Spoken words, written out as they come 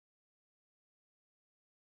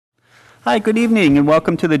Hi, good evening, and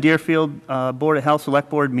welcome to the Deerfield Board of Health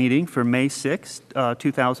Select Board meeting for May 6th,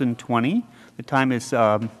 2020. The time is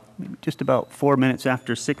just about 4 minutes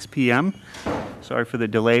after 6 p.m. Sorry for the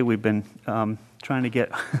delay. We've been trying to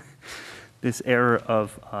get this era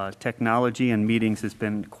of technology and meetings has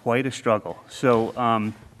been quite a struggle.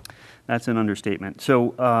 So that's an understatement.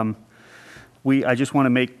 So I just want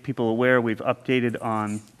to make people aware we've updated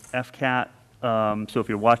on FCAT. So if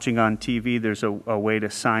you're watching on TV, there's a way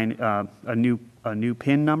to sign a new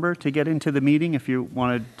PIN number to get into the meeting if you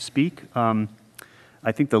want to speak.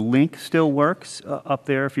 I think the link still works up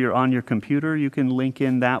there. If you're on your computer, you can link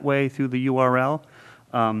in that way through the URL.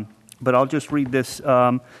 But I'll just read this.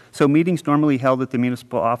 So meetings normally held at the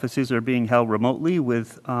municipal offices are being held remotely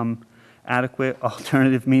with adequate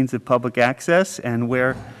alternative means of public access, and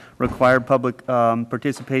where required public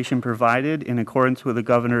participation provided in accordance with the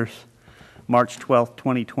governor's March 12,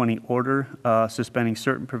 2020 order suspending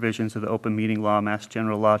certain provisions of the Open Meeting Law, Mass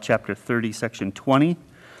General Law, Chapter 30, Section 20,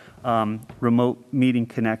 remote meeting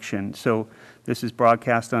connection. So this is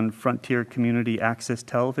broadcast on Frontier Community Access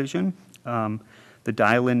Television. The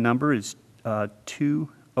dial-in number is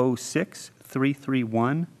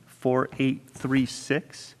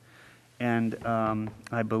 206-331-4836. And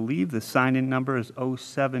I believe the sign-in number is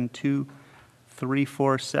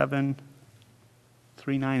 072-347-398,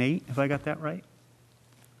 if I got that right.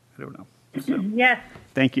 I don't know. So, yes.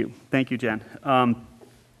 Thank you, Jen.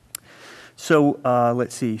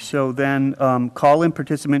 Let's see. So then, call-in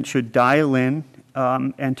participants should dial in,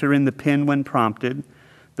 enter in the PIN when prompted.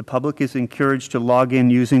 The public is encouraged to log in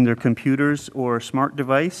using their computers or smart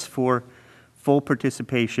device for full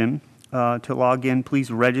participation. To log in, please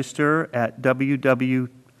register at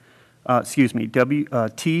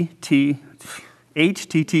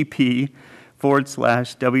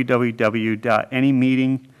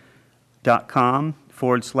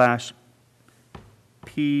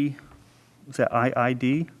is that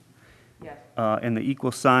IID? Yes. And the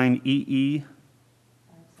equal sign EE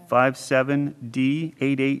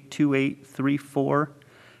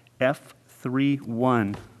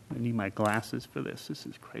 57D882834F31. I need my glasses for this. This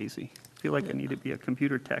is crazy. I feel like I need to be a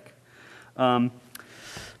computer tech.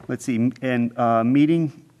 Let's see. And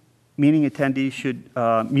meeting attendees should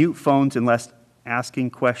mute phones unless asking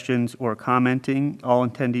questions or commenting. All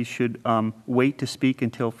attendees should wait to speak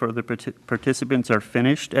until further participants are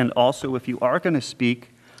finished. And also, if you are going to speak,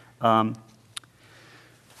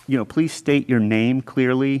 please state your name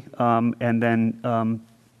clearly, and then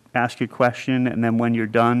ask your question. And then when you're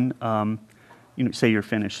done, say you're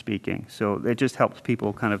finished speaking. So it just helps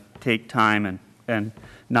people kind of take time and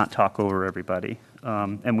not talk over everybody.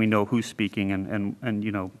 And we know who's speaking and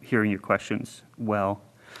hearing your questions well.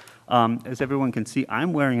 As everyone can see,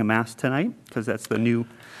 I'm wearing a mask tonight because that's the new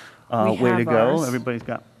way to go. Ours. Everybody's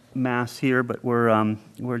got masks here, but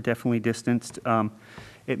we're definitely distanced.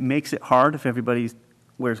 It makes it hard if everybody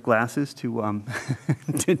wears glasses to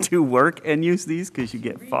to do work and use these because you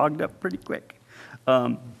get fogged up pretty quick.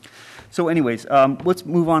 So anyways, let's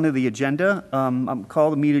move on to the agenda. I'll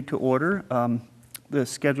call the meeting to order. The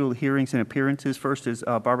scheduled hearings and appearances. First is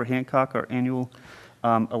Barbara Hancock, our annual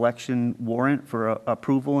election warrant for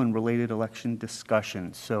approval and related election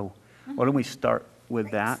discussions. So why don't we start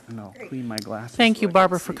with that, and I'll clean my glasses. Thank you,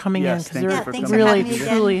 Barbara, for coming in, because there really,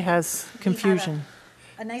 truly has confusion.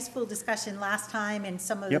 A nice full discussion last time, and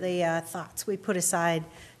some of the thoughts we put aside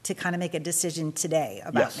to kind of make a decision today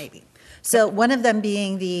about maybe. So one of them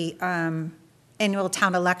being the annual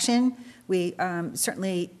town election. We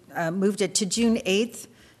certainly moved it to June 8th,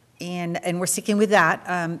 and we're sticking with that.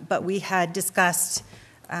 But we had discussed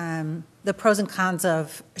the pros and cons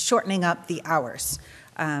of shortening up the hours.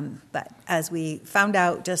 But as we found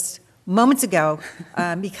out just moments ago,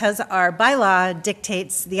 because our bylaw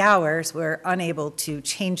dictates the hours, we're unable to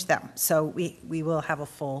change them. So we will have a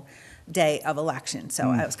full day of election. So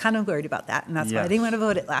I was kind of worried about that, and that's why I didn't want to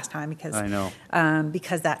vote it last time, because I know.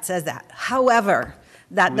 Because that says that. However,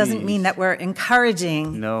 that doesn't mean that we're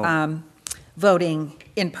encouraging voting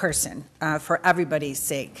in person for everybody's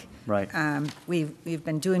sake. Right. We've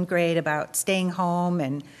been doing great about staying home,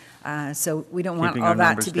 and so we don't want Keeping all our that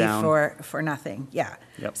numbers to be down. for nothing. Yeah.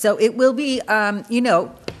 Yep. So it will be,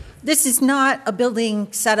 this is not a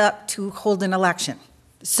building set up to hold an election.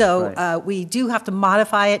 So we do have to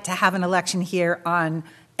modify it to have an election here on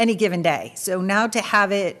any given day. So now to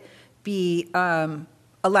have it be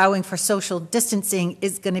allowing for social distancing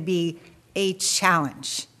is going to be a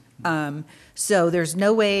challenge. So there's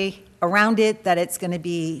no way around it that it's going to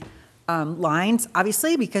be lines,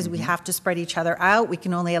 obviously, because we have to spread each other out. We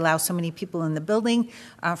can only allow so many people in the building.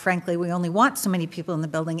 Frankly, we only want so many people in the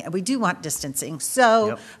building, and we do want distancing. So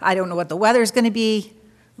Yep. I don't know what the weather's going to be.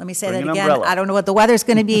 Let me say Bring that an again. umbrella. I don't know what the weather's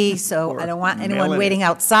going to be, so Or I don't want mail anyone it waiting in.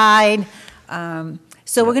 outside.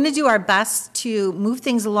 So we're going to do our best to move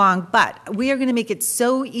things along, but we are going to make it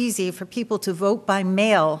so easy for people to vote by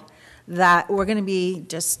mail that we're going to be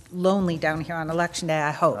just lonely down here on Election Day,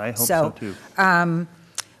 I hope. I hope so, too.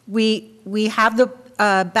 We have the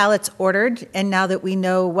ballots ordered, and now that we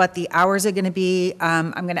know what the hours are going to be,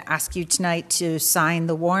 I'm going to ask you tonight to sign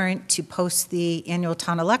the warrant to post the annual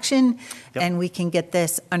town election, Yep. and we can get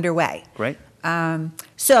this underway. Great.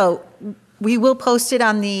 So we will post it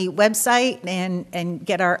on the website and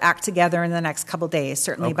get our act together in the next couple days,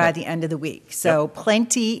 certainly by Okay. the end of the week. So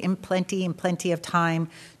plenty of time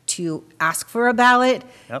to ask for a ballot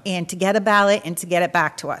Yep. and to get a ballot and to get it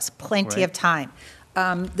back to us. Plenty Right. of time.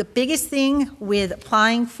 The biggest thing with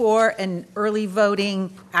applying for an early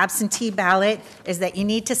voting absentee ballot is that you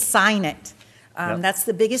need to sign it. Yep. That's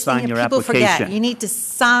the biggest Sign thing that your people forget. application. You need to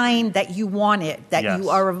sign that you want it, that Yes. you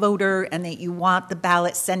are a voter and that you want the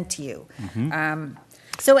ballot sent to you.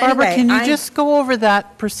 So Barbara, anyway, can you just go over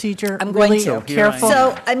that procedure? I'm going really to. So here I careful?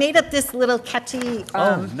 am. So I made up this little catchy, I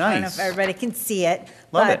don't know nice. if everybody can see it.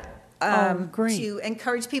 Love but, it. Great. To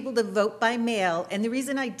encourage people to vote by mail. And the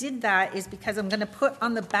reason I did that is because I'm going to put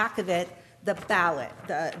on the back of it the ballot,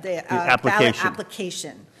 the ballot application.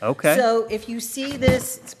 application. Okay. So if you see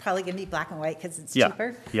this, it's probably going to be black and white because it's Yeah.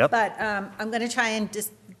 cheaper. Yep. But I'm going to try and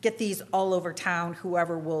just get these all over town,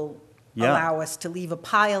 whoever will Yeah. allow us to leave a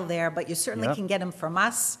pile there, but you certainly Yep. can get them from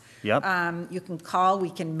us. Yep. You can call, we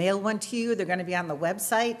can mail one to you, they're going to be on the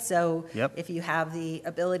website, so Yep. if you have the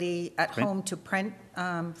ability at Print. home to print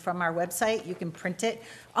from our website, you can print it.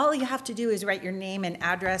 All you have to do is write your name and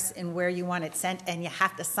address and where you want it sent, and you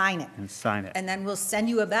have to sign it. And sign it. And then we'll send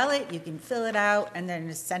you a ballot, you can fill it out, and then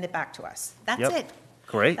just send it back to us. That's Yep. it.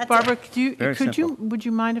 Great. That's Barbara, it. Very simple. would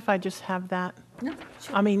you mind if I just have that? No,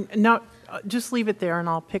 sure. I mean, no, just leave it there and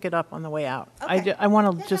I'll pick it up on the way out. Okay. I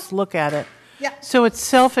want Yeah. to just look at it. Yeah. So it's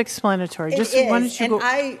self-explanatory. It Just why don't is, you and go?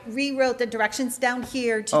 I rewrote the directions down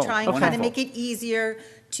here to Oh, try and kind wonderful. of make it easier,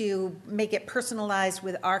 to make it personalized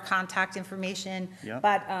with our contact information. Yep.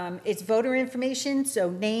 But it's voter information, so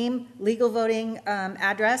name, legal voting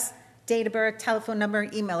address, date of birth, telephone number,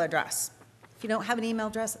 email address. If you don't have an email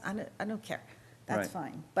address, I don't care. That's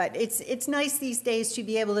Right. fine. But it's nice these days to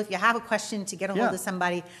be able, if you have a question, to get a hold Yeah. of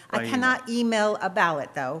somebody. By I cannot email a ballot,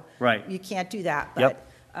 though. Right. You can't do that. Yep.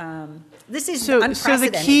 But this is So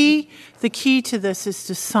unprecedented. the key to this is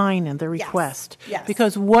to sign in the Yes, request. yes.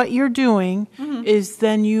 Because what you're doing is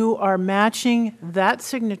then you are matching that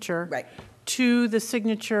signature Right. to the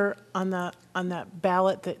signature on that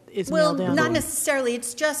ballot that is Well, mailed in. not necessarily.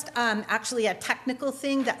 It's just actually a technical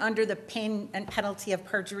thing that under the pain and penalty of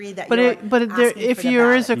perjury that But you're asking if for the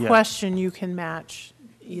there is a ballot. Yeah. question, you can match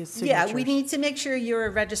your signatures. Yeah, we need to make sure you're a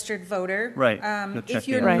registered voter. Right. You'll check If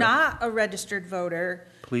the you're Right. not a registered voter,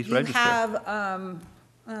 Please you register. have,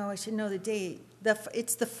 I should know the date.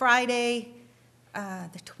 It's the Friday,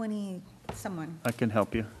 the 20, someone. I can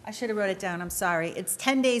help you. I should have wrote it down, I'm sorry. It's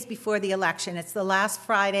 10 days before the election. It's the last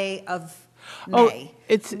Friday of Oh, May.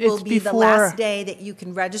 it's Will be the before- last day that you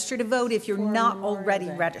can register to vote if you're not already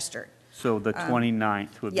registered. So the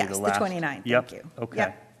 29th would be the Yes, the last. 29th, Yep. thank you.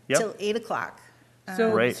 Okay. Yep, till 8 o'clock.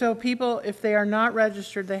 Great. So people, if they are not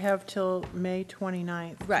registered, they have till May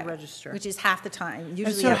 29th to Right, register. which is half the time. And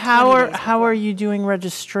Usually so you have how 20 are, days how before. are you doing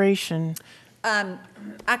registration?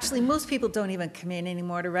 Actually, most people don't even come in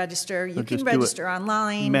anymore to register. You They'll can just do it register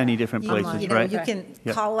online. many different You- places, you know, right? You can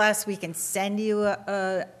Yep. call us, we can send you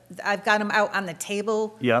I've got them out on the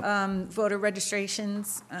table. Yep. Voter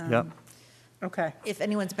registrations. Yep. Okay. If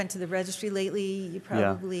anyone's been to the registry lately, you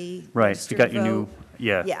probably Right. You registered got to your new, vote.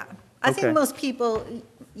 yeah. Yeah. I Okay. think most people,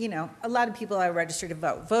 you know, a lot of people are registered to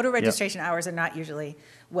vote. Voter registration hours are not usually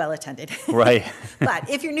well attended. Right. But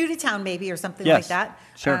if you're new to town maybe or something like Yes, that,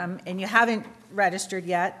 sure. and you haven't registered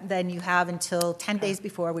yet, then you have until 10 days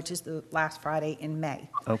before, which is the last Friday in May.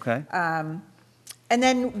 Okay. And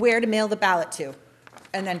then where to mail the ballot to,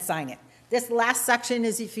 and then sign it. This last section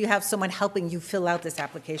is if you have someone helping you fill out this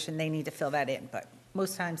application, they need to fill that in. But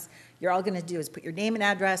most times, you're all going to do is put your name and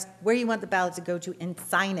address, where you want the ballot to go to, and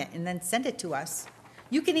sign it, and then send it to us.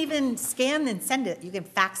 You can even scan and send it. You can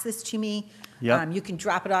fax this to me. Yep. You can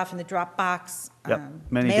drop it off in the Dropbox. Yep.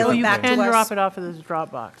 Many Mail different it You back can to us. drop it off of this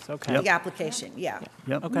Dropbox, okay. The application, yeah.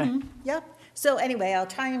 Yep. Okay. Yep. So anyway, I'll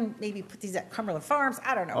try and maybe put these at Cumberland Farms.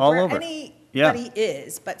 I don't know. All where over. anybody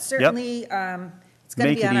is, but certainly it's going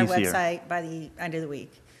Make to be it on our easier. website by the end of the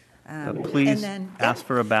week. Please then, ask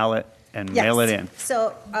for a ballot and Yes. mail it in.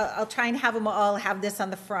 So I'll try and have them all have this on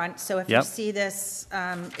the front. So if you Yep. see this,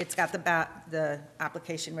 it's got the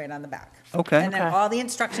application right on the back. Okay. And then Okay. all the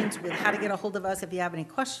instructions with how to get a hold of us if you have any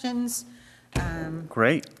questions.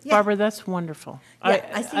 Great. Yeah. Barbara, that's wonderful. Yeah,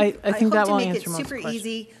 I think that will answer most I hope to make it super questions.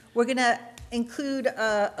 easy. We're going to include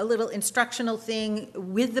a little instructional thing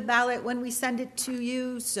with the ballot when we send it to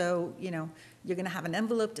you. So, you're going to have an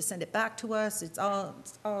envelope to send it back to us. It's all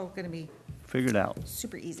going to be Figured out.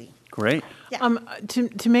 super easy. Great. Yeah.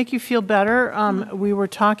 To make you feel better, we were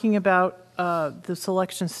talking about the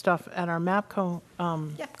selection stuff at our MAPCO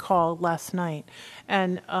Yeah. call last night.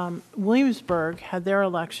 And Williamsburg had their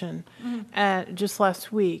election just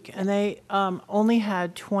last week, and they only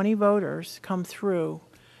had 20 voters come through.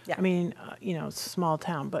 Yeah. I mean, it's a small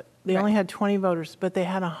town, but they Right. only had 20 voters, but they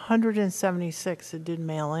had 176 that did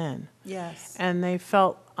mail in. Yes. And they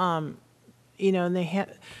felt, and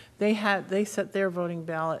they set their voting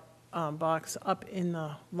ballot box up in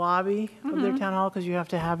the lobby of their town hall, because you have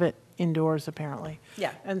to have it indoors apparently.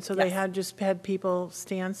 Yeah. And so they Yes. had people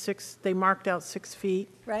stand they marked out 6 feet,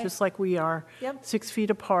 Right. just like we are. Yep. 6 feet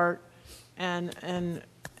apart, and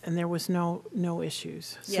there was no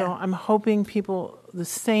issues. So Yeah. I'm hoping the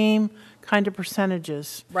same kind of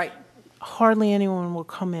percentages. Right. Hardly anyone will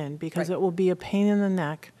come in, because Right. it will be a pain in the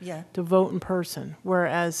neck Yeah. to vote in person,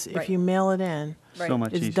 whereas Right. if you mail it in, Right. So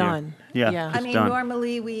much it's easier. done. Yeah. Yeah. I It's mean, done.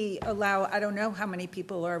 normally we allow, I don't know how many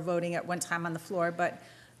people are voting at one time on the floor, but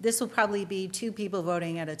this will probably be 2 people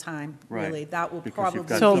voting at a time, Right. really. That will Because probably you've be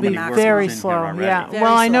got So so it'll the be many maximum. workers very in here slow, already. yeah. Very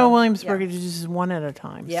Well, I know slow, Williamsburg yeah. is just one at a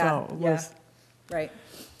time, Yeah, so it yeah, was, right.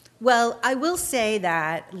 Well, I will say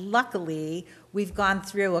that luckily, we've gone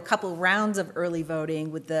through a couple rounds of early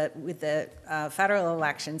voting with the federal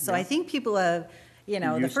election. So I think people have, the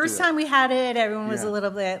Used to first it. time we had it, everyone was Yeah. a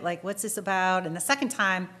little bit like, what's this about? And the second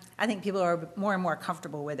time, I think people are more and more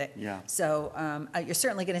comfortable with it. Yeah. So you're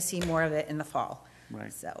certainly going to see more of it in the fall.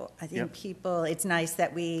 Right. So I Yep. think it's nice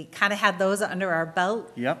that we kind of had those under our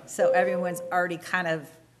belt. Yep. So everyone's already kind of,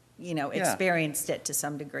 experienced it to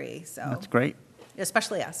some degree, so. That's great.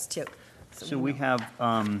 Especially us, too. So we have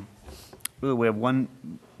one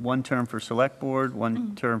term for select board,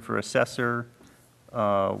 one term for assessor,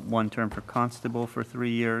 one term for constable for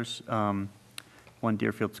 3 years, one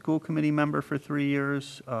Deerfield School Committee member for 3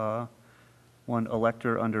 years, one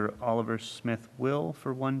elector under Oliver Smith Will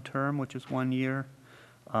for 1 term, which is 1 year,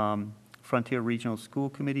 Frontier Regional School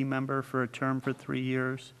Committee member for a term for 3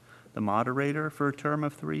 years, the moderator for a term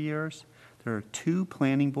of 3 years. There are 2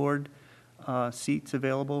 planning board seats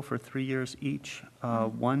available for 3 years each,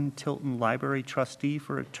 1 Tilton Library trustee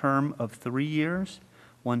for a term of 3 years,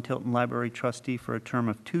 1 Tilton Library trustee for a term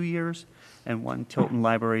of 2 years, and 1 Tilton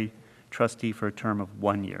Library trustee for a term of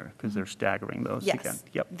 1 year, because they're staggering those again. Yes.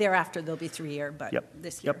 Yep, Thereafter, there'll be 3-year, but yep.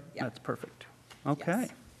 this year, Yep, yeah. that's perfect. Okay,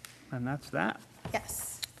 and that's that.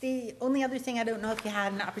 Yes. The only other thing, I don't know if you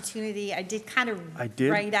had an opportunity, I did kind of I did.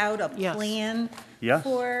 write out a Yes. plan Yes.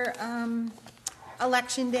 for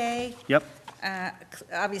Election Day. Yep,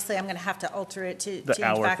 Obviously, I'm going to have to alter it to The change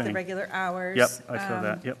hour back the thing. regular hours. yep, I saw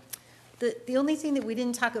that, yep. The only thing that we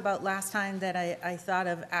didn't talk about last time that I thought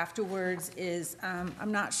of afterwards is,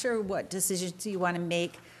 I'm not sure what decisions you want to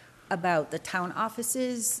make about the town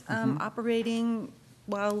offices Mm-hmm. operating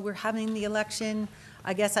while we're having the election.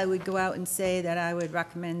 I guess I would go out and say that I would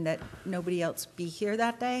recommend that nobody else be here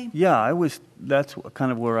that day. Yeah, that's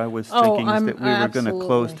kind of where I was Oh, thinking, is that we were going to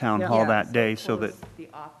close absolutely, town yeah. hall Yeah. that day, so that, The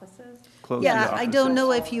offices? close the Yeah, I don't offices.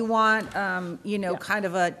 know if you want, kind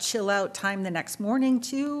of a chill-out time the next morning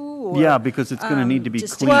too, or. Yeah, because it's going to need to be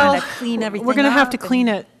just to clean. kind Well, of clean everything we're going to have to up clean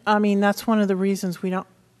and- it. I mean, that's one of the reasons we don't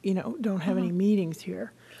have any meetings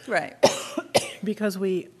here, Right, because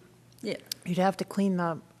yeah, you'd have to clean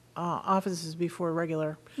the offices before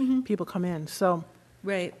regular people come in. So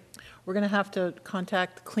right. we're going to have to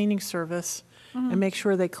contact the cleaning service and make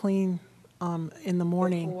sure they clean in the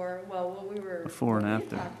morning. What we were. Before and what we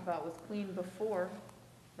after. talked about was clean before,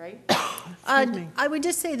 right? me. I would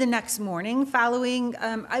just say the next morning, following,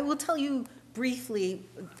 I will tell you briefly,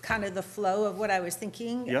 kind of the flow of what I was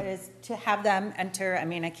thinking Yep. is to have them enter, I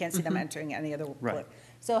mean, I can't see them entering any other. Right.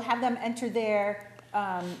 So have them enter there,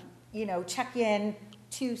 check in,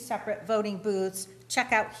 2 separate voting booths,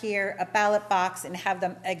 check out here, a ballot box, and have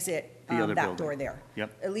them exit The other that building. door there.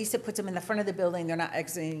 Yep. At least it puts them in the front of the building, they're not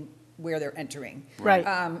exiting where they're entering. Right.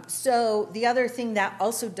 So the other thing that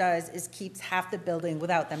also does is keeps half the building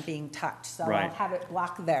without them being touched. So I'll Right. have it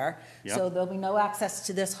blocked there. Yep. So there'll be no access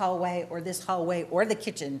to this hallway or the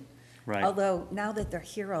kitchen. Right. Although now that they're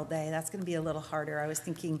here all day, that's going to be a little harder. I was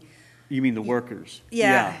thinking You mean the workers?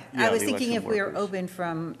 Yeah, Yeah, I was the thinking if election we were workers. open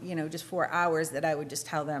from, just 4 hours, that I would just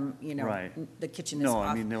tell them, Right. the kitchen is No, off.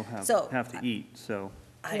 I mean, they'll So, have to eat, so,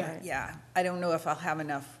 Yeah, I don't know if I'll have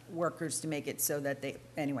enough workers to make it so that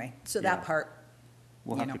anyway, so that Yeah. part,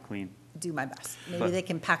 we'll You have to know. clean. do my best. Maybe But- they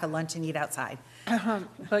can pack a lunch and eat outside.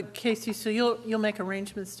 But Casey, so you'll make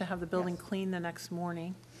arrangements to have the building clean the next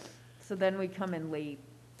morning? So then we come in late.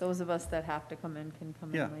 Those of us that have to come in can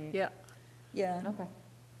come Yeah. in late. Yeah. Yeah. Okay.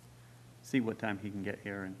 See what time he can get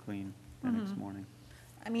here and clean the Mm-hmm. next morning.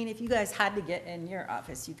 I mean, if you guys had to get in your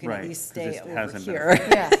office, you can Right, at least 'cause this stay over hasn't been- here.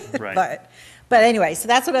 Yeah. Right. But anyway, so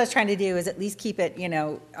that's what I was trying to do, is at least keep it,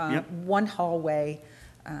 Yep. one hallway.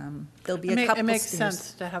 There'll be a couple It makes stairs.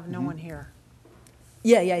 sense to have no Mm-hmm. one here,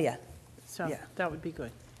 Yeah, so Yeah. that would be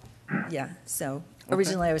good. yeah. So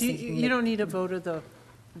originally I was You thinking. you don't need a vote of the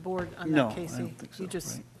board on No, that, I Casey? don't think so, You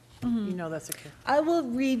just, right. you know that's okay. I will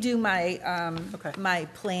redo my, Okay. my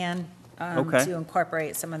plan Okay. to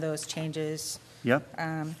incorporate some of those changes. Yep,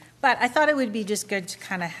 But I thought it would be just good to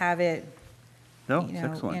kind of have it, no, you it's know,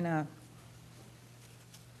 in excellent. a,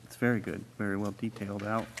 It's very good, very well detailed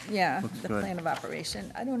out. yeah, Looks the good. plan of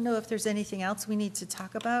operation. I don't know if there's anything else we need to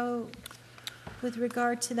talk about with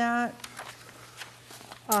regard to that.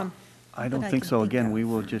 I don't that I think can so. think Again, of. we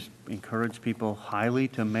will just encourage people highly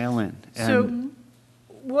to mail in. So And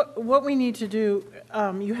what we need to do,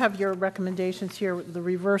 you have your recommendations here, the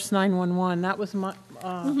reverse 911, that was my,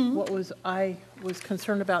 what I was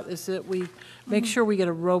concerned about, is that we make sure we get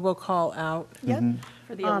a robocall out. Yep.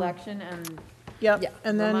 For the election and Yep, Yeah.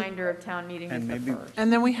 and then, reminder of town meeting And is the maybe- first.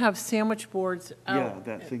 and then we have sandwich boards yeah, out.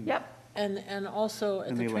 that thing Yep, And also at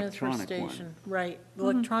And the the transfer electronic one. station. Right, the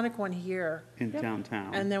electronic one here, in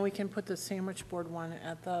downtown. and then we can put the sandwich board one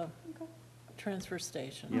at the transfer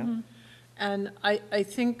station. Yep, And I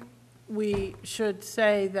think we should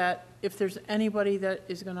say that if there's anybody that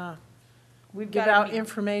is gonna we've give got out to meet.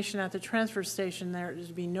 information at the transfer station, there's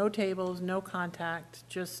to be no tables, no contact,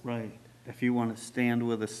 just, right. If you want to stand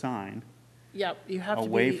with a sign, yep, you have to be.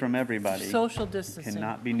 away from everybody, Social distancing.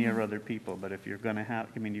 cannot be near other people, but if you're going to have,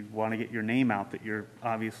 I mean, you want to get your name out that you're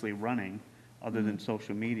obviously running, other than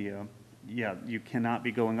social media, yeah, you cannot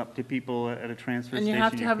be going up to people at a transfer And station. you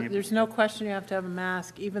have to have, can't- there's no question you have to have a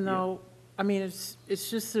mask, even Yeah. though, I mean, it's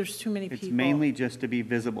just, there's too many people. It's mainly just to be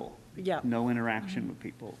visible. Yep. No interaction with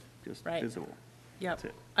people, just Right. visible. Yep. That's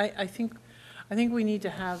it. I think we need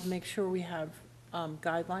to make sure we have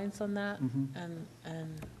guidelines on that Mm-hmm.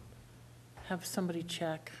 and have somebody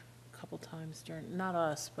check a couple times during, not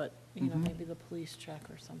us, but, Mm-hmm. maybe the police check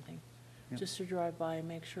or something. Yep. Just to drive by and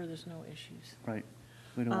make sure there's no issues. Right.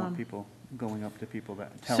 We don't want people going up to people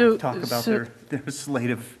that so- talk about so- their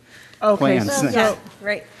slate of Okay, plans. so- Yeah,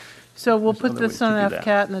 right. So we'll There's put other ways this to on do that.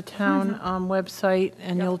 FCAT and the town website,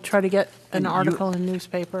 and you'll try to get And an you- article in the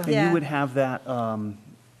newspaper. And Yeah. you would have that,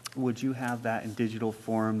 would you have that in digital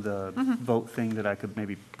form, the vote thing that I could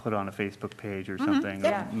maybe put on a Facebook page or something?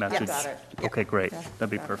 Yeah. A message? Got it. Okay, great. Yeah. That'd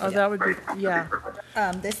be Got it. Oh, perfect. that would be, yeah.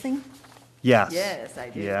 This thing, Yes. Yes, I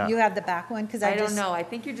do. Yeah. you have the back one, because I I don't just. know, I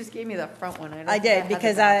think you just gave me the front one. don't I think did, had the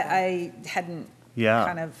because back one. I hadn't Yeah.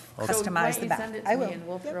 kind of Okay. So why customized don't the you back. send it I to me will. and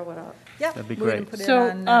we'll throw it up. Yeah. That'd be we can great. put it So,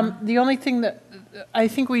 on, the only thing that, I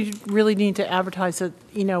think we really need to advertise that,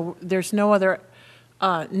 there's no other,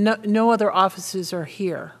 no other offices are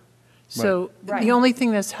here. So Right. the only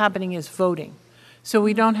thing that's happening is voting. So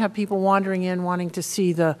we don't have people wandering in wanting to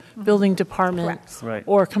see the building department Correct. Right.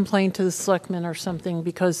 or complain to the selectmen or something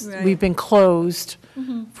because Right. we've been closed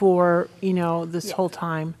for, this Yeah. whole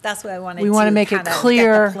time. That's what I wanted to We want to make it kinda get the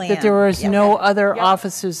clear that plan. there is Yeah. no other Yep.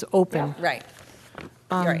 offices open. Right.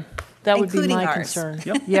 Right. That would be Including my ours. concern.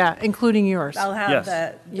 Yep. Yeah, including yours. I'll have Yes.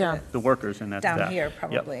 the. Yeah. The workers and that's that. Down here, Yep.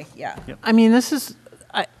 probably, yeah. Yep. I mean, this is,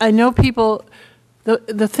 I know people,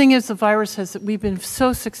 the thing is, the virus has, we've been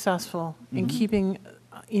so successful in keeping,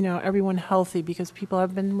 everyone healthy because people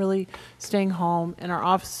have been really staying home and our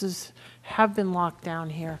offices have been locked down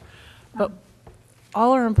here. But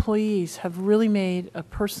all our employees have really made a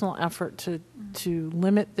personal effort to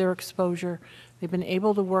limit their exposure. They've been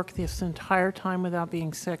able to work this entire time without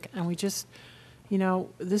being sick, and we just,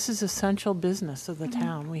 this is essential business of the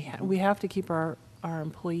town. We have to keep our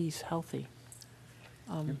employees healthy,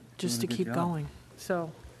 just to doing a good keep job. going.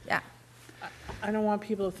 So Yeah. I don't want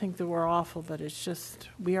people to think that we're awful, but it's just,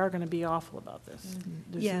 we are going to be awful about this.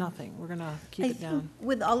 There's Yeah. nothing. We're going to keep I it down. think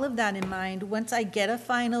with all of that in mind, once I get a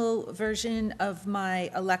final version of my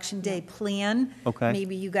election day plan. Okay.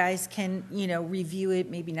 Maybe you guys can, review it,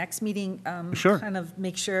 maybe next meeting. Sure. Kind of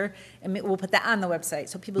make sure, and we'll put that on the website,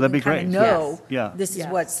 so people That'd can be kind of great. know. Yes. Yeah. This is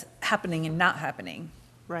Yes. what's happening and not happening.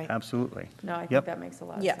 Right. Absolutely. No, I think Yep. that makes a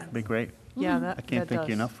lot of Yeah. sense. Be great. Yeah, that I can't that thank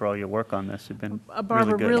you does. enough for all your work on this. You've been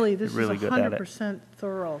Barbara, good. really, You're this is really good at it. 100%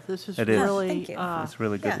 thorough. This is It is. really. Thank you. It's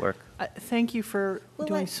really good Yeah. work. Thank you for Well,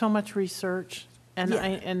 doing so much research, and Yeah.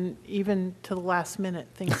 and even to the last minute,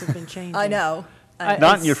 things have been changing. I know.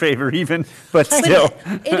 Not in your favor even, but still.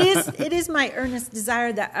 It is my earnest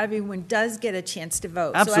desire that everyone does get a chance to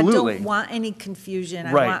vote. So I Absolutely. don't want any confusion.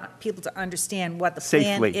 I Right. want people to understand what the plan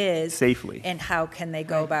Safely, is. safely. And how can they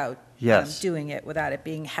go about Yes. doing it without it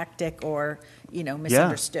being hectic or,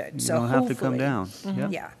 misunderstood. You So don't have to come hopefully-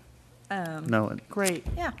 down. Yeah. No, Great.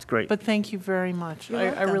 Yeah. it's great. But thank you very much. You're I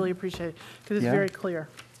welcome. really appreciate it, because it's Yeah. very clear.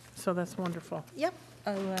 So that's wonderful. Yep.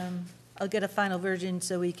 I'll get a final version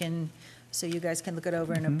so you guys can look it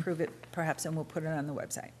over and Mm-hmm. approve it perhaps, and we'll put it on the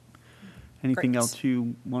website. Anything Great. else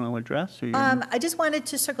you want to address? Or you're- I just wanted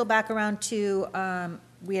to circle back around to,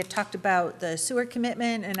 we had talked about the sewer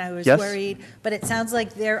commitment, and I was Yes. worried, but it sounds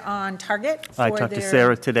like they're on target for I their. talked to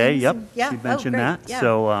Sarah today, yep. Yeah. She Oh, mentioned great. that.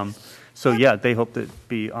 Yeah. So yeah, they hope to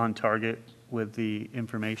be on target with the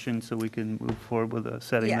information so we can move forward with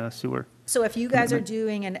setting Yeah. the sewer. So if you guys are commitment.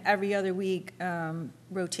 doing an every other week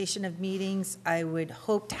rotation of meetings, I would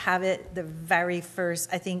hope to have it the very first,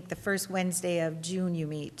 I think the first Wednesday of June you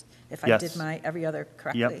meet, if I Yes. did my every other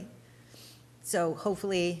correctly. So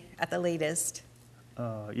hopefully at the latest,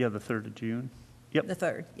 Yeah, the 3rd of June. Yep. the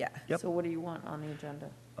 3rd, yeah. Yep. So what do you want on the agenda?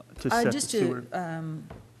 To set the Just sewer.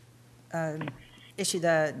 to issue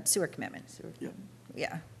the sewer commitment. Yep.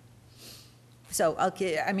 Yeah. So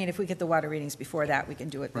I mean, if we get the water readings before that, we can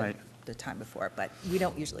do it Right. the time before, but we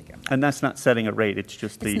don't usually get them. And that's not setting a rate, it's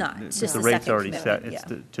just It's the. not. It's just the the rate's second already set, commitment,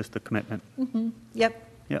 it's yeah. just the commitment. Yep,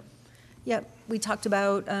 Yep. yep. We talked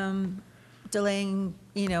about delaying,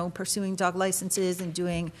 pursuing dog licenses and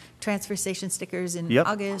doing transfer station stickers in Yep.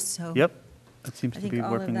 August, so. Yep. That seems I to think be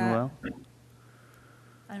all of working that- well.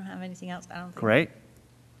 I don't have anything else, I don't think. Great.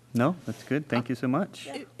 No, that's good. Thank you so much.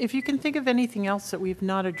 If you can think of anything else that we've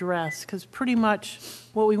not addressed, because pretty much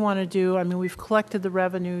what we want to do, I mean, we've collected the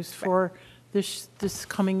revenues for this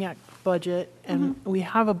coming budget, and Mm-hmm. we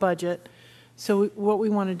have a budget. So what we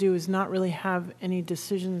want to do is not really have any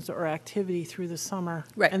decisions or activity through the summer.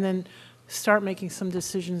 Right. And then start making some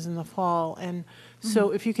decisions in the fall. And Mm-hmm.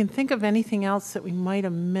 so if you can think of anything else that we might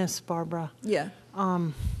have missed, Barbara, Yeah.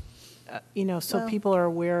 so Well- people are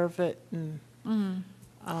aware of it. And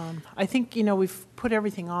I think, we've put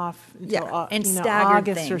everything off until, Yeah, and August staggered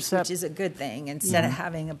or things, which September. is a good thing, instead of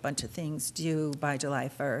having a bunch of things due by July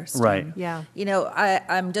 1st. Right. And, Yeah.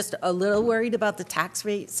 I'm just a little worried about the tax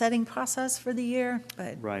rate setting process for the year,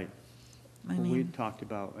 but, Right. I Well, we mean, talked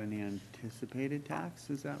about an anticipated tax,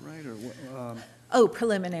 is that right? Or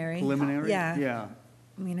preliminary. preliminary? Yeah. Yeah,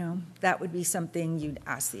 That would be something you'd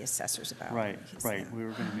ask the assessors about. right, because, right. yeah. We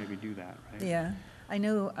were going to maybe do that, right? Yeah, I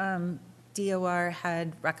know DOR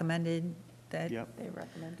had recommended that Yep. They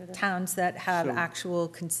recommended it. towns that have So- actual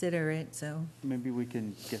consider it, so. Maybe we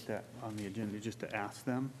can get that on the agenda just to ask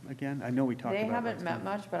them again. I know we talked about They it haven't last met time.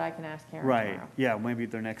 much, but I can ask Karen Right, tomorrow. yeah, maybe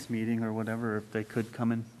their next meeting or whatever, if they could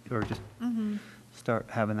come in, or just start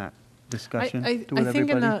having that discussion I with think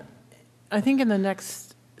everybody. I think in the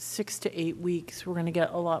next 6 to 8 weeks, we're going to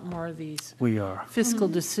get a lot more of these We are, fiscal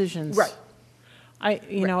decisions. Right.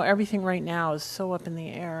 Everything right now is so up in the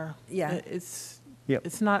air. Yeah. Yep.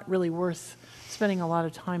 It's not really worth spending a lot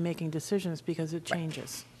of time making decisions because it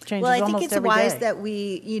changes. Changes Well, I think almost it's every wise day. that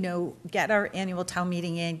we, get our annual town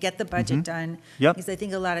meeting in, get the budget done. Yep. Because I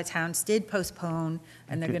think a lot of towns did postpone,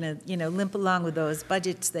 and they're going to, limp along with those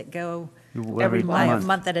budgets that go Every month.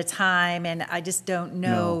 month at a time, and I just don't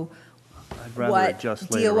know I'd rather what adjust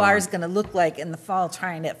later DOR is on. going to look like in the fall,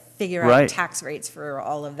 trying to figure out Right. tax rates for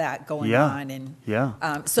all of that going Yeah. on. And Yeah.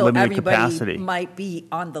 so Limited everybody capacity. might be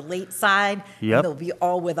on the late side. Yep. And they'll be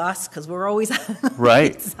all with us, because we're always on the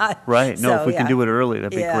Right, late side. right. No, if So, we can yeah. do it early,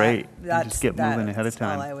 that'd be Yeah, great. And that's- just get moving ahead of that's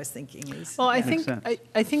all I time. was thinking is. Well, I Makes think, sense.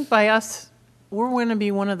 I think by us, we're going to be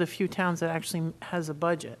one of the few towns that actually has a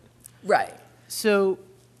budget. Right. So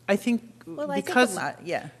I think Well, I think a because, lot,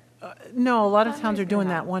 yeah. no, a lot of Some towns are areas doing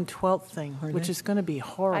are that not. 1/12 thing, which is going to be I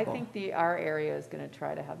horrible. think our area is gonna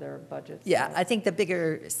try to have their budgets. Yeah, set. I think the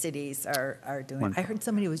bigger cities are doing, One- I heard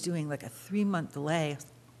somebody was doing like a 3-month delay.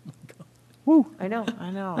 I know. I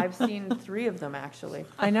know. I've seen 3 of them, actually.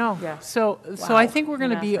 I know. Yeah. So I Wow. think we're going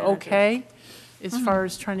to be Mass managers. okay as far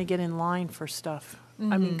as trying to get in line for stuff.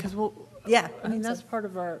 I mean, because Yeah. I mean, that's part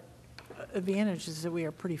of our advantage is that we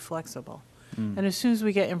are pretty flexible. And as soon as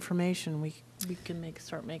we get information, we can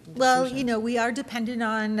start making decisions. Well, we are dependent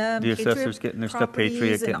on The assessors getting their stuff, Patriot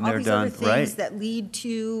properties and getting all their these other done, right. things that lead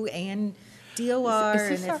to and DOR.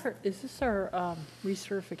 Is and if- this our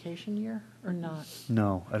recertification year or not?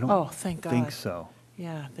 No, I Oh, don't thank God. think so.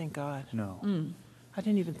 Yeah, thank God. No. I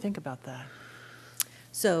didn't even think about that.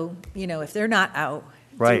 So, if they're not out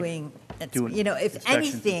Right. doing, Doing if inspections and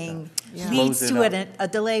anything stuff. Yeah. leads Slows to it a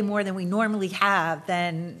delay more than we normally have,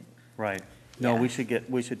 then, Right. No, Yeah.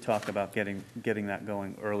 we should talk about getting that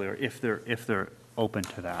going earlier, if they're open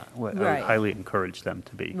to that. I would Right. highly encourage them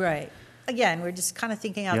to be. right. Again, we're just kind of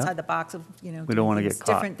thinking Yeah. outside the box of, We don't doing wanna things get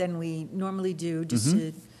caught. different than we normally do, just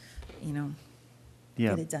to, Yeah.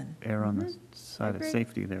 get it done. Err on the side of Agree.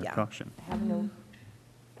 safety there, Yeah. caution. I have no,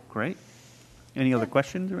 Great. Any other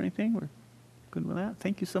questions or anything? We're good with that?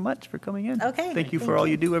 Thank you so much for coming in. Okay, Thank you for thank all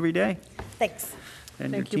you. you do every day. Thanks.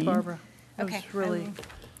 And your Thank you, team. Barbara. It Okay, was really,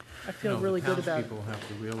 I feel really good about it. People have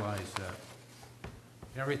to realize that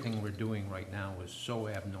everything we're doing right now is so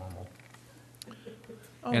abnormal.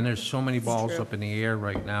 And there's so many balls up in the air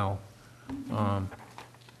right now. And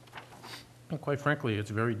quite frankly,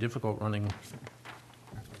 it's very difficult running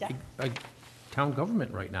Yeah. a town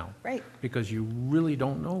government right now. Right. Because you really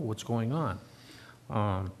don't know what's going on.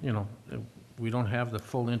 We don't have the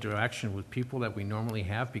full interaction with people that we normally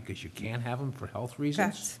have because you can't have them for health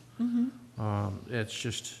reasons. It's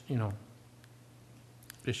just,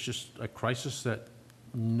 it's just a crisis that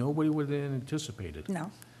nobody would have anticipated.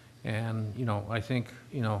 No. And, I think,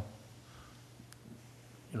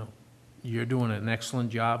 you're doing an excellent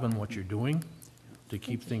job in what you're doing to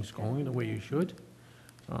keep things going the way you should.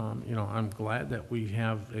 I'm glad that we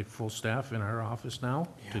have a full staff in our office now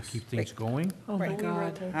to keep things going. Oh, my Right.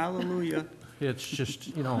 God. Hallelujah. It's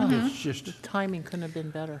just, it's just, The timing couldn't have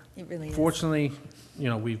been better. It really is. fortunately,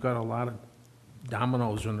 we've got a lot of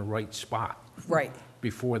dominoes in the right spot Right.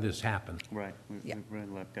 before this happened. Right. Yeah. We've really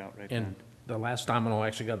lucked out right And then. the last domino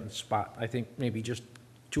actually got in the spot, I think, maybe just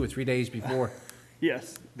 2 or 3 days before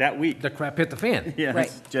Yes, that week. the crap hit the fan. Yes,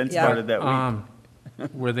 Right. Jen Yeah. started that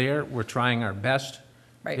week. We're there, we're trying our best.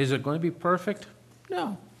 Right. Is it going to be perfect?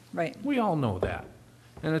 No. Right. We all know that.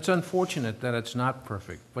 And it's unfortunate that it's not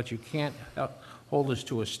perfect, but you can't hold us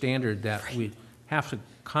to a standard that we have to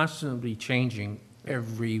constantly changing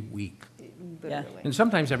every week, Yeah. literally. and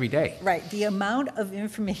sometimes every day. Right. The amount of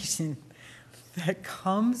information that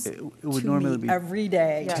comes It would to normally me be every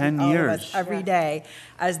day. to 10 all of years. us Every Yeah. day,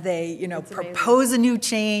 as they, It's amazing. propose a new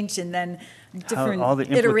change and then different all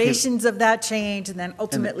the iterations of that change, and then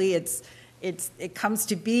ultimately it comes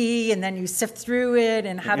to be, and then you sift through it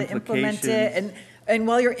and how to implement it. implications. And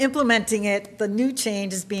while you're implementing it, the new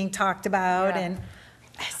change is being talked about, Yeah. and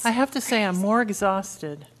I have to say, I'm more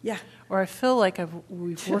exhausted, yeah, or I feel like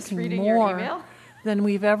we're Just working reading your more email? than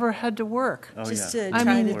we've ever had to work. Oh, just yeah. to I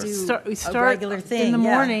try mean, to do we a start regular thing. in the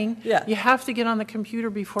yeah. morning. Yeah. You have to get on the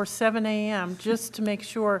computer before 7 a.m. just to make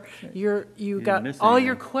sure you didn't got miss all anything.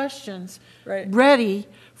 your questions Right. ready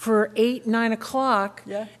for 8, 9 o'clock.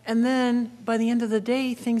 Yeah. And then by the end of the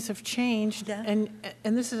day, things have changed. Yeah. And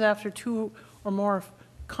this is after 2 or more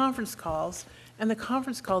conference calls. And the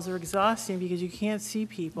conference calls are exhausting because you can't see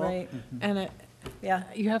people. Right. And Yeah.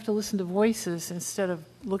 you have to listen to voices instead of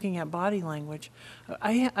looking at body language.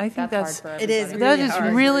 I think That's hard that's for It is everybody. that is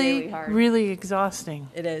hard. really, hard. really exhausting.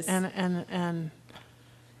 It is. And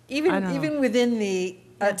Even I don't know. even within the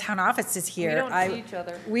town offices here, We don't see each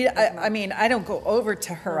other. I mean, I don't go over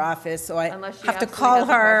to her office, so I Unless she have to absolutely call has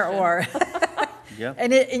a her question. or. Yeah.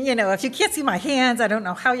 And if you can't see my hands, I don't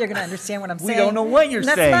know how you're going to understand what I'm We saying. don't know what you're And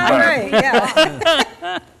saying, That's Barb. not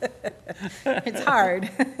right. Yeah. It's hard.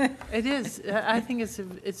 it is, I think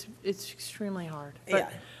it's extremely hard. Yeah.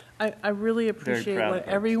 But I really Very appreciate proud what of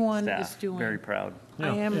our everyone staff. is doing. Very proud. I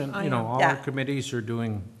am- And, I am. all Yeah. our committees are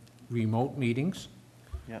doing remote meetings.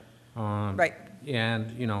 Yep. Right.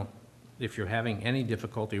 And, if you're having any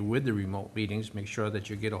difficulty with the remote meetings, make sure that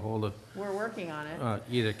you get a hold of We're working on it.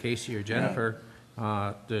 either Casey or Jennifer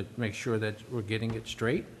to make sure that we're getting it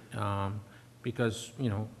straight. Because,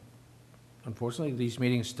 unfortunately, these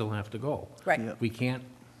meetings still have to go. Right. Yep. We can't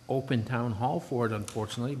open town hall for it,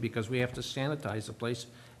 unfortunately, because we have to sanitize the place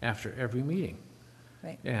after every meeting.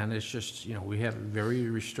 Right. And it's just, we have very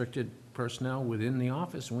restricted personnel within the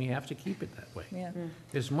office, and we have to keep it that way. Yeah.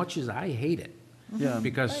 As much as I hate it. Yeah.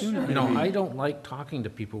 Because, I don't like talking to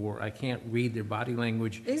people where I can't read their body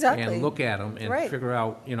language. Exactly. And look at them and Right. figure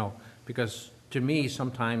out, because to me,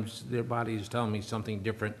 sometimes their body is telling me something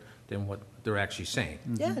different than what they're actually saying.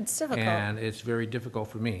 Yeah, it's difficult. And it's very difficult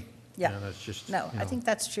for me. Yeah. And it's just, No, I think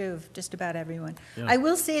that's true of just about everyone. Yeah. I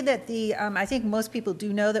will say that I think most people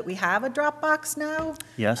do know that we have a Dropbox now.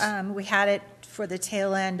 Yes. We had it for the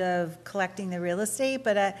tail end of collecting the real estate,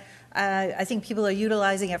 but I think people are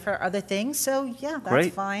utilizing it for other things, so yeah, that's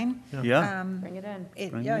Great. fine. Yeah. Um, Bring it in.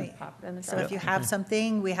 it- Bring yeah, it Pop it in the So if Dropbox. you have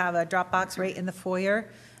something, we have a Dropbox right in the foyer.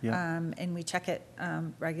 Yeah. And we check it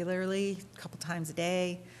regularly, a couple times a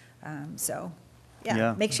day. So, Yeah.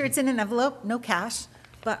 yeah, make sure it's in an envelope, no cash.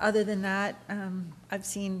 But other than that, I've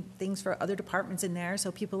seen things for other departments in there,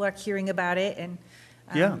 so people are hearing about it. And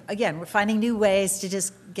Yeah. again, we're finding new ways to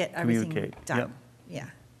just get everything Communicate, done. Yeah.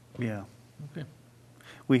 Yeah. Okay.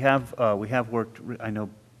 We have worked, I know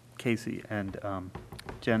Casey and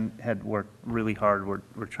Jen had worked really hard.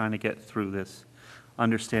 We're trying to get through this,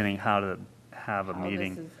 understanding how to have a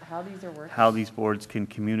meeting, How these are working. how these boards can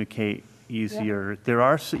communicate easier. There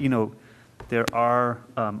are,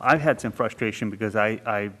 I've had some frustration because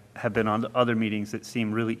I have been on other meetings that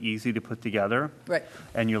seem really easy to put together. Right.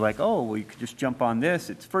 And you're like, oh, well, you could just jump on this,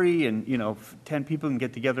 it's free, and, 10 people can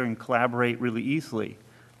get together and collaborate really easily.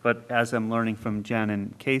 But as I'm learning from Jen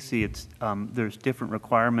and Casey, there's different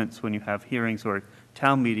requirements when you have hearings or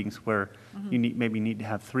town meetings where you maybe need to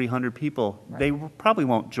have 300 people. Right. They probably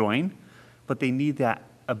won't join, but they need that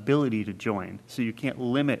ability to join. So you can't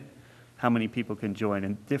limit how many people can join.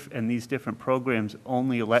 And these different programs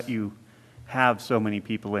only let you have so many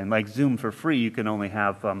people in. Like Zoom for free, you can only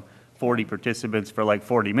have 40 participants for like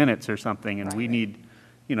 40 minutes or something, and we need,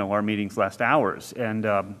 our meetings last hours. And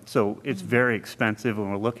so it's very expensive, and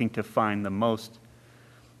we're looking to find the most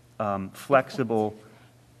flexible,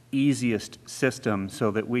 easiest system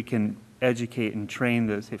so that we can educate and train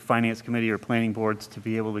the finance committee or planning boards to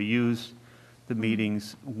be able to use the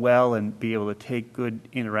meetings well and be able to take good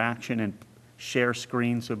interaction and share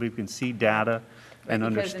screens so we can see data and Right,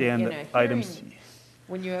 because understand in the a items. hearing,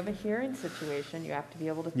 when you have a hearing situation, you have to be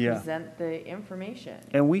able to Yeah. present the information.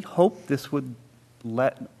 And we hope this would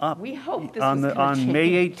let up. We hope this On was the, gonna on May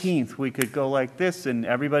change. 18th, we could go like this and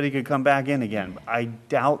everybody could come back in again. I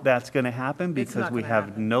doubt that's going to happen It's because not we gonna have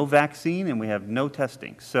happen. no vaccine and we have no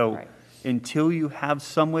testing. So Right. until you have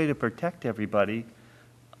some way to protect everybody,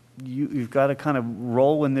 you've got to kind of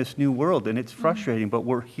roll in this new world, and it's frustrating, but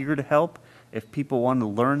we're here to help. If people want to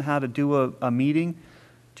learn how to do a meeting,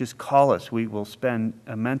 just call us. We will spend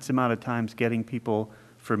immense amount of times getting people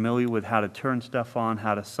familiar with how to turn stuff on,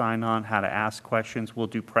 how to sign on, how to ask questions. We'll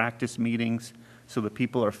do practice meetings so that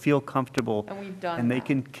people feel comfortable. And we've done and they that.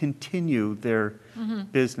 can continue their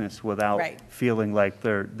business without Right. feeling like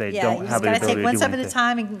they Yeah, don't you have just the got to ability take to one do step at a anything.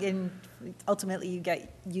 time, and ultimately you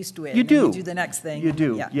get used to it. You and do. You do the next thing. You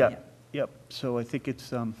do, Yeah, yep. So I think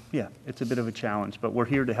it's, it's a bit of a challenge, but we're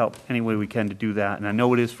here to help any way we can to do that. And I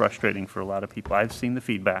know it is frustrating for a lot of people. I've seen the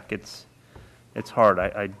feedback. It's hard.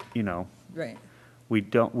 Right.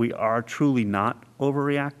 We are truly not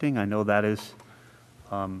overreacting. I know that is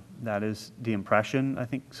the impression I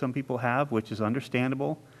think some people have, which is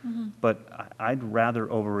understandable. But I'd rather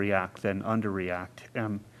overreact than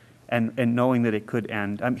underreact. And knowing that it could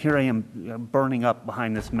end. Here I am burning up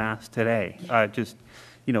behind this mask today.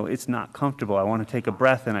 It's not comfortable. I want to take a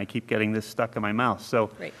breath and I keep getting this stuck in my mouth.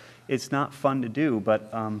 So Right. it's not fun to do, but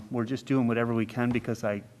we're just doing whatever we can because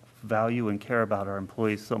I value and care about our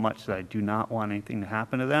employees so much that I do not want anything to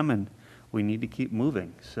happen to them, and we need to keep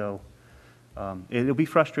moving. So it'll be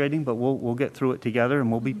frustrating, but we'll get through it together,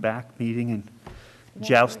 and we'll be back meeting and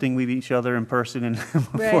jousting with each other in person and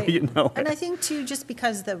before Right. you know And I it. think too, just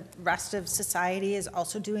because the rest of society is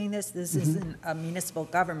also doing this isn't a municipal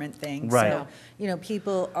government thing. Right. So,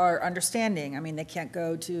 people are understanding. I mean, they can't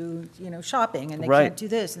go to, shopping, and they Right. can't do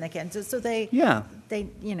this, and they can't, so they, Yeah. they,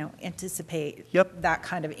 anticipate Yep. that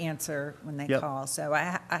kind of answer when they Yep. call. So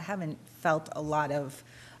I haven't felt a lot of,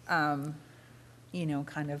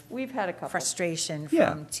 kind of We've had a couple. frustration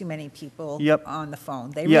Yeah. from too many people Yep. on the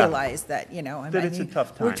phone. They Yeah. realize that, That it's a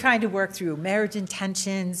tough we're time. trying to work through marriage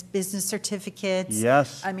intentions, business certificates.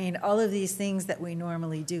 Yes. I mean, all of these things that we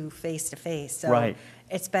normally do face to face. So Right.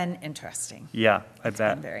 it's been interesting. Yeah, I It's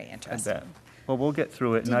bet. been very I interesting. bet. Well, we'll get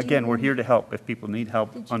through it. And Did again, we're you- here to help. If people need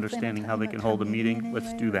help Did you plan on understanding how talking they about can hold a town meeting meeting, let's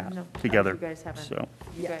anyway, do or- that No, together. You guys haven't. So,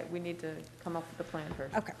 We need to come up with a plan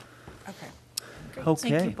first. Okay, okay.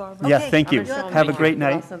 okay. Barbara. Yeah, Okay, thank you. I'm gonna show them Have a the great But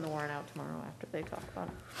I'll night. send the warrant out tomorrow after they talk about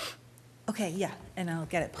it. Okay, yeah, and I'll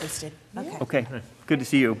get it posted. Okay. Okay, good to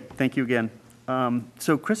see you. Thank you again.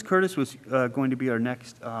 So Chris Curtis was going to be our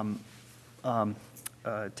next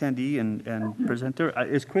attendee and presenter.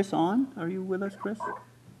 Is Chris on? Are you with us, Chris?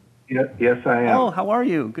 Yes, I am. Oh, how are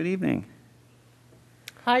you? Good evening.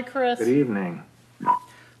 Hi, Chris. Good evening.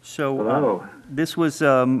 So Hello. this was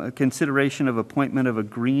a consideration of appointment of a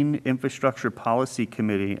Green Infrastructure Policy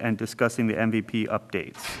Committee and discussing the MVP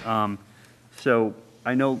updates. So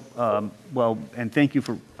I know, and thank you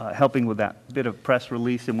for helping with that bit of press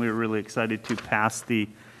release, and we were really excited to pass the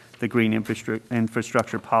Green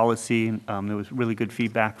Infrastructure Policy. There was really good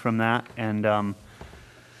feedback from that, and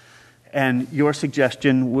your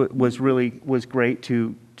suggestion was great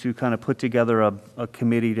to to kind of put together a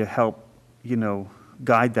committee to help,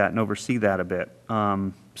 guide that and oversee that a bit.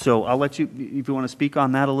 So I'll let you, if you want to speak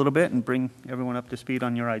on that a little bit and bring everyone up to speed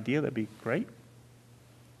on your idea, that'd be great.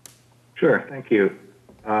 Sure, thank you.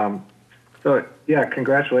 So, yeah,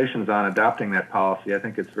 congratulations on adopting that policy. I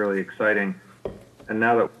think it's really exciting. And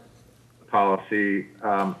now that policy,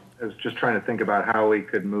 I was just trying to think about how we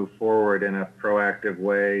could move forward in a proactive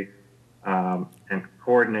way and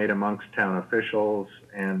coordinate amongst town officials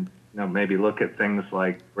and maybe look at things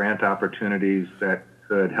like grant opportunities that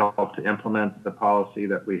could help to implement the policy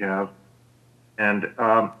that we have. And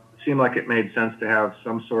it seemed like it made sense to have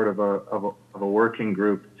some sort of a working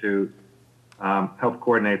group to help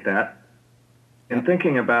coordinate that. In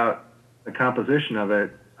thinking about the composition of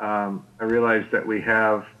it, I realized that we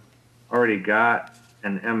have already got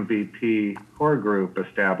an MVP core group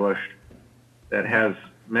established that has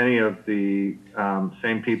many of the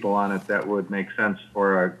same people on it that would make sense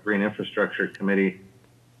for a green infrastructure committee.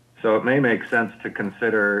 So it may make sense to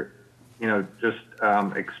consider, just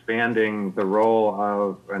expanding the role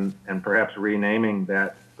of and perhaps renaming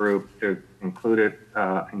that group to include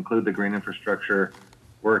the green infrastructure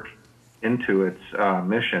work into its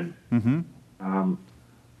mission. Mm-hmm.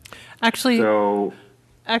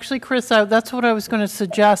 Actually, Chris, that's what I was going to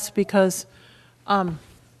suggest because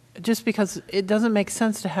just because it doesn't make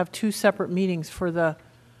sense to have two separate meetings for the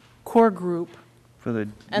core group.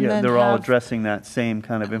 And they're all addressing that same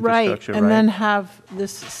kind of infrastructure, right? And then have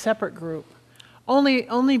this separate group.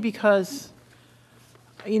 Only because,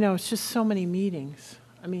 it's just so many meetings.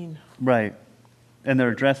 I mean. Right. And they're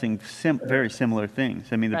addressing very similar things.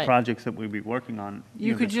 I mean, the Right. projects that we'd be working on.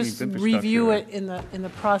 You could just review it in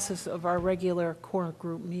the process of our regular core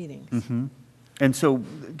group meetings. Mm-hmm. And so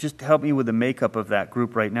just help me with the makeup of that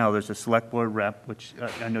group right now. There's a select board rep, which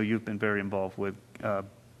I know you've been very involved with. Caroline.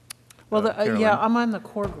 I'm on the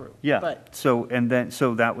core group. Yeah. But So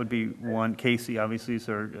that would be one. Casey obviously is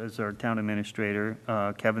our town administrator.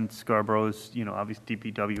 Kevin Scarborough is obviously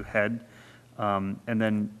DPW head. And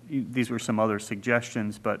then these were some other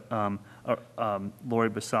suggestions, but Lori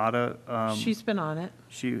Basada. she's been on it.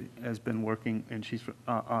 She has been working, and she's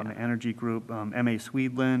on the energy group. M.A.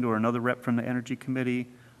 Swedland, or another rep from the energy committee.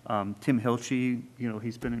 Tim Hilchey,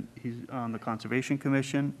 he's on the conservation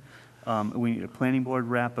commission. We need a planning board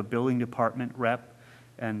rep, a building department rep,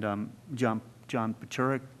 and John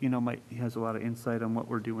Pachurik, he has a lot of insight on what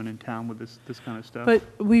we're doing in town with this kind of stuff. But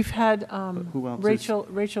we've had who else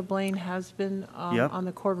Rachel Blaine has been Yep. on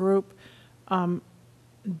the core group.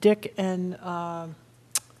 Dick and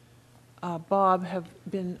Bob have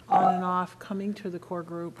been on and off coming to the core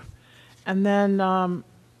group. And then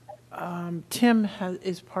Tim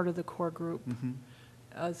is part of the core group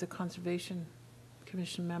as a conservation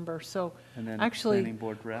commission member. So And then actually, planning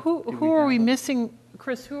board rep. who Do we are have we a- missing,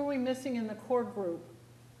 Chris? Who are we missing in the core group?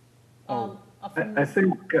 Oh. From I this-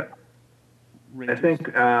 think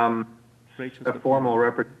Rachel's a formal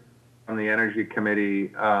representative on the energy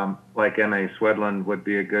committee, like M.A. Swedland, would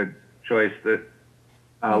be a good choice.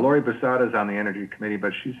 Lori Basada is on the energy committee,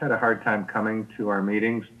 but she's had a hard time coming to our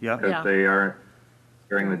meetings Yeah. because Yeah. they are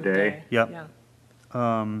during the day. Yep. Yeah.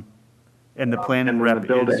 And the planning And then rep the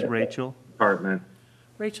building. is Rachel. Department.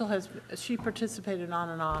 Rachel she participated on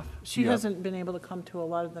and off. She Yeah. hasn't been able to come to a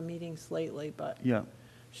lot of the meetings lately, but Yeah.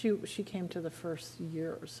 she came to the first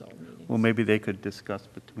year or so meetings. Well, maybe they could discuss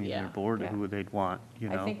between Yeah. their board Yeah. who they'd want,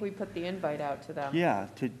 I think we put the invite out to them. Yeah,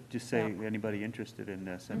 to just say, Yeah. anybody interested in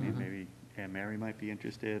this? I mean, maybe Anne Mary might be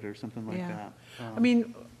interested or something like Yeah. that. I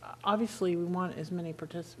mean, obviously, we want as many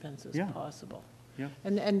participants as Yeah. possible. Yeah.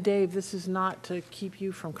 And Dave, this is not to keep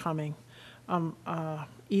you from coming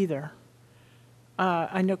either.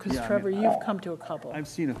 I know, because Yeah, I Trevor, mean, you've come to a couple. I've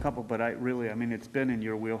seen a couple, but I mean, it's been in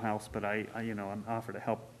your wheelhouse, but I'm offered to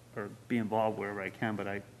help or be involved wherever I can, but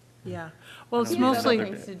Yeah. Well, it's I don't know. mostly,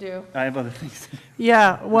 Another Things to do. I have other things.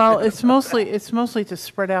 yeah, well, it's mostly to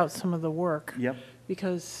spread out some of the work. Yep.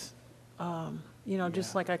 Because, just Yeah.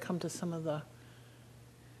 like I come to some of the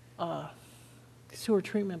sewer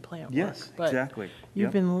treatment plant work. Yes, but exactly. You've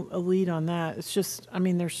Yep. been a lead on that. It's just,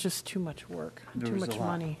 there's just too much work, too There's much a lot.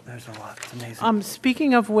 money. There's a lot. It's amazing.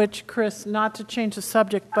 Speaking of which, Chris, not to change the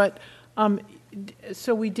subject, but,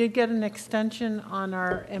 so we did get an extension on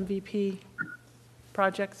our MVP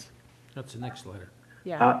projects? That's the next letter.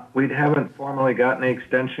 Yeah, We haven't formally gotten the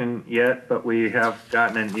extension yet, but we have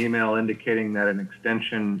gotten an email indicating that an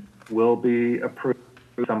extension will be approved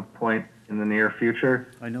at some point in the near future.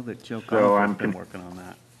 I know that Joe So Conover's I'm been working on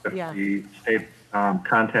that. If Yeah. we stay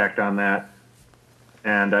contact on that.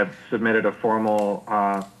 And I've submitted a formal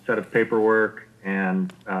set of paperwork,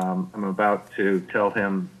 and I'm about to tell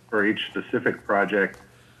him for each specific project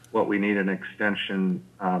what we need an extension,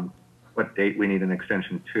 what date we need an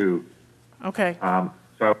extension to. Okay,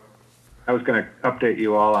 So I was going to update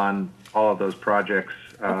you all on all of those projects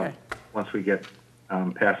Okay. once we get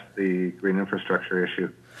past the green infrastructure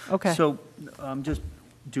issue. okay. So, just,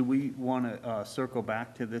 do we want to circle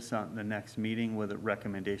back to this on the next meeting with a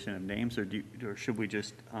recommendation of names, or or should we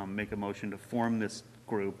just make a motion to form this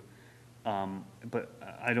group? But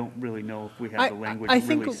I don't really know if we have the language I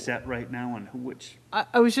think- really set right now on which.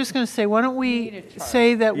 I was just going to say, why don't need we a charge.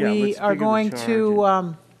 say that Yeah, we let's are figure the going charge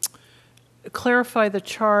to clarify the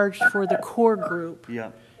charge for the core group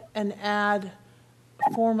Yeah, and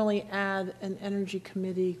formally add an energy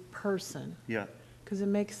committee person, yeah, because it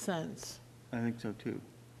makes sense. I think so too.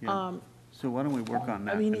 Yeah. So why don't we work on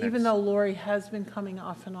that? I mean, the even next- though Lori has been coming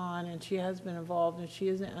off and on, and she has been involved, and she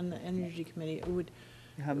isn't on the energy committee, it would,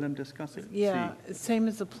 Have them discuss it. yeah, see. same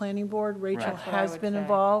as the planning board, Rachel That's what I has would been say.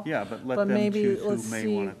 involved. Yeah, but let But them maybe choose who let's may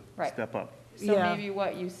see- want to Right. step up. So Yeah. maybe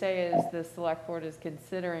what you say is the select board is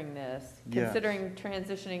considering this, Yeah. considering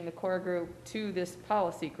transitioning the core group to this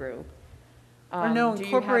policy group. Or no, Do you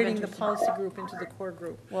have incorporating the interest- policy group into the core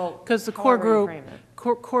group. Well, Because the core however you group, frame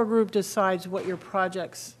it. core group decides what your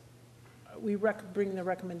projects, we bring the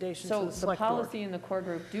recommendations to So the the select board. policy and the core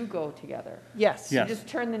group do go together. Yes. Yeah. You just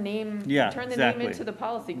turn the name, Yeah, turn the name exactly. into the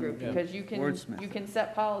policy group, because you Wordsmith. can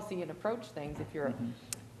set policy and approach things if you're,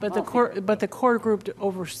 But the policy core, group. but the core group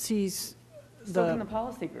oversees so can the the,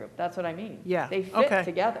 policy group, that's what I mean. Yeah, They okay. fit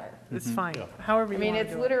together. it's fine, however I you mean, want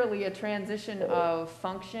it's to do it. literally a transition of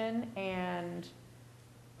function and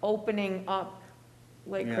opening up,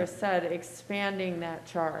 like Yeah. Chris said, expanding that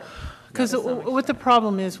charge. Because to some what the extent.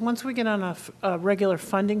 problem is, once we get on a regular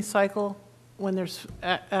funding cycle, when there's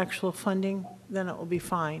actual funding, then it will be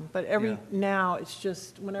fine. But Yeah. now, it's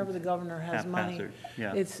just whenever the governor has money. Haphazard,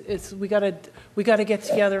 yeah. We gotta get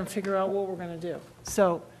together and figure out what we're gonna do.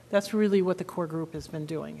 So that's really what the core group has been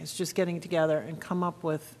doing, is just getting together and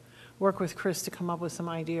work with Chris to come up with some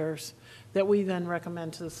ideas that we then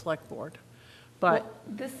recommend to the select board. But, Well,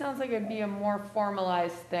 this sounds like it'd be a more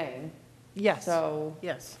formalized thing, yes, so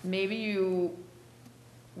yes. maybe you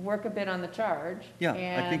work a bit on the charge. Yeah,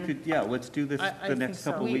 I think, and yeah, let's do this I the think next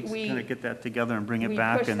so. couple of We- weeks, we- kind of get that together and bring it we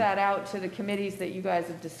back. push And that out to the committees that you guys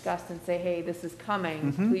have discussed and say, hey, this is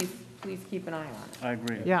coming, please keep an eye on it. I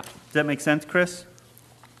agree. Yeah. Does that make sense, Chris?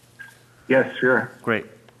 Yes, sure. Great.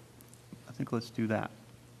 I think let's do that.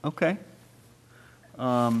 Okay.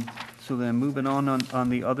 So then moving on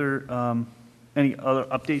the other, any other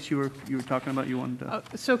updates you were talking about you wanted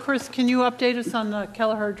to? So Chris, can you update us on the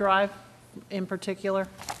Kelleher Drive in particular?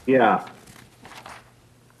 Yeah.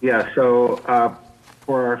 Yeah, so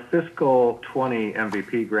for our fiscal 20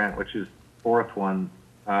 MVP grant, which is the fourth one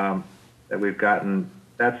that we've gotten,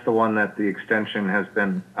 that's the one that the extension has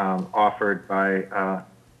been offered by,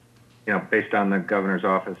 based on the governor's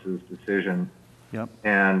office's decision. Yep.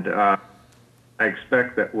 And I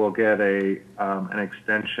expect that we'll get an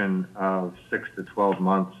extension of 6 to 12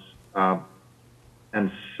 months.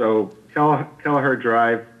 And so Kelleher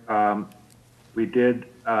Drive, we did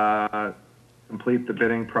complete the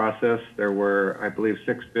bidding process. There were, I believe,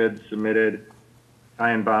 6 bids submitted.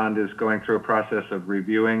 Ty and Bond is going through a process of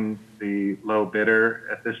reviewing the low bidder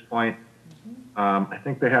at this point. I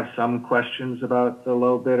think they have some questions about the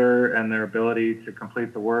low bidder and their ability to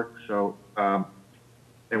complete the work. So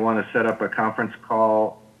they want to set up a conference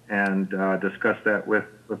call and discuss that with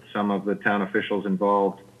some of the town officials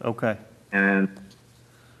involved Okay. and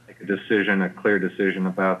make a clear decision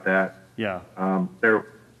about that. Yeah.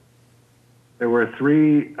 There were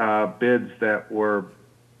 3 bids that were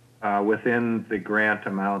within the grant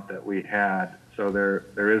amount that we had. So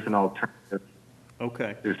there is an alternative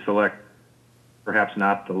Okay. to select perhaps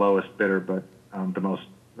not the lowest bidder, but the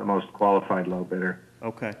most qualified low bidder.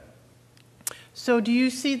 Okay. So do you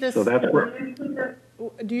see this, So that's where,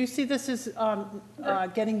 do you see this as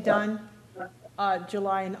getting done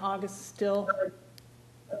July and August still?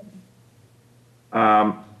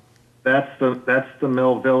 that's the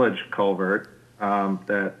Mill Village culvert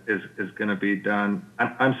that is going to be done.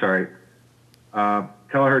 I'm sorry,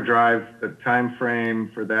 Kelleher Drive. The time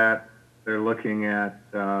frame for that, they're looking at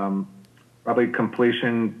probably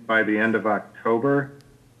completion by the end of October.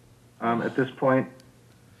 At this point,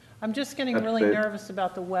 I'm just getting That's really it. nervous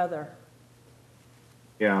about the weather.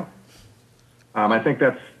 yeah. I think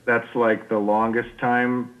that's like the longest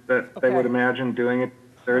time that they would Okay. imagine doing it.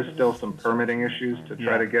 There is still some permitting issues to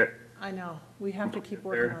try to get, I know, we have to keep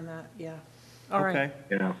working There. on that, yeah. All right. Okay.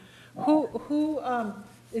 you know. Who,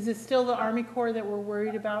 is it still the Army Corps that we're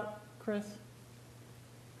worried about, Chris?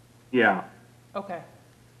 Yeah, Okay.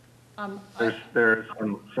 there's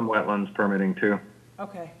some wetlands permitting too.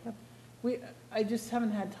 Okay. I just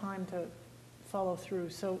haven't had time to follow through,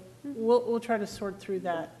 so we'll try to sort through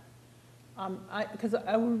that. Because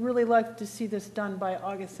I would really like to see this done by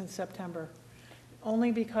August and September,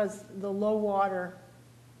 only because the low water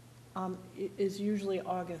is usually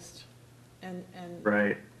August. And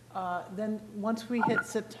Right. then once we hit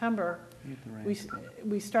September,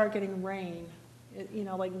 we start getting rain,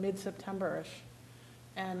 like mid-September-ish.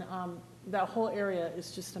 And that whole area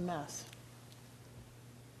is just a mess.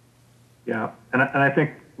 Yeah, and I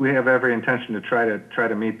think we have every intention to try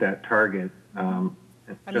to meet that target.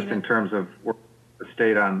 In terms of work with the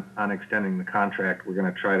state on extending the contract, we're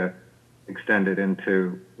going to try to extend it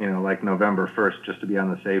into, like November 1st, just to be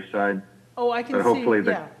on the safe side. Oh, I can But hopefully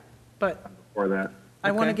see, yeah, but before that.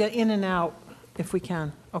 I want to Okay. get in and out if we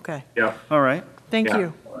can. Okay, Yeah. All right. thank Yeah.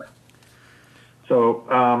 you. So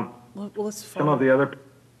Let's some of follow, the other,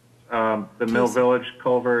 the Mill Casey. Village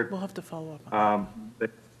culvert, we'll have to follow up on they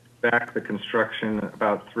back the construction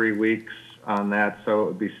about 3 weeks on that. So it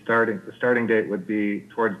would be the starting date would be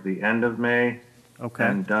towards the end of May. Okay.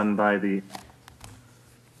 And done by the,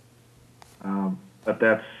 but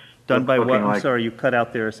that's. Done by what? looking I'm like, sorry, you cut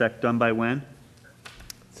out there a sec. Done by when?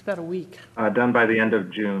 It's about a week. Done by the end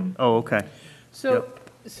of June. Oh, okay. So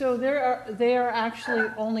they are actually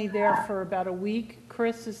only there for about a week.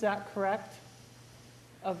 Chris, is that correct?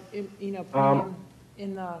 Putting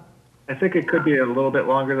in the, I think it could be a little bit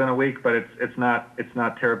longer than a week, but it's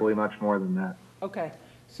not terribly much more than that. okay.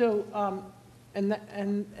 So, and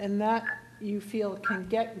that you feel can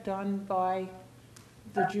get done by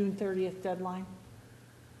the June 30th deadline?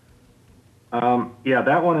 Yeah,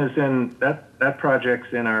 that one is that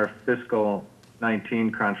project's in our fiscal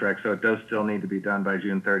 19 contract, so it does still need to be done by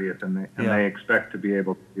June 30th, and Yeah. they expect to be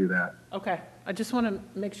able to do that. Okay, I just want to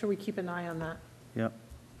make sure we keep an eye on that. Yep.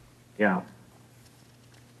 Yeah.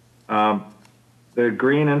 The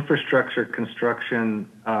green infrastructure construction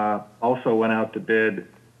also went out to bid,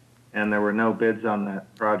 and there were no bids on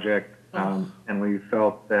that project. And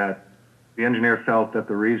the engineer felt that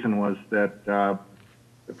the reason was that the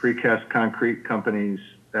precast concrete companies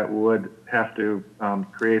that would have to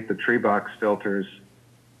create the tree box filters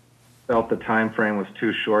felt the time frame was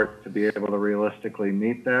too short to be able to realistically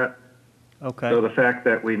meet that. Okay. So the fact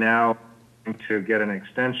that we now need to get an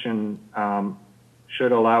extension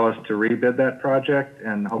should allow us to rebid that project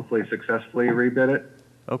and hopefully successfully rebid it.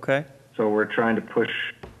 Okay. So we're trying to push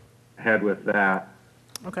ahead with that.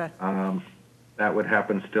 Okay, That would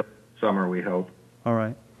happen still summer, we hope. All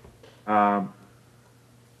right.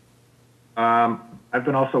 I've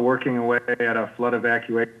been also working away at a flood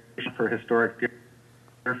evacuation for historic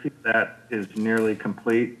Deerfield that is nearly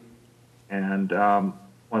complete. And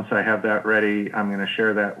once I have that ready, I'm going to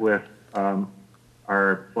share that with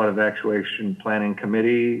our flood evacuation planning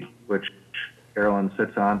committee, which Carolyn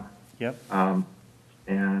sits on. Yep. I'm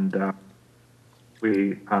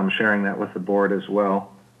sharing that with the board as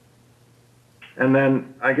well. And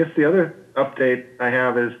then I guess the other update I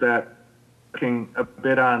have is that looking a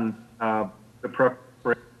bit on the preparation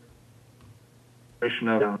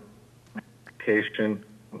of application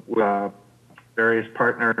with various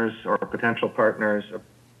partners or potential partners.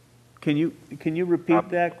 Can you repeat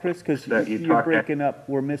that, Chris? Because that you you're talked- breaking up.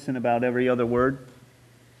 We're missing about every other word.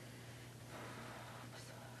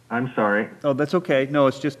 I'm sorry. Oh, that's okay. No,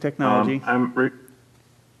 it's just technology.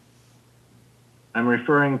 I'm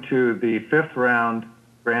referring to the 5th round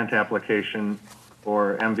grant application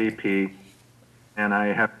for MVP, and I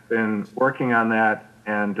have been working on that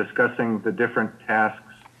and discussing the different tasks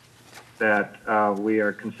that we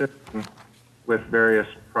are considering with various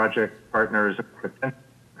project partners or potential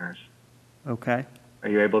partners. Okay. Are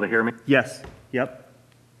you able to hear me? Yes. Yep.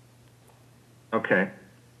 Okay.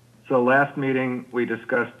 So last meeting, we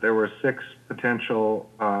discussed there were 6 potential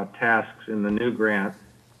tasks in the new grant.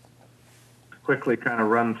 Quickly kind of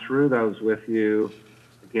run through those with you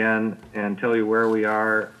again and tell you where we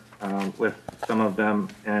are with some of them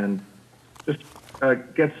and just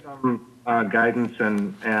get some guidance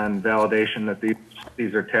and validation that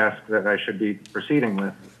these are tasks that I should be proceeding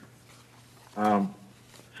with.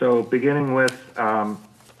 So beginning with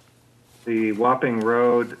the Wapping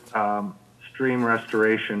Road stream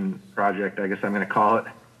restoration project, I guess I'm going to call it.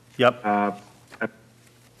 Yep.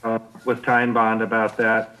 With Time Bond about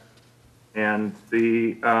that. And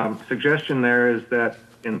the suggestion there is that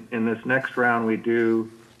in this next round, we do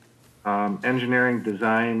engineering,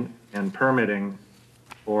 design, and permitting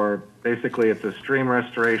for basically it's a stream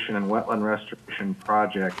restoration and wetland restoration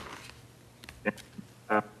project. And,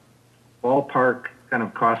 ballpark kind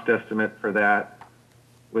of cost estimate for that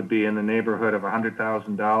would be in the neighborhood of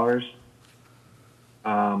 $100,000.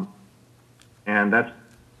 And that's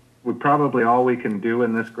probably all we can do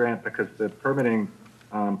in this grant because the permitting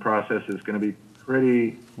process is going to be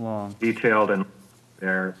pretty Long. detailed and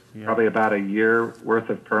there, Yeah. probably about a year worth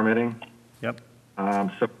of permitting. Yep.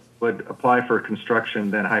 So would apply for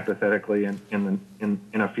construction then hypothetically in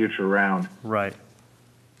a future round. Right.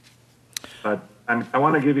 But I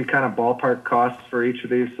want to give you kind of ballpark costs for each of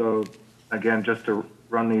these. So again, just to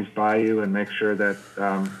run these by you and make sure that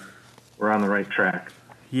we're on the right track.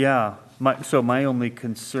 Yeah. My only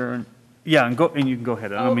concern, yeah, and you can go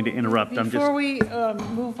ahead. I don't mean to interrupt. I'm just. Before we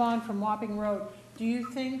move on from Wapping Road, do you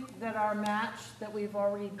think that our match that we've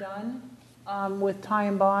already done with Ty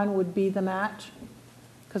and Bond would be the match?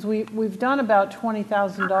 Because we've done about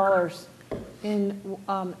 $20,000 in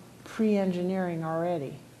pre-engineering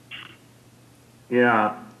already.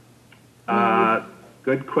 Yeah.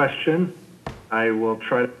 Good question. I will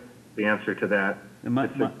try the answer to that.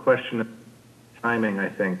 It's a question of timing, I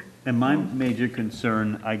think. And my major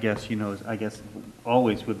concern, I guess, is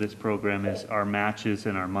always with this program is our matches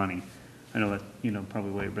and our money. I know that,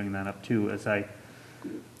 probably why you're bringing that up too, as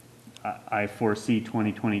I foresee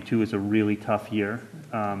 2022 as a really tough year,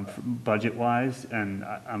 budget-wise, and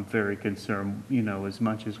I'm very concerned, as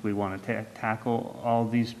much as we want to tackle all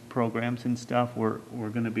these programs and stuff, we're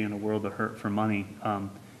going to be in a world of hurt for money.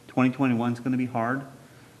 2021 is going to be hard,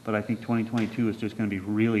 but I think 2022 is just going to be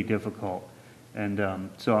really difficult. And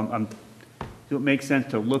so it makes sense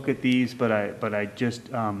to look at these, but I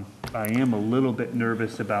just, I am a little bit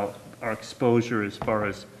nervous about our exposure as far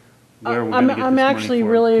as where we're going to get this I'm money actually for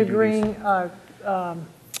really to do these. agreeing,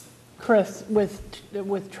 Chris,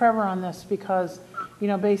 with Trevor on this because,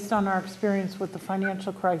 based on our experience with the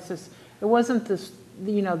financial crisis, it wasn't this,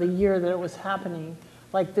 the year that it was happening.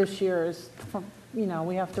 Like this year is,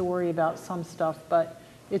 we have to worry about some stuff, but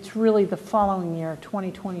it's really the following year,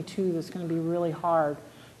 2022, that's going to be really hard.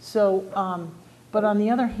 So, but on the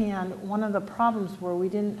other hand, one of the problems were we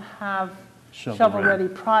didn't have shovel-ready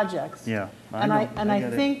projects. Yeah, I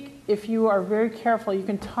think if you are very careful, you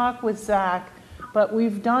can talk with Zach, but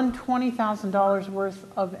we've done $20,000 worth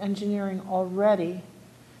of engineering already,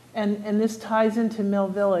 and this ties into Mill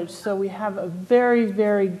Village. So we have a very,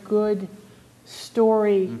 very good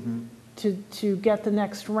story to get the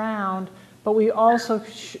next round. But we also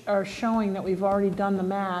are showing that we've already done the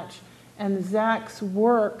match, and Zach's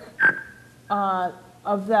work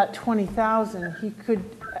of that 20,000, he could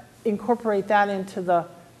incorporate that into the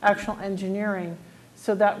actual engineering,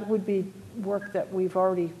 so that would be work that we've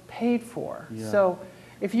already paid for. Yeah. So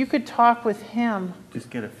if you could talk with him, Just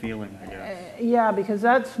get a feeling, I guess. yeah, because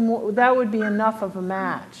that would be enough of a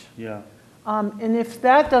match. Yeah. And if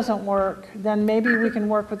that doesn't work, then maybe we can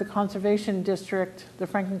work with the Conservation District, the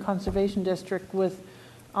Franklin Conservation District, with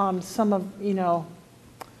some of,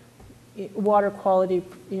 water quality,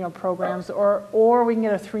 programs, or we can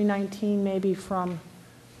get a 319 maybe from,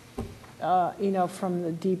 from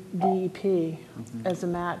the DEP as a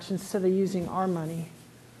match instead of using our money.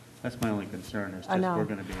 That's my only concern, is I just know. we're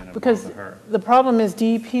going to be in a world Because of hurt. the problem is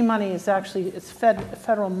DEP money is actually, it's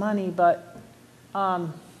federal money, but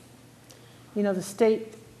the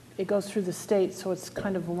state, it goes through the state, so it's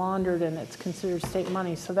kind of laundered and it's considered state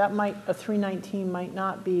money. So that a 319 might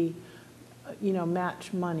not be,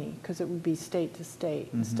 match money because it would be state to state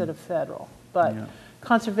instead of federal. But Yeah.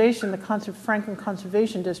 conservation, the Franklin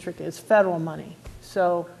Conservation District is federal money.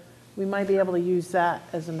 So we might be able to use that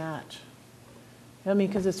as a match.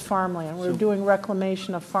 Because it's farmland. We're doing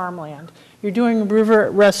reclamation of farmland. You're doing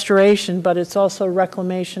river restoration, but it's also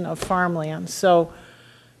reclamation of farmland. So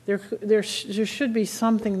there should be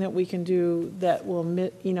something that we can do that will,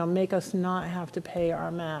 make us not have to pay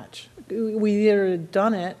our match. We either have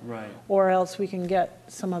done it, Right. or else we can get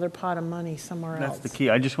some other pot of money somewhere else. That's the key.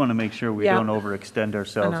 I just want to make sure we Yeah. don't overextend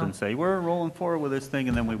ourselves I know. and say, we're rolling forward with this thing,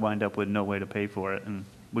 and then we wind up with no way to pay for it, and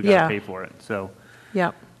we got to Yeah. pay for it. So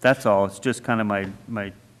Yep, that's all. It's just kind of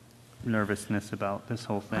my nervousness about this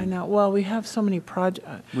whole thing. I know. Well, we have so many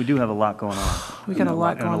projects. We do have a lot going on. We got a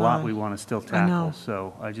lot And going a lot on. we want to still I know. tackle,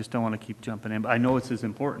 so I just don't want to keep jumping in. But I know it's as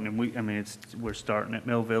important, and we're starting at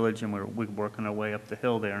Mill Village, and we're working our way up the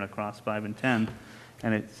hill there and across 5 and 10,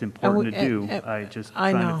 and it's important to do. I just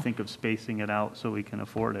I trying know. to think of spacing it out so we can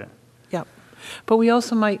afford it. Yep. But we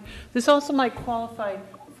also this also might qualify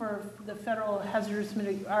for the federal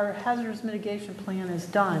our hazardous mitigation plan is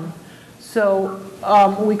done. So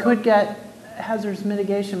we could get hazardous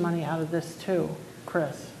mitigation money out of this too,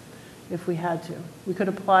 Chris, if we had to. We could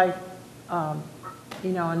apply,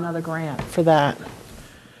 another grant for that.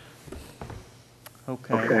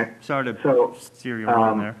 Okay. Okay. Sorry to So, steer you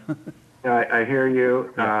wrong there. Yeah, I hear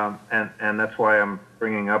you, Yeah. and that's why I'm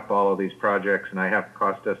bringing up all of these projects, and I have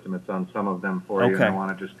cost estimates on some of them for you, and I Okay.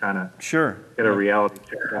 want to just kind of Sure. get a reality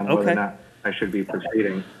check on whether Okay. or not I should be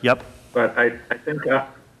proceeding. Yep, But I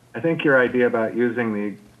think your idea about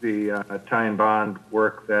using the tie and bond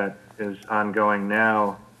work that is ongoing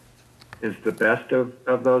now is the best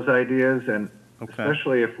of those ideas, and Okay.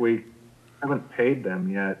 especially if we haven't paid them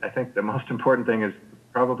yet, I think the most important thing is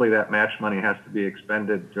probably that match money has to be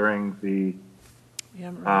expended during the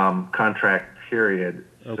Yeah, right. contract period.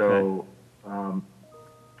 So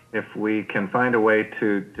if we can find a way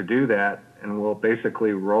to do that, and we'll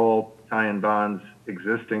basically roll Ty and Bond's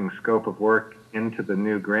existing scope of work into the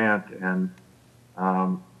new grant and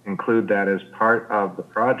include that as part of the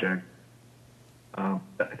project, I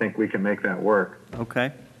think we can make that work.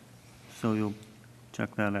 okay. So you'll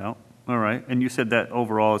check that out. All right. And you said that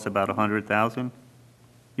overall is about 100,000,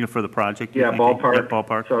 for the project? you Yeah, thinking? ballpark. Yep,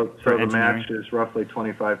 ballpark. So for the engineering? match is roughly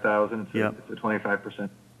 25,000. So Yep. it's a 25%.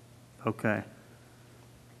 Okay.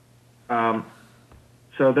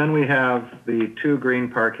 So then we have the 2 green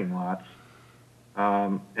parking lots.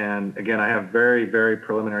 And again, I have very, very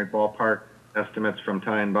preliminary ballpark estimates from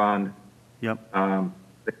Ty and Bond. Yep.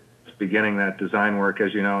 Beginning that design work,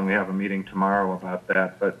 as you know, and we have a meeting tomorrow about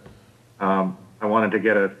that. But I wanted to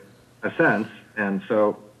get a sense. And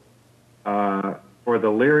so for the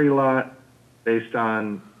Leary lot, based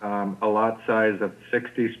on a lot size of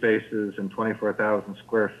 60 spaces and 24,000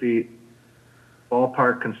 square feet,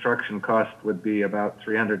 ballpark construction cost would be about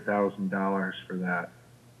 $300,000 for that.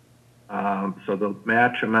 So the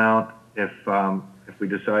match amount, if we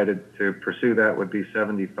decided to pursue that, would be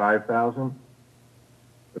 $75,000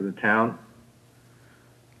 for the town.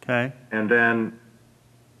 Okay. And then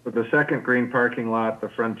for the second green parking lot, the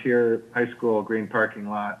Frontier High School green parking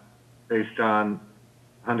lot, based on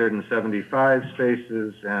 175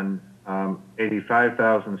 spaces and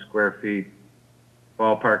 85,000 square feet,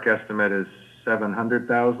 ballpark estimate is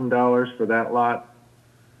 $700,000 for that lot,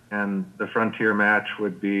 and the Frontier match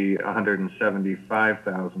would be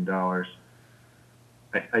 $175,000.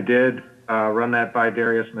 I did run that by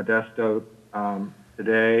Darius Modesto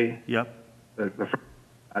today, Yep.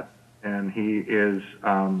 and he is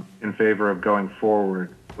in favor of going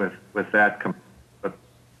forward with that. But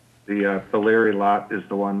the Leary lot is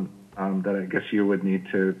the one that I guess you would need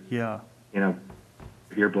to, Yeah. give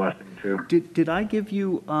your blessing to. Did I give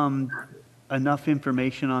you enough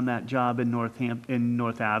information on that job in North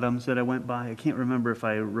Adams that I went by? I can't remember if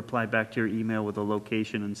I replied back to your email with the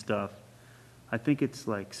location and stuff. I think it's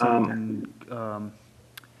like something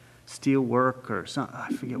steel work or something. I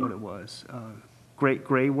forget what it was.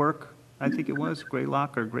 Gray work, I think it was gray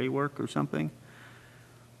lock or gray work or something.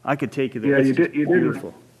 I could take you there. Yeah, It's you just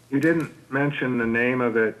beautiful. You didn't mention the name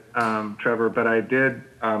of it, Trevor, but I did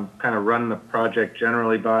kind of run the project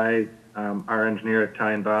generally by our engineer at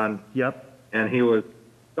Ty and Bond, Yep. and he was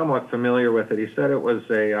somewhat familiar with it. He said it was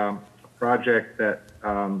a project that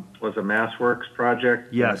was a MassWorks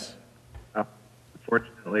project. Yes. That,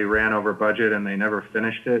 unfortunately, ran over budget, and they never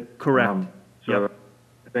finished it. Correct. So Yep.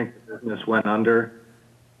 I think the business went under.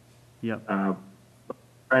 Yep.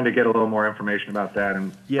 Trying to get a little more information about that,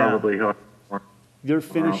 and Yeah. probably he'll have more. They're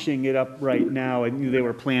finishing it up right now. I knew they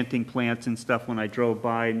were planting plants and stuff when I drove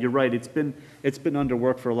by, and you're right, it's been under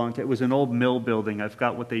work for a long time. It was an old mill building. I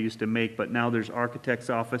forgot what they used to make, but now there's architects'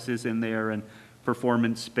 offices in there and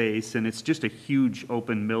performance space, and it's just a huge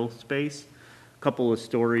open mill space. A couple of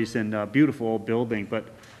stories and a beautiful old building, but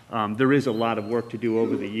there is a lot of work to do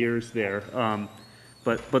over the years there.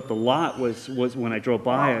 But the lot was when I drove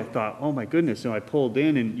by, I thought, oh my goodness. So I pulled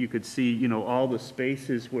in and you could see, all the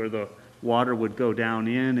spaces where the water would go down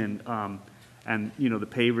in and the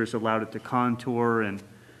pavers allowed it to contour and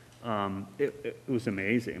it was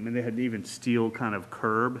amazing. I mean, they had even steel kind of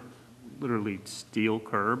curb, literally steel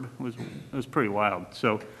curb. It was pretty wild.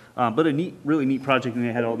 So, but a really neat project, and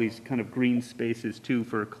they had all these kind of green spaces too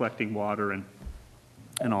for collecting water and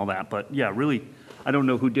all that. But yeah, really, I don't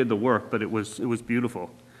know who did the work, but it was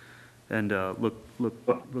beautiful and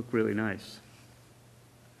looked really nice.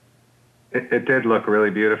 It did look really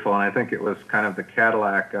beautiful, and I think it was kind of the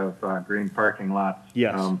Cadillac of green parking lots.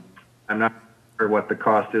 Yes. I'm not sure what the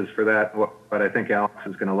cost is for that, but I think Alex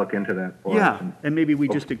is going to look into that for us. Yeah, and maybe we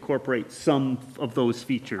just incorporate some of those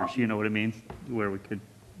features, you know what I mean? Where we could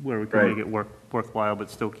Right. make it worthwhile, but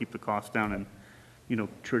still keep the cost down and,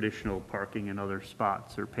 traditional parking in other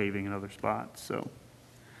spots or paving in other spots, so.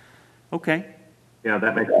 Okay, Yeah,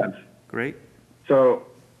 that makes sense. great. So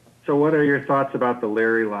what are your thoughts about the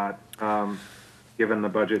Leary lot, given the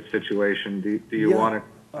budget situation? Do you Yeah. want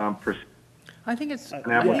to proceed? I think it's, an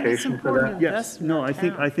I think it's application for important that? to Yes, invest in no, our I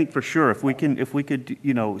think, town. I think for sure, if we could,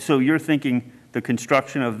 you know, so you're thinking the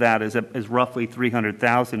construction of that is roughly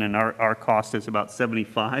 300,000 and our cost is about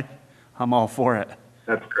 75? I'm all for it.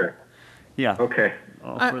 That's correct. Yeah. Okay.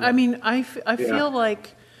 all for I that. mean, I Yeah. feel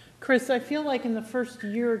like, Chris, I feel like in the first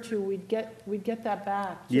year or two, we'd get that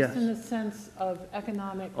back. Just in Yes. the sense of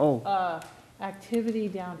economic Oh. activity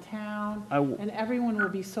downtown. I w- And everyone will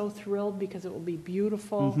be so thrilled because it will be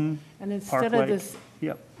beautiful. And Park instead of Lake. this,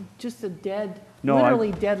 Yep, just a dead, No, I-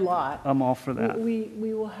 literally dead lot, I'm all for that. we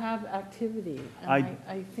will have activity. And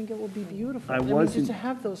I think it will be beautiful. I mean, wasn't- just to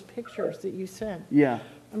have those pictures that you sent. Yeah,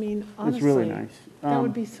 I mean, it's honestly. really nice. That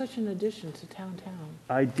would be such an addition to town.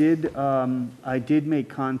 I did make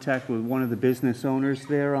contact with one of the business owners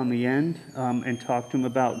there on the end, and talked to him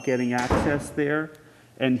about getting access there.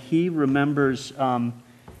 And he remembers,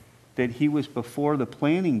 that he was before the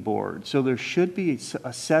planning board. So there should be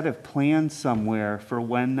a set of plans somewhere for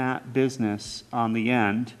when that business on the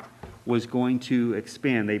end was going to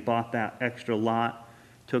expand. They bought that extra lot,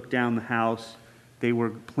 took down the house. They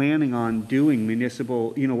were planning on doing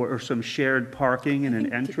municipal, you know, or some shared parking and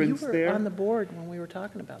an entrance You were there. on the board when we were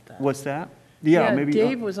talking about that. What's that? Yeah, maybe.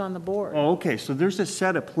 Dave was on the board. Oh, okay, so there's a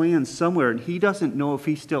set of plans somewhere, and he doesn't know if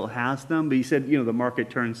he still has them, but he said, you know, the market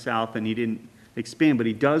turned south and he didn't expand, but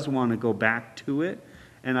he does want to go back to it.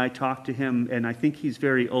 And I talked to him, and I think he's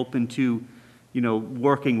very open to, you know,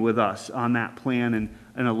 working with us on that plan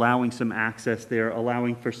and allowing some access there,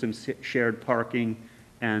 allowing for some shared parking,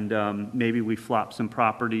 and maybe we flop some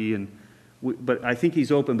property, and but I think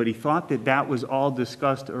he's open, but he thought that that was all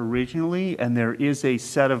discussed originally, and there is a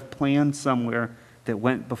set of plans somewhere that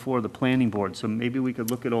went before the planning board, so maybe we could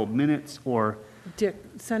look at old minutes, or, Dick,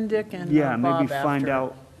 send Dick and yeah, Bob maybe find after.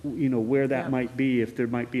 out, you know, where that Yeah. might be, if there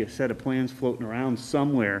might be a set of plans floating around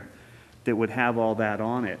somewhere that would have all that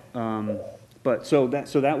on it. But, so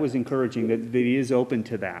that was encouraging, that he is open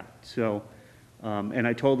to that, so, and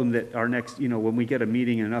I told him that our next, you know, when we get a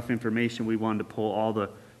meeting and enough information, we wanted to pull all the,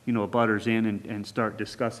 you know, butters in and start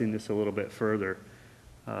discussing this a little bit further.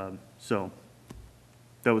 So,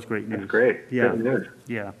 that was great news. That's great. Yeah. Good news.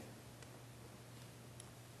 Yeah.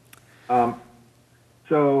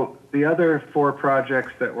 So the other 4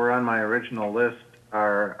 projects that were on my original list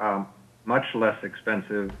are much less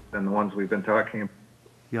expensive than the ones we've been talking about.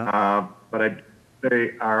 Yeah. But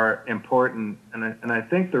they are important, and I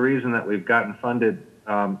think the reason that we've gotten funded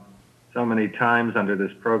so many times under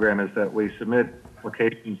this program is that we submit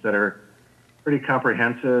applications that are pretty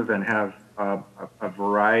comprehensive and have a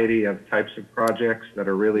variety of types of projects that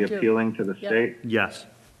are really We do. appealing to the Yep. state. Yes.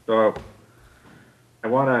 So I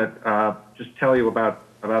want to just tell you about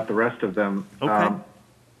the rest of them. Okay.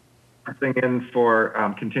 Something in for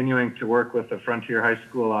continuing to work with the Frontier High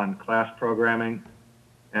School on class programming.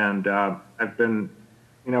 And I've been,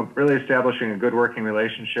 you know, really establishing a good working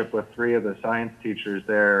relationship with 3 of the science teachers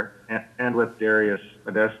there and with Darius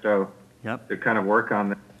Modesto Yep. to kind of work on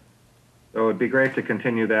this. So it'd be great to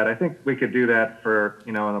continue that. I think we could do that for,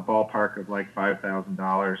 you know, in the ballpark of like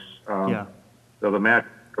 $5,000. Yeah. So the match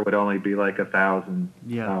would only be like $1,000.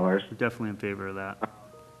 Yeah. We're definitely in favor of that.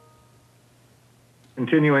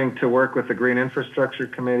 Continuing to work with the Green Infrastructure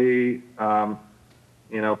Committee,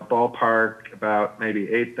 you know, ballpark about maybe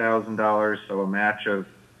 $8,000, so a match of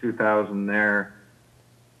 $2,000 there.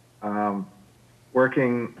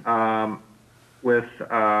 Working with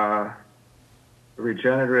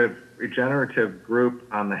regenerative group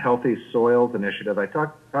on the Healthy Soils Initiative. I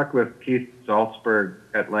talked with Keith Salzberg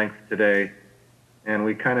at length today, and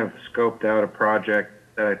we kind of scoped out a project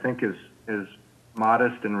that I think is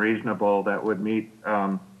modest and reasonable that would meet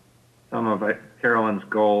some of Carolyn's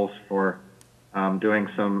goals for doing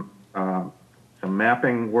some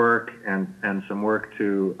mapping work and some work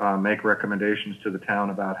to make recommendations to the town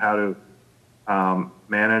about how to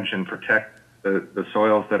manage and protect the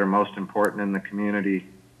soils that are most important in the community.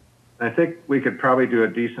 And I think we could probably do a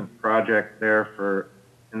decent project there for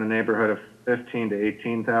in the neighborhood of $15,000 to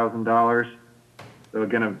 $18,000. So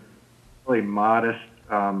again, a really modest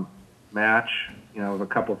match, you know, of a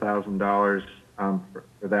couple $1,000s for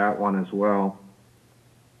that one as well.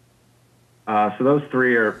 So those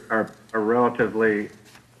 3 are relatively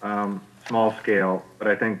small scale, but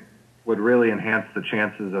I think would really enhance the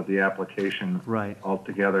chances of the application Right.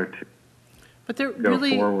 altogether to But they're go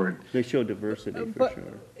really, forward. They show diversity for but sure.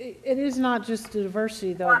 it is not just the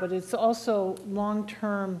diversity though, but it's also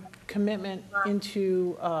long-term commitment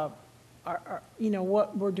into our, you know,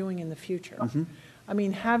 what we're doing in the future. I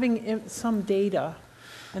mean, having some data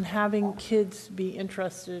and having kids be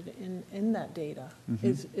interested in that data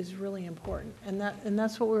is really important. And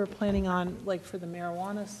that's what we were planning on, like for the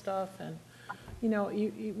marijuana stuff and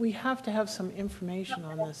we have to have some information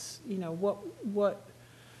on this, what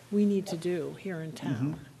we need to do here in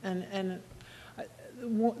town. The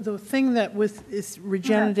thing that is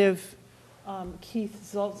regenerative, Keith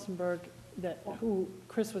Zaltzenberg, who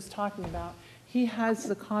Chris was talking about, he has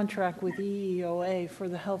the contract with EEOA for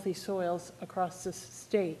the healthy soils across the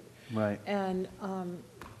state. Right. And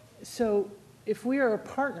so if we are a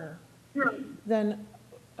partner, then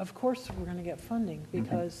of course we're going to get funding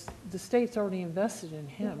because the state's already invested in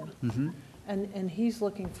him. And he's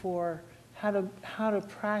looking for how to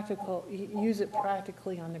use it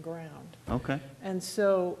practically on the ground. Okay. And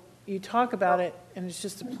so you talk about it, and it's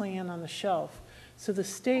just a plan on the shelf. So the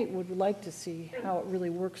state would like to see how it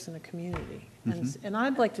really works in the community. And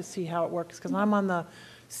I'd like to see how it works, because I'm on the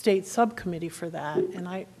state subcommittee for that, and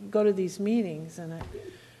I go to these meetings, and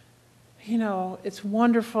it's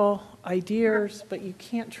wonderful ideas, but you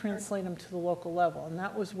can't translate them to the local level. And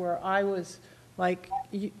that was where I was like,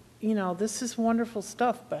 this is wonderful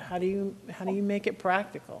stuff, but how do you make it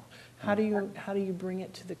practical? How do you bring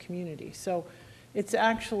it to the community? So it's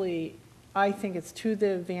actually, I think it's to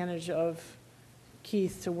the advantage of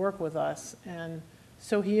Keith to work with us, and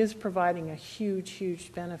so he is providing a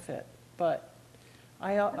huge benefit. But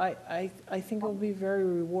I think it will be very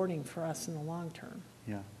rewarding for us in the long term.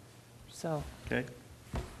 Yeah. So. Okay.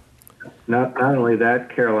 Not only that,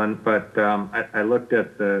 Carolyn, but I looked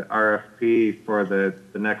at the RFP for the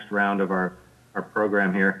next round of our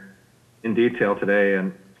program here in detail today,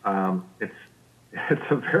 and it's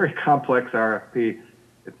a very complex RFP.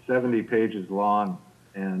 It's 70 pages long,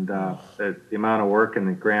 and the amount of work in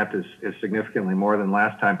the grant is significantly more than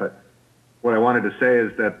last time. But what I wanted to say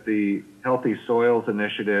is that the Healthy Soils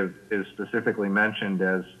Initiative is specifically mentioned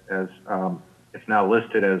as it's now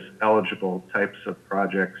listed as eligible types of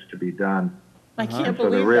projects to be done. I can't So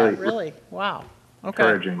they're believe that, really. Wow. Okay.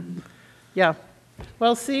 Encouraging. Yeah.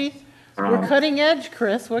 Well, see, we're cutting edge,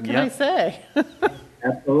 Chris. What can I say?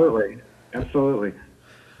 Absolutely. Absolutely.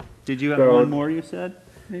 Did you have So- one more, you said,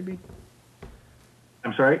 maybe?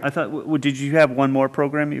 I'm sorry? I thought, did you have one more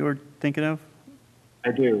program you were thinking of?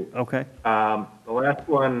 I do. Okay. The last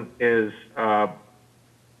one is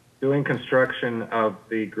doing construction of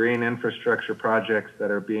the green infrastructure projects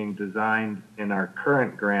that are being designed in our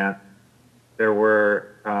current grant. There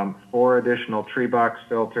were 4 additional tree box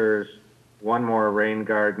filters, 1 more rain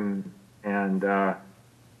garden, and a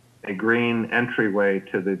green entryway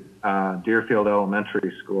to the Deerfield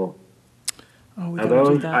Elementary School. Oh, we Now, don't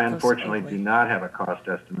do those that. I Those are unfortunately ugly. do not have a cost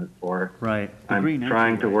estimate for. Right. The I'm green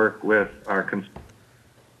trying to entryway. work with our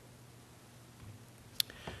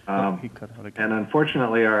He cut out again. and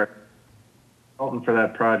unfortunately, our consultant for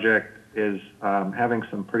that project is having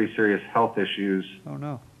some pretty serious health issues, Oh,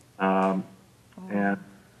 no. and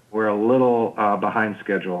we're a little behind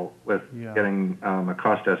schedule with Yeah. getting a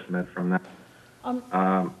cost estimate from them.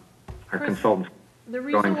 Our Chris, consultant's The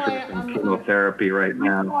reason going why through some chemotherapy right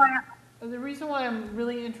now. The reason why I'm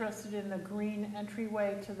really interested in the green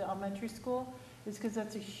entryway to the elementary school is because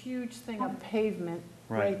that's a huge thing of pavement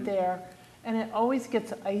Right. right there. And it always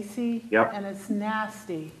gets icy. Yep. And it's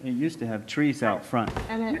nasty. It used to have trees out front.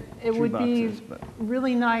 And it Tree would be boxes, but-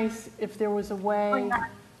 really nice if there was a way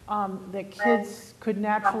that kids could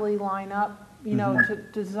naturally line up, Mm-hmm. to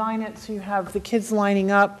design it so you have the kids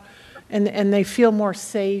lining up and they feel more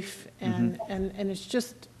safe and it's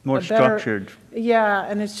just Mm-hmm. More a better- structured. Yeah,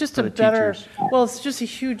 and it's just for a the better, teachers. well, it's just a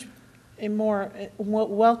huge, a more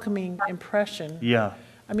welcoming impression. Yeah,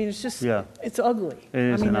 I mean, it's just, Yeah. it's ugly. It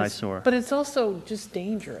is I mean, an it's- eyesore. But it's also just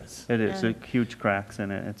dangerous. it is. And- Huge cracks in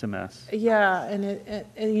it. It's a mess. yeah, and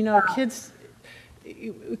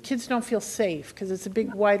kids don't feel safe because it's a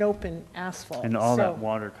big wide open asphalt. And all that So-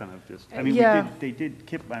 water kind of just, I mean, Yeah.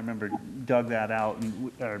 Kip, I remember, dug that out,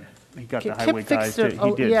 and or he got the Kip highway guys fixed to, it. he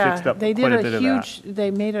Oh, did, yeah, fixed up they quite did a bit of that.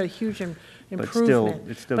 They made a huge still- improvement.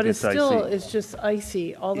 it still But it gets still icy. is just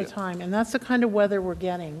icy all the Yeah. time, and that's the kind of weather we're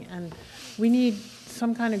getting. And we need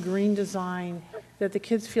some kind of green design that the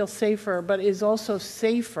kids feel safer, but is also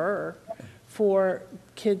safer for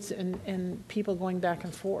kids and people going back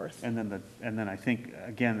and forth. And then I think,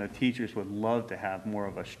 again, the teachers would love to have more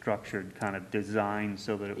of a structured kind of design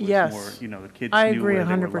so that it was Yes. more, the kids I knew agree where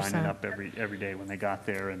they were 100%. lining up every day when they got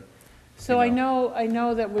there, and, So I know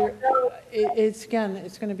that it's going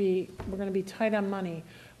to be, we're going to be tight on money,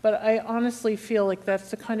 but I honestly feel like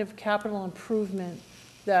that's the kind of capital improvement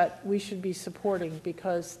that we should be supporting,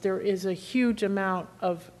 because there is a huge amount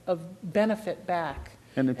of benefit back.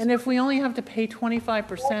 And it's- And if we only have to pay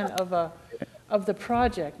 25% of the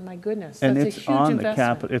project, my goodness, and that's a it's huge on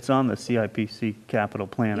investment. it's on the CIPC capital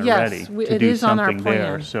plan Yes, already to it do is on our something there.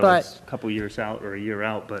 plan, So but- it's a couple years out or a year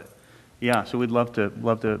out, but Yeah, so we'd love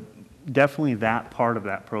to, definitely that part of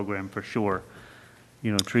that program for sure.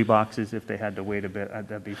 You know, tree boxes, if they had to wait a bit,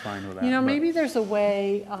 that'd be fine with that. You know, but- maybe there's a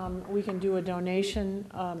way we can do a donation,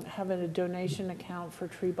 have a donation account for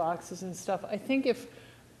tree boxes and stuff. I think if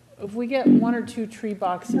we get 1 or 2 tree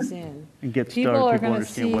boxes in, And get people started, are people going to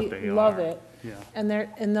understand what they love are. it. Yeah.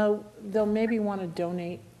 And they'll maybe want to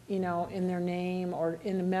donate, you know, in their name or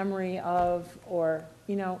in memory of, or,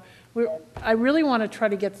 you know, I really want to try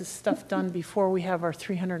to get this stuff done before we have our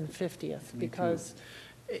 350th, because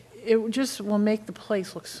it just will make the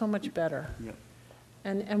place look so much better. Yep.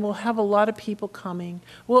 And we'll have a lot of people coming.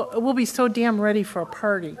 We'll be so damn ready for a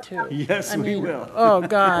party, too. Yes, I we mean, will. Oh,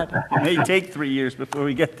 God. It may take 3 years before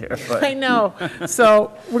we get there, but. I know.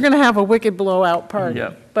 So we're going to have a wicked blowout party.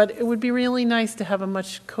 Yep. But it would be really nice to have a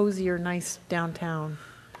much cozier, nice downtown.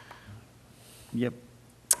 Yep.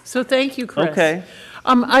 So thank you, Chris. Okay.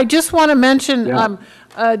 I just want to mention,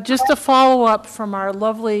 Yeah. just a follow-up from our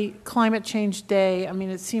lovely Climate Change Day. I mean,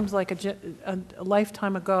 it seems like a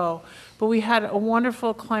lifetime ago, but we had a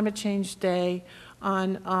wonderful Climate Change Day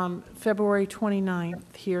on February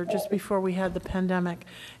 29th here, just before we had the pandemic.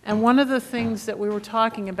 And one of the things that we were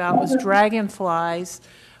talking about was dragonflies.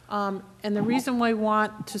 And the reason why we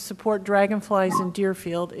want to support dragonflies in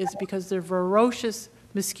Deerfield is because they're ferocious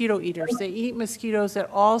mosquito eaters. They eat mosquitoes at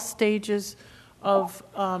all stages of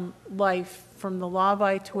life, from the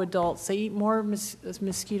larvae to adults. They eat more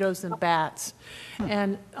mosquitoes than bats.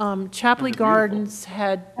 And Chapley Gardens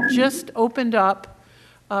had just opened up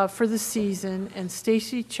for the season, and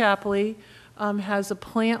Stacy Chapley has a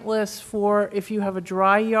plant list for if you have a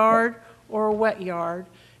dry yard or a wet yard,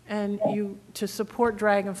 and to support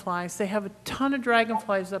dragonflies. They have a ton of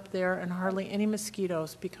dragonflies up there and hardly any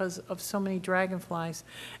mosquitoes because of so many dragonflies.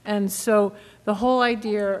 And so the whole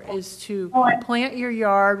idea is to plant your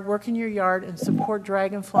yard, work in your yard, and support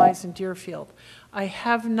dragonflies in Deerfield. I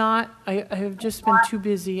have just been too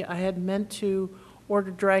busy. I had meant to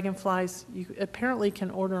order dragonflies. You apparently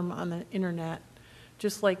can order them on the internet,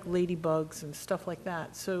 just like ladybugs and stuff like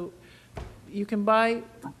that. So you can buy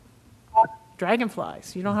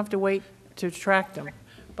dragonflies. You don't have to wait to attract them.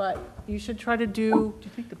 But you should try to do, Do you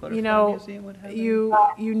think the Butterfly you know, Museum would have any? you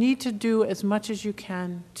need to do as much as you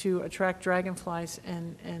can to attract dragonflies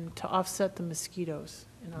and to offset the mosquitoes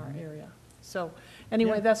in our area. So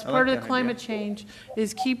anyway, Yeah, that's I like part of that the climate idea. change,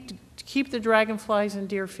 is keep the dragonflies in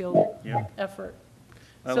Deerfield Yeah. effort.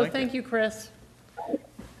 I So like thank it. you, Chris.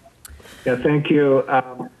 Yeah, thank you.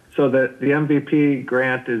 So the MVP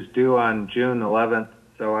grant is due on June 11th,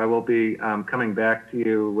 so I will be coming back to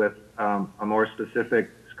you with a more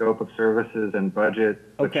specific scope of services and budget,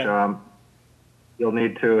 which Okay. you'll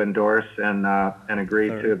need to endorse and agree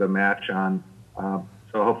Sure. to the match on.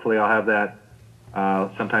 So hopefully I'll have that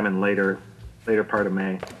sometime in later part of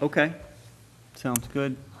May. Okay. Sounds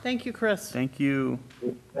good. Thank you, Chris. Thank you.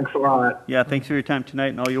 Thanks a lot. Yeah, thanks for your time tonight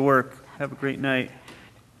and all your work. Have a great night.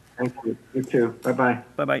 Thank you. You too. Bye-bye.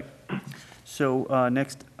 Bye-bye. So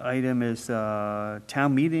next item is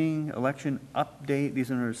town meeting, election update. These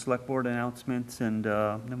are select board announcements, and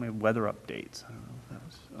then we have weather updates. I don't know if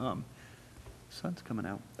that was, sun's coming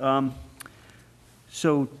out.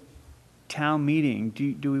 So town meeting,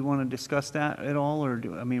 do we want to discuss that at all, or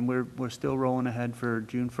I mean, we're still rolling ahead for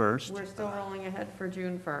June 1st? We're still rolling ahead for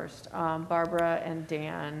June 1st. Barbara and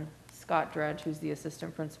Dan, Scott Dredge, who's the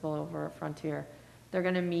assistant principal over at Frontier, they're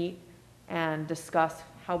going to meet and discuss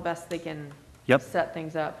how best they can Yep. set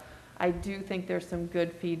things up. I do think there's some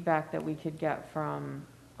good feedback that we could get from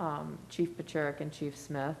Chief Pachurik and Chief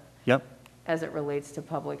Smith Yep, as it relates to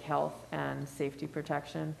public health and safety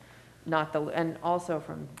protection, and also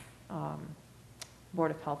from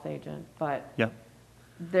Board of Health agent, but yep,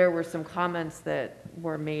 there were some comments that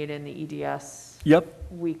were made in the EDS yep,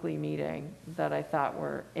 weekly meeting that I thought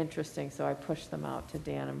were interesting, so I pushed them out to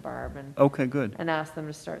Dan and Barb okay, good, and asked them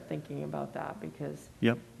to start thinking about that, because,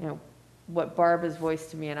 yep, you know, what Barb has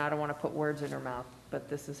voiced to me, and I don't want to put words in her mouth, but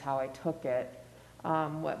this is how I took it.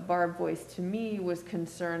 What Barb voiced to me was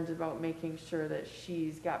concerns about making sure that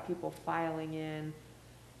she's got people filing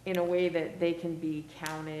in a way that they can be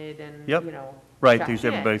counted and, Yep. you know, right, checked because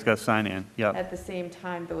in. everybody's got to sign in, yep, At the same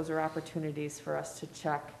time, those are opportunities for us to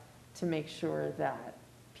check to make sure that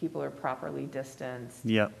people are properly distanced.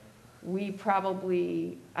 yep,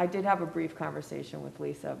 I did have a brief conversation with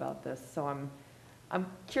Lisa about this, so I'm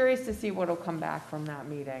curious to see what'll come back from that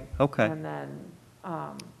meeting. Okay. And then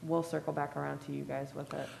we'll circle back around to you guys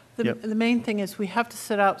with it. Yep. The main thing is we have to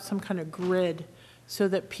set out some kind of grid so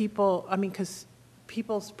that people, I mean, because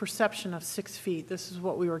people's perception of 6 feet, this is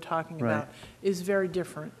what we were talking Right. about, is very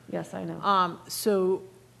different. Yes, I know. So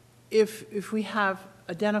if we have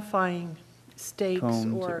identifying stakes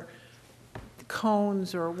Cones or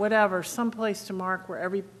cones or whatever, someplace to mark where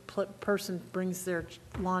every person brings their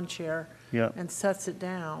lawn chair Yeah. and sets it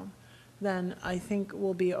down, then I think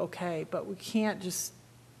we'll be okay. But we can't just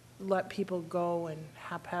let people go and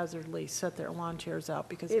haphazardly set their lawn chairs out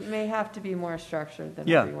because, It may have to be more structured than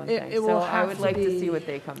Yeah. everyone It- thinks. it will So I have would to like to see be- what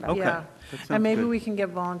they come back Okay. with. yeah. That sounds And maybe good. we can get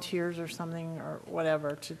volunteers or something or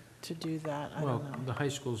whatever to do that. I Well, don't know. the high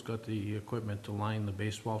school's got the equipment to line the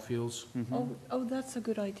baseball fields, Oh, that's a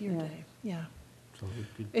good idea, Yeah. Dave. Yeah. so we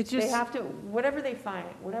could, It They just, have to, whatever they find,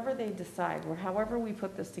 whatever they decide, or however we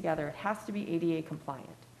put this together, it has to be ADA compliant.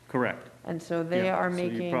 Correct. And so they Yeah, are so you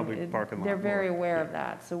making, probably parking lot they're very more. aware Yeah. of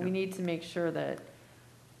that. So we Yeah. need to make sure that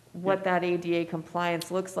what that ADA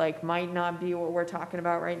compliance looks like might not be what we're talking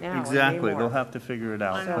about right now. It may Exactly, they'll morph. have to figure it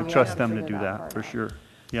out. I know, I we trust have them to to figure do that that, part for out. sure.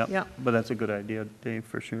 Yep, Yep. but that's a good idea, Dave,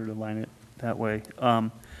 for sure, to line it that way.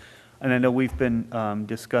 And I know we've been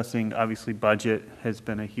discussing, obviously, budget has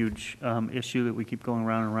been a huge issue that we keep going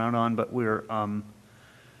around and around on, but we're,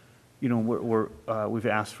 we've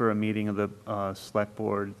asked for a meeting of the Select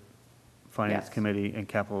Board, Finance Yes. Committee, and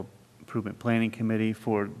Capital Improvement Planning Committee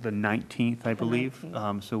for the 19th, I believe,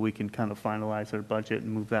 19th. so we can kind of finalize our budget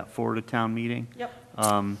and move that forward to town meeting. Yep.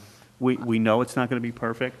 We know it's not going to be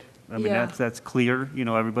perfect. I mean, Yeah. that's clear.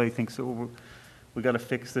 Everybody thinks, oh, we got to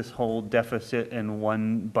fix this whole deficit in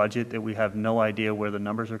one budget that we have no idea where the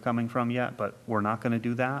numbers are coming from yet, but we're not going to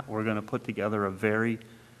do that. We're going to put together a very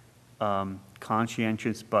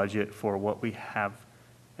conscientious budget for what we have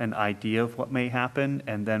an idea of what may happen,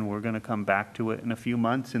 and then we're going to come back to it in a few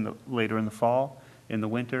months, later in the fall, in the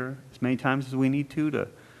winter, as many times as we need to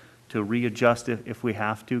readjust if we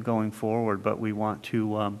have to going forward. But we want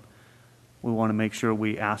to make sure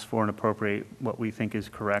we ask for and appropriate what we think is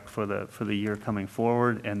correct for the year coming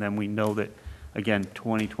forward. And then we know that, again,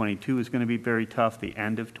 2022 is going to be very tough. The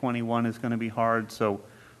end of '21 is going to be hard. So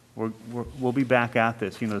we'll be back at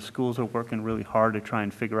this. The schools are working really hard to try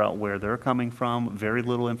and figure out where they're coming from. Very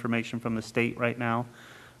little information from the state right now.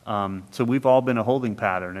 So we've all been a holding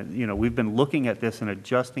pattern. And, we've been looking at this and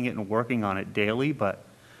adjusting it and working on it daily, but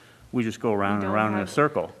we just go around and don't around in a have-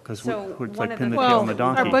 circle because So we're it's one like of pin the the tail on well, the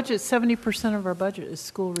donkey. our budget, 70% of our budget is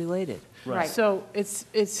school-related. Right. So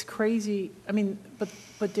it's crazy. I mean,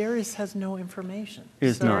 but Darius has no information.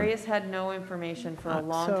 Is So- none. Darius had no information for a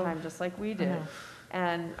long So- time, just like we did. know.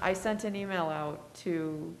 And I sent an email out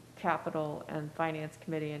to Capital and Finance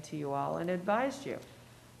Committee and to you all and advised you,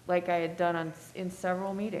 like I had done in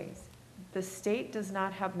several meetings. The state does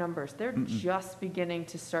not have numbers. They're just beginning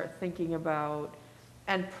to start thinking about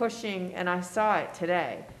and pushing, and I saw it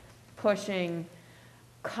today, pushing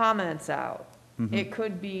comments out. It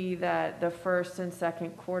could be that the first and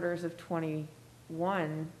second quarters of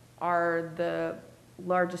 '21 are the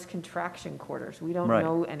largest contraction quarters. We don't Right.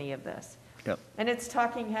 know any of this. Yep. And it's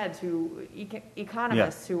talking heads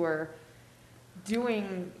economists who are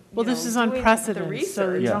doing, Well, this is doing the unprecedented, so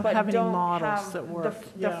research, you don't but have any don't models have that work.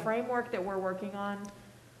 The Yeah. framework that we're working on,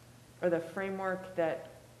 or the framework that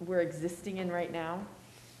we're existing in right now,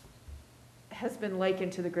 has been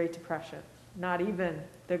likened to the Great Depression, not even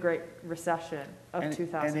the Great Recession of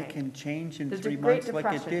 2008. And it can change in The 3 Great months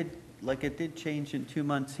Depression. like it did change in 2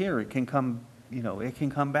 months here. It can come, it can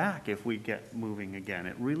come back if we get moving again.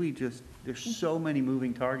 It really just, there's so many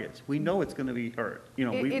moving targets. We know it's going to be hurt.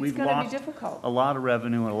 It's We've gonna be lost difficult. a lot of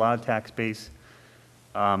revenue and a lot of tax base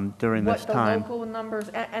during this What the time. local numbers,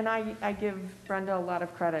 and I give Brenda a lot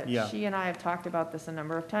of credit. Yeah. She and I have talked about this a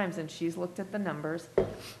number of times, and she's looked at the numbers.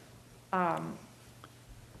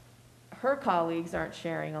 Her colleagues aren't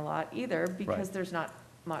sharing a lot either, because Right. there's not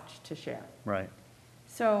much to share. Right.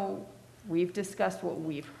 So we've discussed what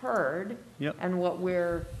we've heard. Yep. And what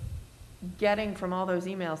we're getting from all those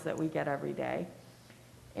emails that we get every day.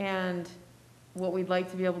 And what we'd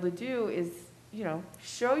like to be able to do is,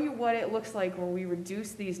 show you what it looks like when we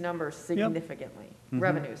reduce these numbers significantly,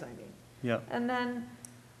 revenues, I mean. Yep. And then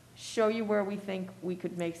show you where we think we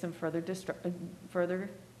could make some further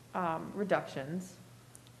reductions.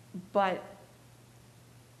 But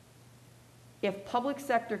if public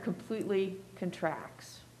sector completely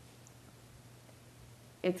contracts,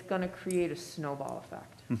 it's going to create a snowball effect.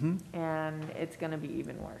 And it's going to be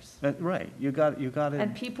even worse. Right. You got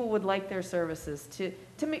And to, people would like their services to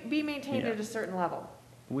be maintained Yeah. at a certain level.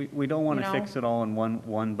 we don't want you to know? fix it all in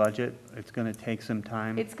one budget. It's going to take some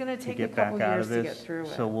time. It's going to take a get back couple out years of to this. get through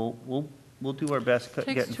it. So we'll do our best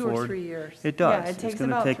Takes getting 2 or forward. 3 years. It Yeah, does. it It's takes going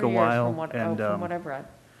to about take a 3 years while, from what and I've read.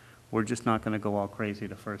 we're just not going to go all crazy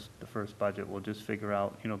the first budget. We'll just figure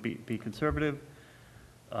out, be conservative,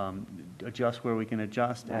 adjust where we can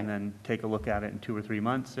adjust, Right. and then take a look at it in 2 or 3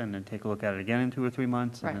 months, and then take a look at it again in 2 or 3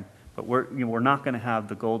 months. Right. And then, but we're not going to have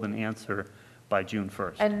the golden answer by June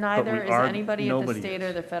 1st. And But neither we is are- anybody at the nobody state is.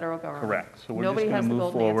 or the federal government. Correct. So we're just Nobody gonna has the move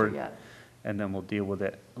golden answer forward. yet. And then we'll deal with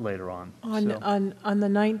it later on. On, So- on the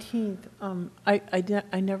 19th,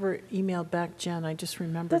 I never emailed back Jen, I just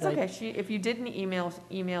remembered. That's okay. If you didn't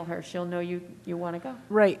email her, she'll know you want to go.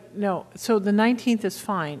 Right, no, so the 19th is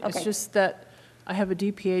fine. It's Okay. just that I have a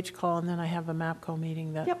DPH call, and then I have a MAPCO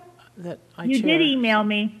meeting that, Yep. that I chair. You did email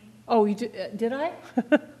me. Oh, you did I?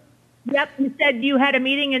 Yep, you said you had a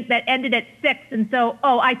meeting that ended at 6, and so,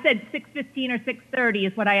 I said 6:15 or 6:30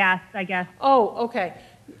 is what I asked, I guess. Oh, okay.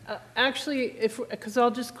 Actually, because I'll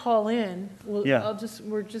just call in, Yeah.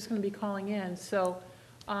 we're just going to be calling in, so,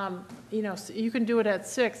 so you can do it at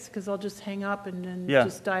 6, because I'll just hang up and then Yeah.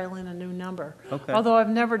 just dial in a new number. Okay. Although I've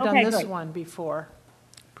never done Okay, this great. one before.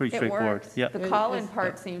 Pretty It straightforward. works. Yeah, The call-in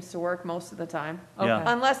part seems to work most of the time, Yeah.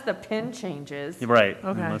 Okay. unless the pin changes. You're right,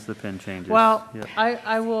 Okay. unless the pin changes. Well,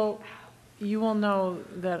 Yeah. you will know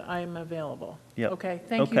that I'm available. Yep. Okay,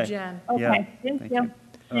 thank you, Okay. Jen. Yeah, Okay, thank thank you. you.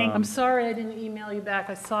 Thanks. I'm sorry I didn't email you back.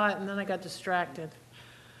 I saw it and then I got distracted.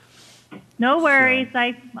 No worries,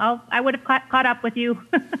 I would have caught up with you.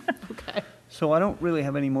 Okay. So I don't really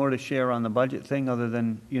have any more to share on the budget thing, other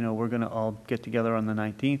than, we're going to all get together on the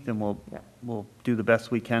 19th, and Yeah. we'll do the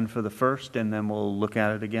best we can for the first, and then we'll look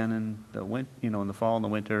at it again in the in the fall and the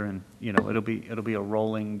winter, and, it'll be a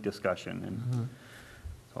rolling discussion, and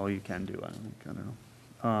that's all you can do, I don't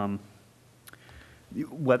know.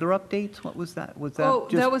 Weather updates, what was that? Was that Oh,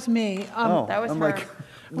 just? that was me. Oh, That was I'm her. like,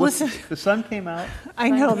 what's- Listen, the sun came out I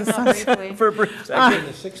know the Sun came sun's. out briefly. for a brief second. In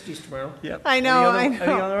the 60s tomorrow. Yep. I know, Any I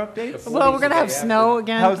know. other updates? Well, we're going to have snow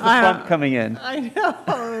again. How's the front coming in?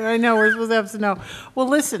 I know, we're supposed to have snow. Well,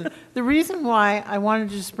 listen, the reason why I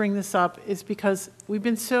wanted to just bring this up is because we've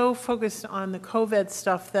been so focused on the COVID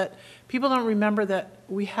stuff that people don't remember that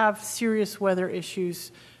we have serious weather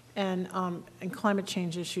issues and climate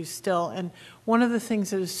change issues still. And one of the things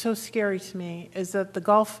that is so scary to me is that the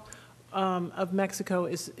Gulf of Mexico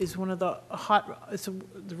is one of the it's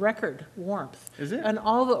the record warmth. Is it? And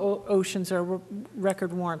all the oceans are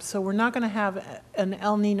record warmth. So we're not going to have an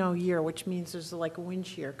El Nino year, which means there's like a wind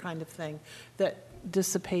shear kind of thing that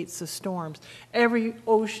dissipates the storms. Every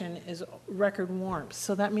ocean is record warmth.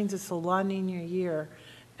 So that means it's a La Nina year.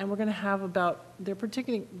 And we're going to have they're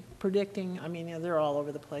predicting, I mean, they're all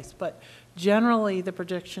over the place, but generally the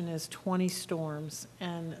prediction is 20 storms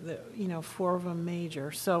and, 4 of them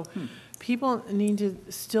major. So people need to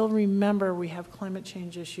still remember we have climate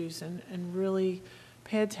change issues and really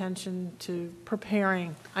pay attention to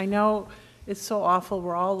preparing. I know it's so awful,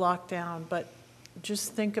 we're all locked down, but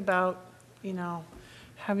just think about,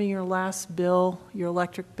 having your last bill, your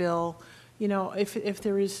electric bill, if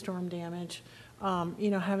there is storm damage.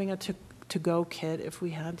 Having a to-go kit if we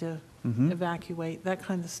had to evacuate, that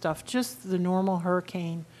kind of stuff. Just the normal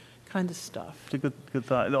hurricane kind of stuff. It's a good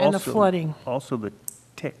thought. And the flooding. Also the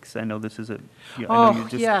ticks. I know this is I know Oh, you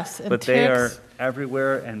just, yes, and but they are ticks.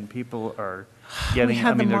 everywhere, and people are getting.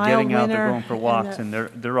 had the they're mild getting out, they're winter going for and walks, the- and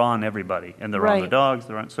they're on everybody, and they're on the Right. dogs.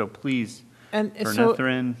 They're on. So please, And so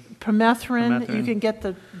permethrin. permethrin, you Permethrin. can get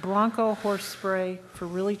the Bronco horse spray for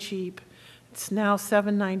really cheap. It's now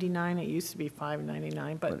 $7.99. It used to be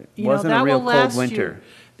 $5.99, But but it you know wasn't a that real will cold last winter. you.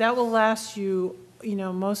 That will last you,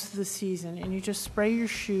 most of the season. And you just spray your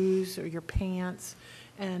shoes or your pants,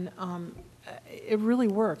 and it really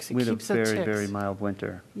works. It We had a keeps the very ticks. very mild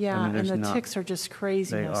winter. Yeah, I mean, and there's the not- ticks are just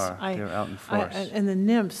craziness. They're out in force. And the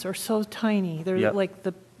nymphs are so tiny. They're Yep. like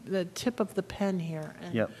the tip of the pen here.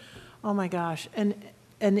 And, Yep. Oh my gosh. And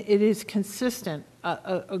it is consistent.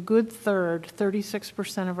 A good third,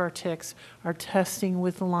 36% of our ticks are testing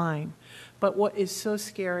with Lyme. But what is so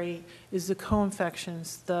scary is the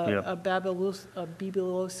co-infections, the Yep.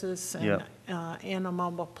 babesiosis and Yep.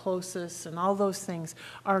 anomoplosis and all those things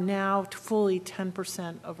are now fully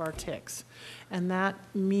 10% of our ticks. And that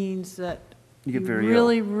means that You get very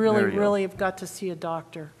really, ill. really, Very ill. really have got to see a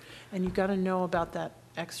doctor. And you've got to know about that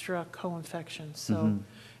extra co-infection. So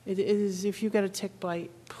it is, if you get a tick bite,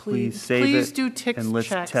 Please please, save please it do tick and let's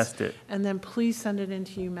checks. test it. And then please send it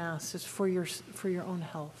into UMass. It's for your own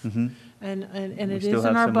health. And We it still is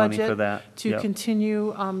in have our some money for budget that. to Yep.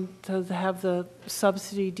 continue to have the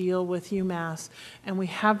subsidy deal with UMass. And we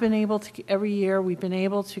have been able to, every year, we've been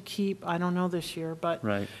able to keep, I don't know this year, but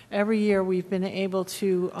Right. every year we've been able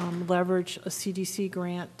to leverage a CDC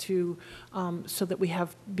grant to, so that we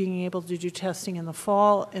have, being able to do testing in the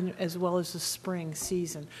fall and as well as the spring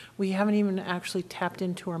season. We haven't even actually tapped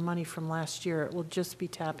into our money from last year. It will just be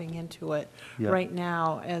tapping into it Yeah. right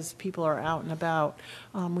now as people are out and about.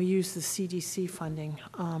 We use the CDC funding.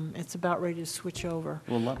 It's about ready to switch over.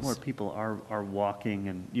 Well, a lot more people are walking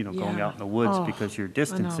and, going Yeah. out in the woods Oh, because you're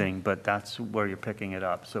distancing, but that's where you're picking it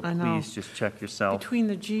up. So I know. please just check yourself. Between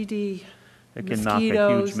the GD It can knock a huge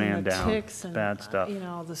mosquitoes man and the down. ticks It's and, bad stuff.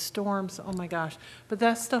 the storms, oh my gosh. But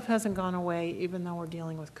that stuff hasn't gone away, even though we're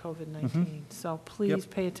dealing with COVID-19. So please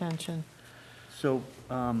pay attention. So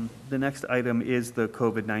the next item is the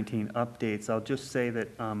COVID-19 updates. I'll just say that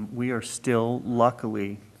we are still,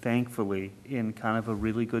 luckily, thankfully, in kind of a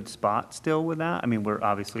really good spot still with that. I mean,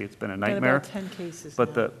 obviously, it's been a Got nightmare. about 10 cases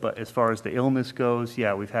But now. but as far as the illness goes,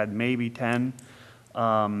 yeah, we've had maybe 10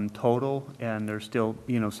 total, and there's still,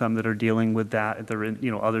 some that are dealing with that.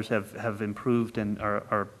 Others have improved and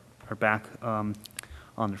are back on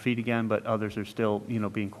their feet again, but others are still,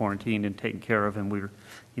 being quarantined and taken care of. And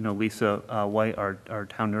Lisa White, our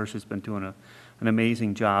town nurse, has been doing an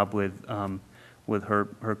amazing job with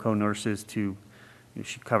her co-nurses to,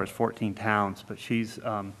 she covers 14 towns, but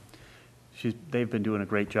they've been doing a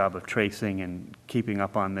great job of tracing and keeping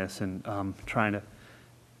up on this and trying to,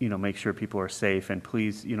 make sure people are safe. And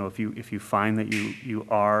please, if you find that you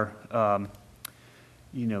are,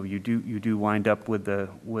 you do wind up with the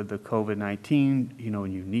COVID-19,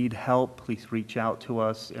 and you need help, please reach out to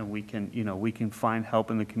us, and we can find help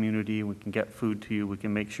in the community. We can get food to you. We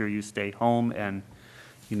can make sure you stay home and,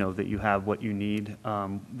 that you have what you need.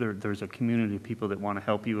 There's a community of people that want to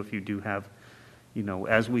help you if you do have,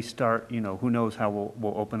 as we start, who knows how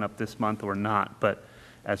we'll open up this month or not, but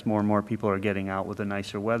as more and more people are getting out with the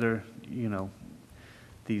nicer weather,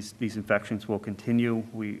 these infections will continue.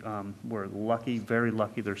 We're lucky, very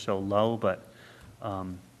lucky they're so low, but,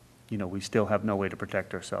 we still have no way to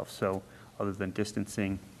protect ourselves. So other than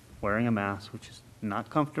distancing, wearing a mask, which is not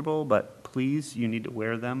comfortable, but please, you need to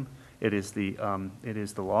wear them. It is the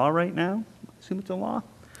law right now. I assume it's a law.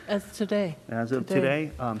 As today. As of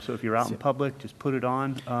today. So if you're out in public, just put it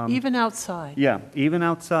on. Even outside. Yeah, even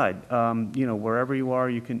outside. Wherever you are,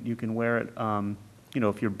 you can wear it.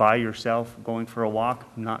 If you're by yourself going for a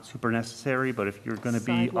walk, not super necessary, but if you're going to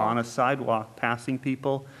be on a sidewalk passing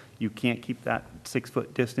people, you can't keep that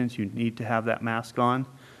 6-foot distance. You need to have that mask on,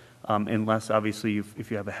 unless obviously if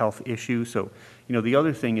you have a health issue. So, the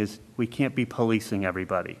other thing is we can't be policing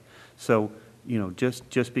everybody. So,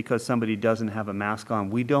 just because somebody doesn't have a mask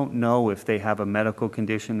on, we don't know if they have a medical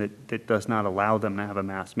condition that does not allow them to have a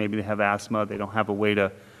mask. Maybe they have asthma, they don't have a way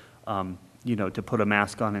to, to put a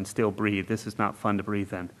mask on and still breathe. This is not fun to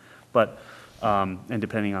breathe in. But, and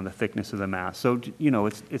depending on the thickness of the mask. So,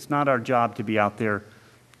 it's not our job to be out there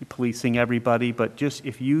policing everybody, but just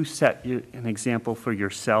if you set an example for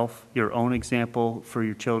yourself, your own example for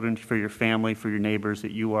your children, for your family, for your neighbors,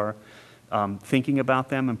 that you are thinking about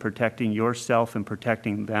them and protecting yourself and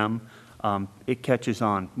protecting them, it catches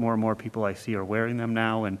on. More and more people I see are wearing them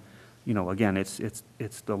now, and again, it's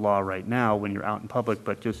the law right now when you're out in public.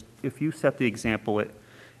 But just if you set the example,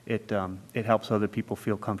 it helps other people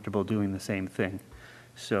feel comfortable doing the same thing.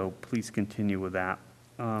 So please continue with that.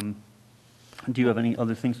 Do you have any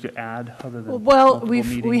other things to add other than Well, multiple we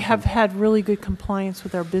meetings have and- had really good compliance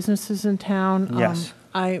with our businesses in town. Yes.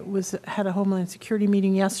 I had a Homeland Security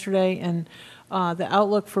meeting yesterday, and the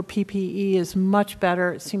outlook for PPE is much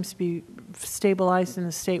better. It seems to be stabilized in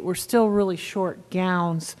the state. We're still really short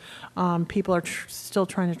gowns. People are still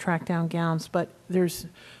trying to track down gowns, but there's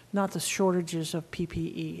not the shortages of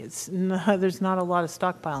PPE. There's not a lot of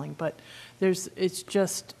stockpiling, but it's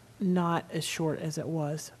just not as short as it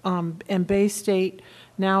was. And Bay State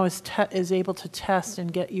now is able to test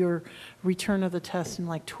and get your return of the test in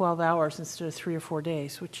like 12 hours instead of 3 or 4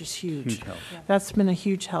 days, which is huge. Huge help. That's been a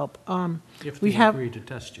huge help. If we they have, agree to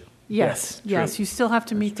test you. yes, you still have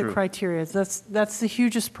to meet the true. criteria. That's the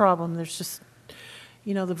hugest problem. There's just,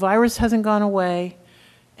 the virus hasn't gone away,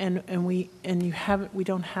 and we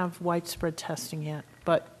don't have widespread testing yet,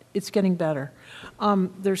 but it's getting better.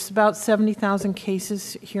 There's about 70,000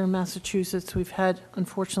 cases here in Massachusetts. We've had,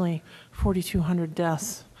 unfortunately, 4,200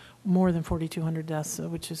 deaths, more than 4,200 deaths,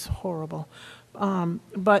 which is horrible.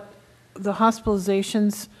 But the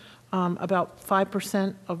hospitalizations, about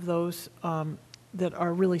 5% of those that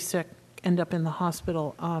are really sick end up in the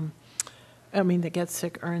hospital. that get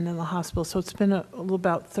sick are in the hospital. So it's been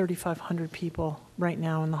about 3,500 people right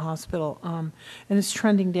now in the hospital. And it's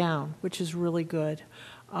trending down, which is really good.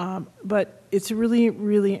 But it's really,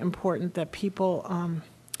 really important that people,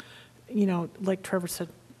 like Trevor said,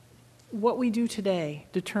 what we do today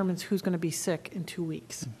determines who's going to be sick in 2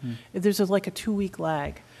 weeks. There's like a 2-week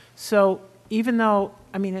lag. So even though,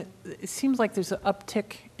 it seems like there's an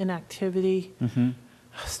uptick in activity,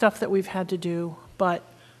 stuff that we've had to do, but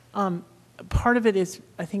part of it is,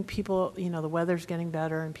 I think people, the weather's getting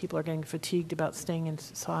better and people are getting fatigued about staying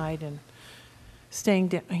inside and staying,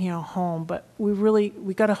 home. But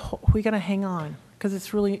we gotta hang on, because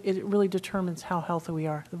it really determines how healthy we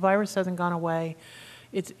are. The virus hasn't gone away.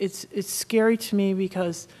 It's scary to me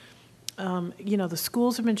because, the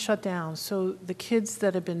schools have been shut down, so the kids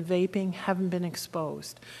that have been vaping haven't been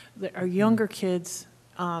exposed. Our younger kids,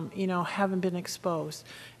 haven't been exposed.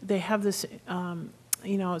 They have this,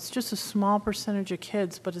 it's just a small percentage of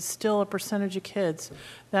kids, but it's still a percentage of kids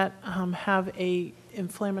that have a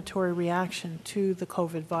inflammatory reaction to the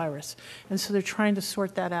COVID virus. And so they're trying to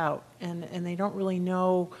sort that out, and they don't really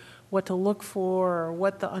know what to look for or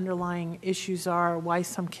what the underlying issues are, why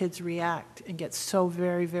some kids react and get so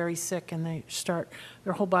very, very sick and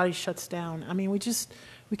their whole body shuts down.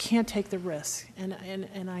 We can't take the risk.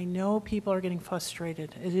 And I know people are getting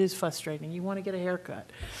frustrated. It is frustrating. You want to get a haircut.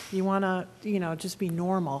 You want to, just be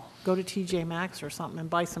normal. Go to TJ Maxx or something and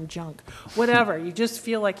buy some junk. Whatever. You just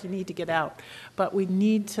feel like you need to get out. But we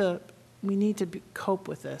need to cope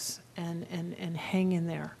with this and hang in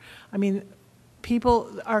there.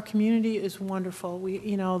 Our community is wonderful.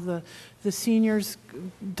 The seniors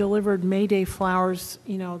delivered May Day flowers.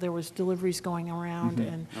 There was deliveries going around,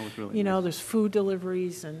 and That was really nice. there's food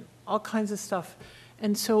deliveries and all kinds of stuff.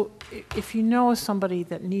 And so, if you know somebody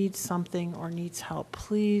that needs something or needs help,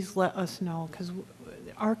 please let us know, because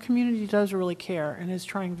our community does really care and is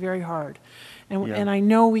trying very hard, and I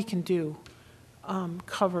know we can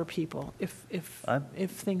cover people if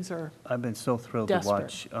things are. I've been so thrilled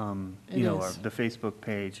desperate. to watch, the Facebook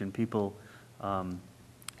page and people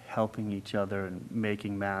helping each other and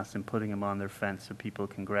making masks and putting them on their fence so people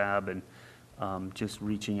can grab, and just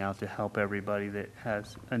reaching out to help everybody that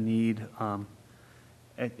has a need.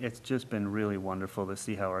 It's just been really wonderful to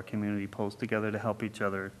see how our community pulls together to help each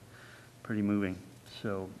other. Pretty moving.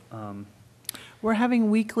 So. We're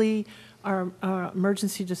having weekly, our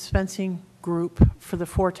emergency dispensing group for the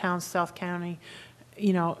 4 towns, South County,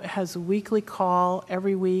 has a weekly call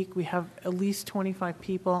every week. We have at least 25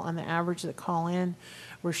 people on the average that call in.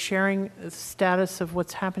 We're sharing the status of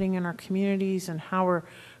what's happening in our communities and how we're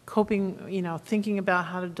coping, thinking about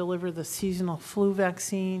how to deliver the seasonal flu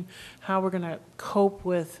vaccine, how we're going to cope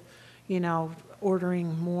with,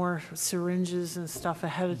 ordering more syringes and stuff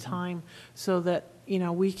ahead of time so that,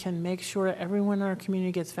 we can make sure everyone in our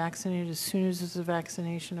community gets vaccinated as soon as there's a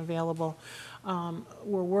vaccination available.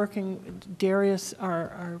 We're working, Darius,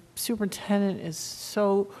 our superintendent, is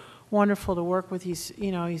so wonderful to work with. He's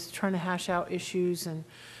trying to hash out issues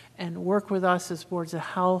and work with us as boards of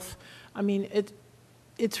health.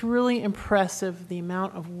 It's really impressive the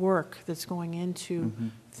amount of work that's going into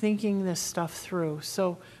thinking this stuff through.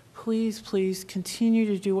 So please, please continue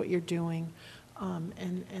to do what you're doing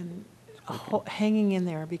and hanging in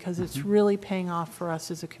there, because it's really paying off for us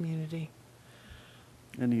as a community.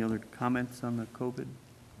 Any other comments on the COVID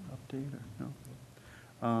update? Or no?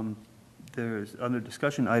 There's other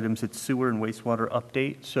discussion items. It's sewer and wastewater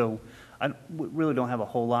update. So we really don't have a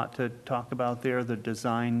whole lot to talk about there. The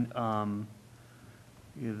design,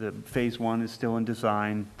 the phase 1 is still in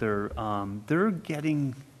design. They're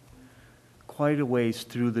getting quite a ways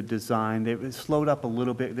through the design. It slowed up a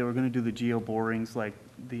little bit. They were going to do the geo borings like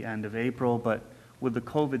the end of April, but with the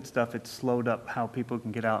COVID stuff, it slowed up how people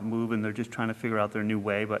can get out and move, and they're just trying to figure out their new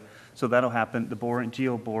way. But so that'll happen. The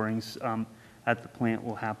geo borings at the plant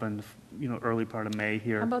will happen, early part of May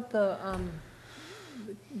here. How about the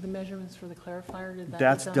measurements for the clarifier?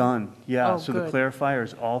 That's done. Yeah. Oh, so good. The clarifier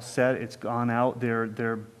is all set. It's gone out.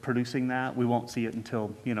 They're producing that. We won't see it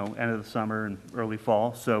until end of the summer and early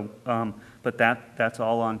fall. So, but that's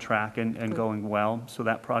all on track and going well. So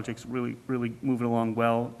that project's really moving along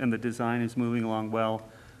well, and the design is moving along well.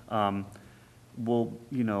 We'll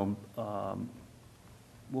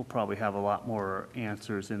probably have a lot more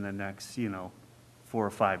answers in the next 4 or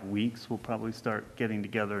 5 weeks. We'll probably start getting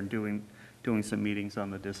together and doing some meetings on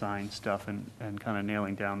the design stuff and kind of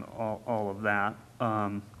nailing down all of that.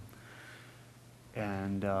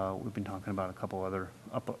 We've been talking about a couple other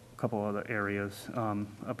areas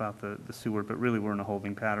about the sewer, but really we're in a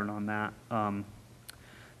holding pattern on that.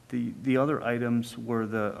 The other items were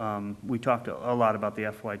we talked a lot about the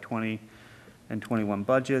FY20 and 21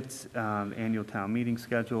 budgets, annual town meeting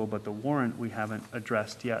schedule, but the warrant we haven't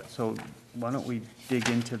addressed yet. So why don't we dig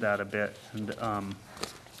into that a bit? And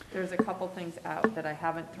There's a couple things out that I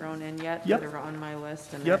haven't thrown in yet Yep. that are on my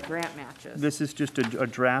list, and Yep. they're grant matches. this is just a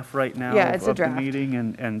draft right now Yeah, it's a of the draft. meeting,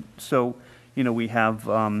 and so, you know, we have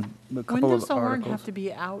a When couple does of the warrant have articles. to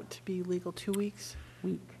be out to be legal? 2 weeks?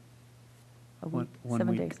 Week. A One- week, one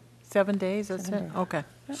 7 week. days. 7 days, that's 7 it? days. Okay,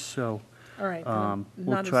 So, all right. we'll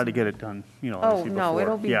not as try to soon. get it done, you know, Oh, obviously no, before.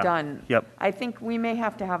 it'll be Yeah. done. Yep. I think we may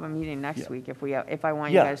have to have a meeting Yeah. next week if I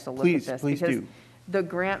want you Yeah, guys to look please- at this. please Because do. the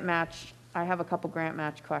grant match, I have a couple grant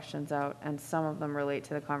match questions out, and some of them relate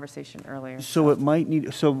to the conversation earlier. So it might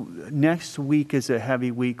need, so next week is a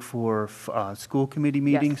heavy week for school committee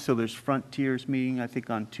meetings. Yes. So there's Frontiers meeting, I think,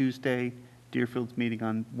 on Tuesday, Deerfield's meeting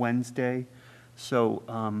on Wednesday. So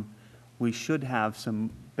we should have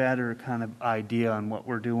some better kind of idea on what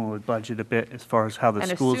we're doing with budget a bit as far as how the And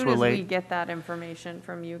as schools soon as we relate. get that information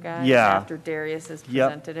from you guys, Yeah. after Darius has Yep.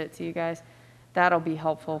 presented it to you guys, that'll be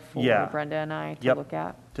helpful for Yeah. Brenda and I to Yep. look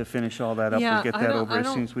at. To finish all that up, Yeah, we'll get I that don't- over I as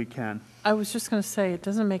soon don't- as we can. I was just going to say, it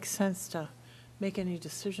doesn't make sense to make any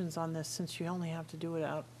decisions on this since you only have to do it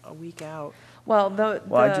out a week out. Well,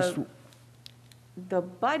 Well, I just, the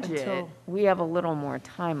budget, Until- we have a little more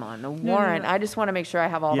time on. The warrant, no. I just want to make sure I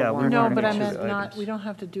have all Yeah, the we warrant. No, wanna but I make sure meant the not, items- we don't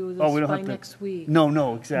have to do Oh, we this don't by have to- next week.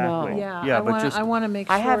 no, exactly. Yeah, Yeah, I but want, just, I want to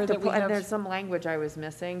make I have sure to that we put, there's have, some language I was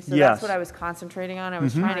missing, so Yes. that's what I was concentrating on. I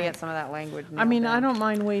was trying to get some of that language I mean, nailed I down. don't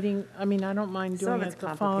mind waiting, I mean, I don't mind Some doing of it's it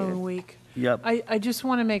the following complicated. week. yep. I just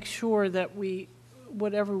want to make sure that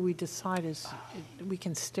whatever we decide is, we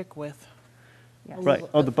can stick with. Yes. Right,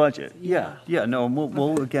 oh, the budget, yeah, Yeah. yeah, no, and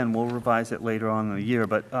we'll revise it later on in the year,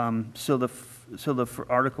 but, so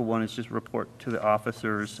Article 1 is just report to the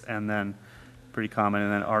officers, and then, pretty common,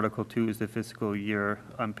 and then Article 2 is the fiscal year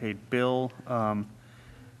unpaid bill,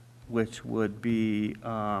 which would be,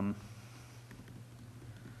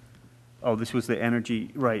 this was the energy,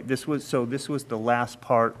 right, this was the last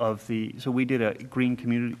part of so we did a Green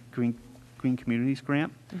Communities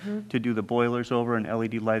grant to do the boilers over and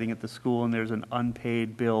LED lighting at the school, and there's an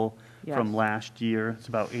unpaid bill from Yes. last year. It's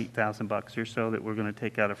about $8,000 or so that we're going to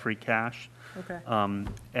take out of free cash. Okay. And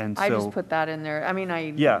I just so, put that in there. I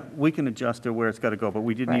mean, yeah, we can adjust it where it's got to go, but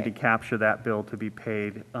we did need to Right. capture that bill to be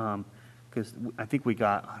paid, because I think we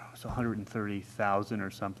got, I don't know, it's 130,000 or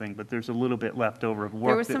something, but there's a little bit left over of there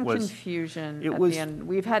work was that some was. confusion it at was- the end.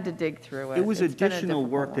 We've had to dig through it. It was It's been a additional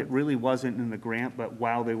work difficult that one. really wasn't in the grant, but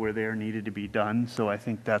while they were there, needed to be done, so I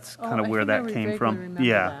think that's Oh, kind of I where think I that came vaguely from. remember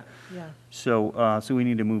Yeah. that. Yeah. So we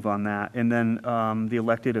need to move on that. And then the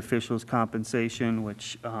elected officials' compensation,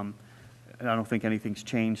 which I don't think anything's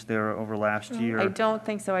changed there over last year. I don't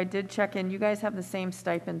think so. I did check in. You guys have the same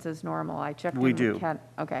stipends as normal. I checked in We with do. Ken.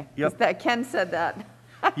 Okay. Yep. Ken said that.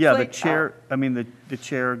 I was Yeah, the like, oh. chair, I mean, the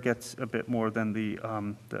chair gets a bit more than the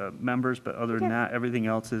members, but other than Okay. that, everything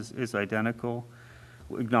else is identical.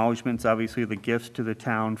 Acknowledgements, obviously, the gifts to the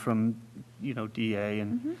town from, DA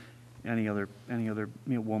and Mm-hmm. any other,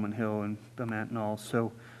 Woman Hill and Bement and all.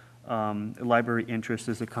 So library interest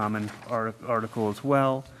is a common article as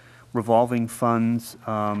well. Revolving funds,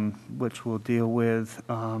 which we'll deal with,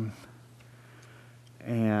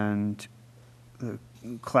 and the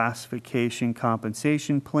classification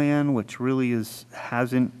compensation plan, which really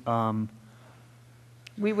hasn't,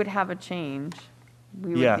 We would have a change.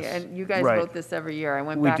 We would, Yes, and you guys right. vote this every year. I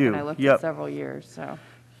went We back and do, I looked yep. at several years, so.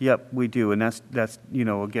 Yep, we do, and that's,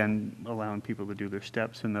 again, allowing people to do their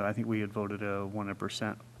steps, and I think we had voted a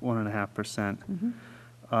 1.5%.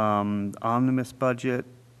 Omnibus budget,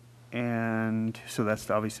 and so that's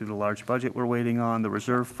obviously the large budget we're waiting on. The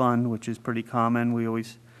reserve fund, which is pretty common, we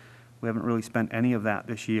haven't really spent any of that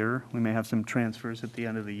this year. We may have some transfers at the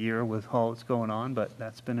end of the year with all that's going on, but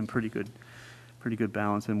that's been in pretty good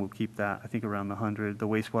balance, and we'll keep that, I think, around the 100. The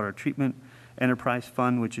wastewater treatment enterprise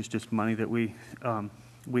fund, which is just money that we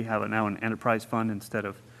have it now an enterprise fund instead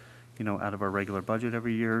of, out of our regular budget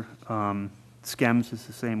every year. SCEMS is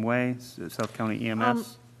the same way, South County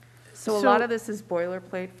EMS. So a lot So- of this is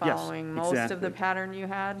boilerplate Yes, following most of the exactly. pattern you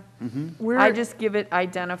had. Where- I just give it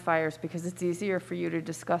identifiers because it's easier for you to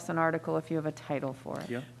discuss an article if you have a title for it.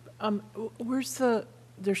 Yep. Where's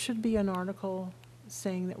there should be an article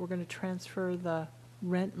saying that we're going to transfer the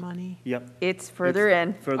rent money. Yep. It's further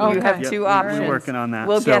in. further in. You have Okay. two We're options. working on that.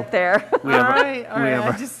 We'll So get there. we have All a- right, all we right,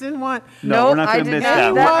 have I a- just didn't want. No, we're not I going to did miss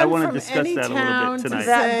not- that. I want to Anyone discuss from any that a little town bit to tonight.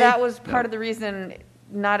 say- That was part of the reason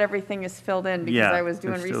not everything is filled in because Yeah, I was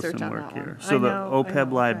doing there's still research some on work that here. one. So I the know, okay.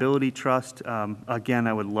 OPEB liability trust, again,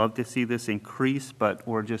 I would love to see this increase, but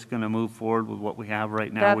we're just going to move forward with what we have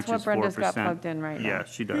right now, That's which what is 4%. Brenda's got plugged in right now. Yeah,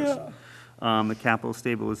 she does. The Capital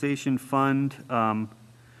Stabilization Fund,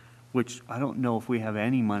 which I don't know if we have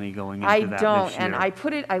any money going I into that this year. don't,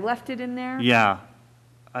 and I left it in there. Yeah.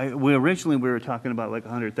 Originally, we were talking about like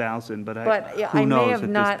 100,000, but Yeah, who I may knows have at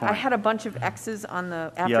this not, I point. had a bunch of X's on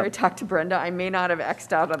after Yep. I talked to Brenda, I may not have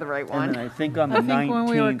X'd out on the right And one. then I think on the I think when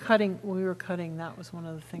 19th. we were cutting, that was one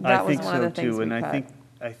of the things. That I was think one of so the things too, we and I cut.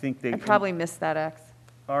 think they. I probably missed that X.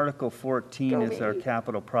 Article 14 Go is our me.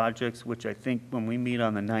 capital projects, which I think when we meet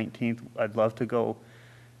on the 19th, I'd love to go,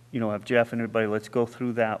 have Jeff and everybody, let's go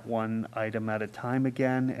through that one item at a time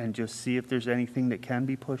again and just see if there's anything that can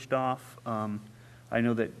be pushed off. I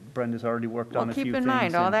know that Brenda's already worked on Well, a few keep things. in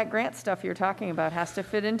mind, all and- that grant stuff you're talking about has to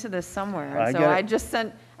fit into this somewhere. I And so get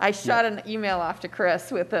it. I shot an email off to Chris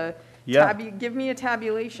with a, Yeah. give me a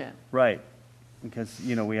tabulation. Right, because,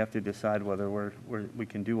 we have to decide whether we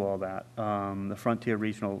can do all that. The Frontier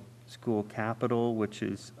Regional School Capital, which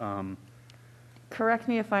is, Correct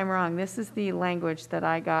me if I'm wrong, this is the language that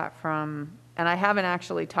I got from, and I haven't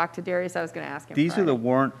actually talked to Darius, I was going to ask him these are the Friday.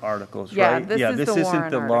 warrant articles, Yeah, right? this is the This isn't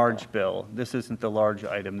warrant the large article. bill. This isn't the large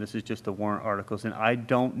item. This is just the warrant articles, and I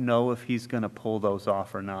don't know if he's going to pull those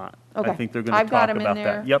off or not. I Okay. think they're going to I've got talk 'em in about there.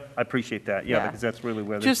 that. Yep, I appreciate that, yeah, Yeah. because that's really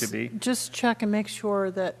where they should be. Just check and make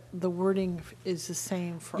sure that the wording is the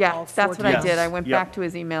same for all Yeah, 14. that's what I Yes. did. I went Yep. back to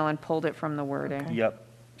his email and pulled it from the wording. Yep,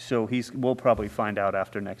 so we'll probably find out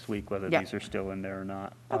after next week whether Yeah. these are still in there or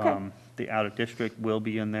not. Okay. The out-of-district will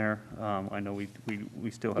be in there. I know we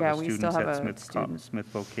still Yeah, have a we still students have at a Smith, student. Smith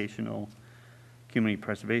Vocational Community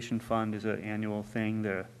Preservation Fund is an annual thing,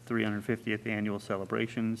 the 350th annual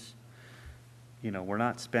celebrations. We're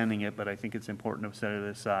not spending it, but I think it's important to set it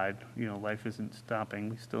aside. Life isn't stopping.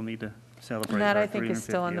 We still need to celebrate And that our I think is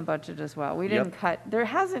still in the 350th. budget as well. We Yep. didn't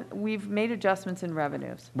cut, we've made adjustments in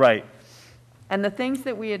revenues. Right, And the things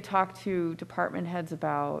that we had talked to department heads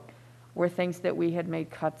about were things that we had made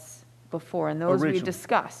cuts before, and those we Originally.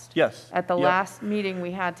 discussed. yes. At the Yep. last meeting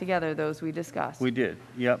we had together, those we discussed. We did,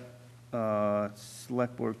 yep.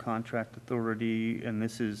 Select Board Contract Authority, and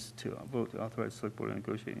this is to vote to authorize Select Board to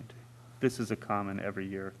negotiate. This is a common every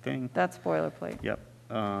year thing, That's boilerplate. yep.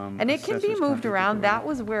 And it can be Assessors moved Contract around. That Authority.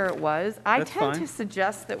 was where it was. I That's tend fine. to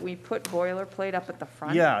suggest that we put boilerplate up at the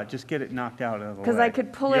front. Yeah, just get it knocked out of the way. Because I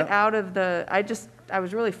could pull it Yep. out of I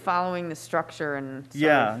was really following the structure and sort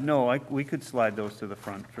Yeah, of- no, we could slide those to the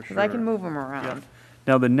front for sure. Because I can move them Yep. around.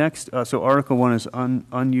 Now, the next, so Article 1 is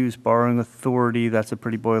unused borrowing authority. That's a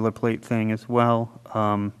pretty boilerplate thing as well.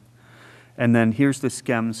 And then here's the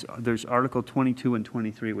schems. There's Article 22 and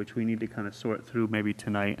 23, which we need to kind of sort through maybe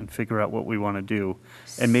tonight and figure out what we want to do.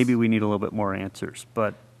 And maybe we need a little bit more answers,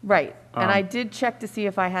 but, Right. And I Um, did check to see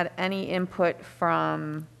if I had any input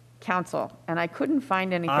from council, and I couldn't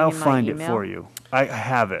find anything in my I'll email. find it for you. I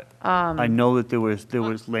have it. I know that there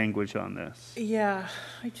was language on this. Yeah,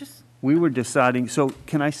 I just, We were deciding, so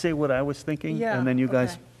can I say what I was thinking? Yeah, And then you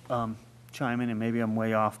guys okay. chime in, and maybe I'm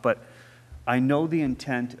way off, but I know the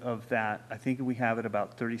intent of that. I think we have it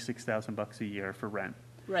about $36,000 a year for rent.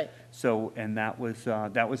 right. So, and that was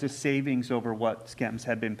a savings over what SCEMS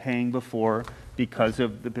had been paying before because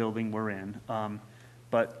of the building we're in.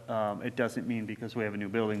 But it doesn't mean because we have a new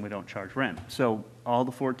building, we don't charge rent. So all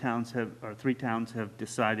the 3 towns have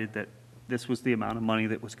decided that this was the amount of money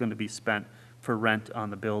that was going to be spent for rent on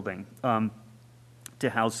the building, to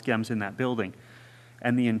house SCEMS in that building.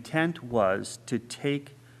 And the intent was to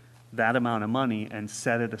take that amount of money and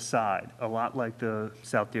set it aside, a lot like the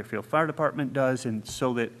South Deerfield Fire Department does, and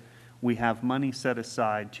so that we have money set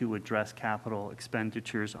aside to address capital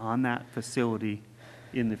expenditures on that facility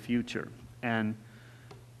in the future. And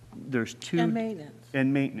there's two. And maintenance.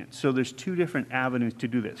 And maintenance. So there's 2 different avenues to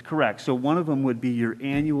do this, correct. So one of them would be your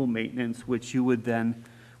annual maintenance, which you would then,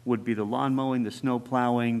 would be the lawn mowing, the snow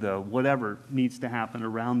plowing, the whatever needs to happen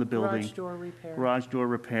around the building. Garage door repair. Garage door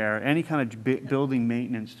repair, any kind of building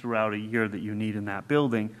maintenance throughout a year that you need in that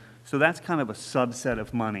building. So that's kind of a subset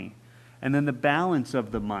of money. And then the balance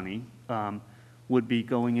of the money would be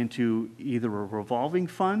going into either a revolving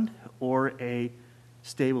fund or a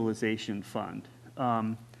stabilization fund.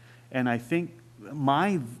 And I think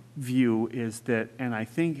my view is that, and I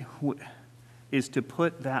think is to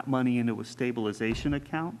put that money into a stabilization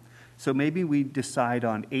account. So maybe we decide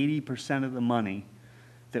on 80% of the money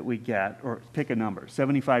that we get, or pick a number,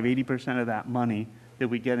 75, 80% of that money that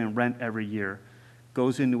we get in rent every year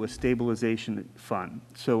goes into a stabilization fund.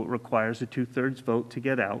 So it requires a 2/3 vote to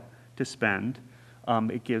get out, to spend.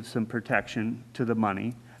 It gives some protection to the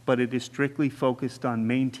money, but it is strictly focused on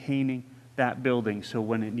maintaining that building. So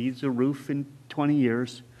when it needs a roof in 20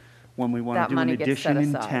 years, when we want That to do an money gets set addition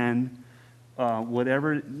in aside. 10,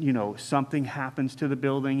 whatever, something happens to the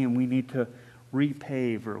building and we need to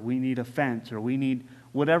repave, or we need a fence, or we need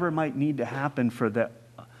whatever might need to happen for the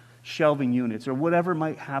shelving units, or whatever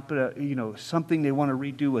might happen, you know, something they want to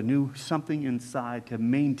redo, a new something inside to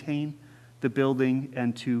maintain the building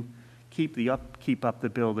and to keep up the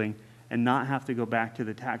building and not have to go back to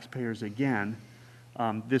the taxpayers again,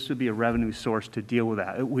 this would be a revenue source to deal with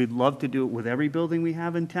that. We'd love to do it with every building we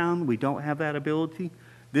have in town. We don't have that ability.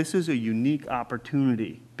 This is a unique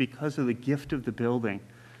opportunity because of the gift of the building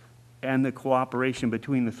and the cooperation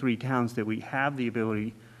between the three towns that we have the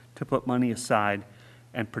ability to put money aside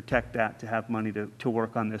and protect that, to have money to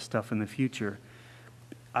work on this stuff in the future.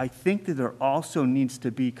 I think that there also needs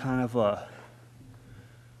to be kind of a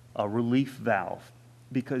relief valve,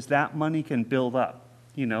 because that money can build up.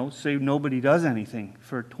 You know, say nobody does anything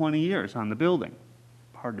for 20 years on the building.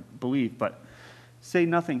 Hard to believe, but say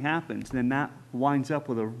nothing happens, then that winds up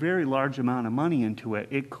with a very large amount of money into it.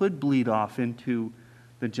 It could bleed off into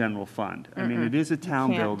the general fund. I mean, it is a town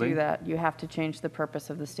You can't building. do that. You have to change the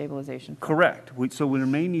purpose of the stabilization fund. Correct. So there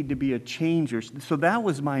may need to be a change, or, so that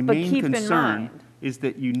was my But main keep in concern, mind- is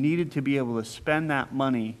that you needed to be able to spend that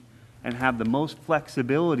money and have the most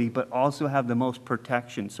flexibility, but also have the most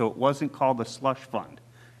protection. So it wasn't called a slush fund.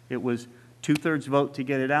 It was 2/3 vote to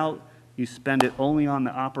get it out. You spend it only on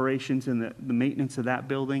the operations and the maintenance of that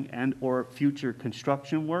building and or future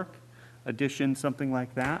construction work, addition, something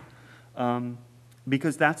like that.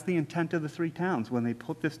 Because that's the intent of the three towns when they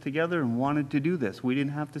put this together and wanted to do this. We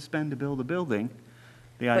didn't have to spend to build a building.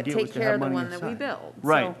 The But idea was take to care have of the money one that we aside. build.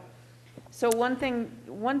 Right. So one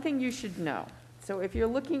thing you should know, so if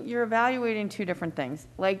you're evaluating two different things,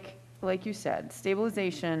 like you said,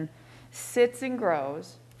 stabilization sits and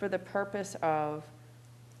grows for the purpose of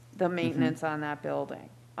the maintenance on that building.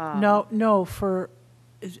 No,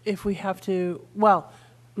 if we have to, well,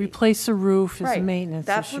 replace the roof is a Right. maintenance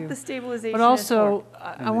issue. That's what the stabilization But is for. also,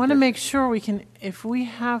 I want to make sure we can, if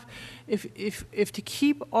to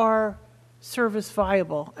keep our service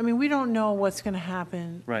viable, I mean, we don't know what's going to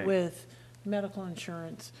happen Right. with medical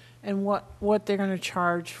insurance and what they're going to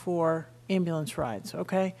charge for ambulance rides,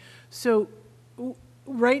 okay? So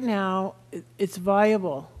right now, it's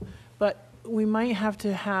viable, but we might have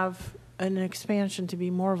to have an expansion to be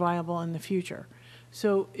more viable in the future.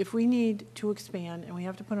 So if we need to expand and we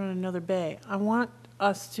have to put on another bay, I want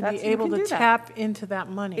us to be That's- you able can to do that. tap into that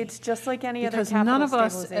money. It's just like any other Because none capital of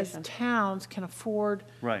us as stabilization. towns can afford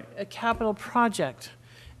Right. a capital project.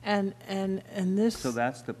 And this, So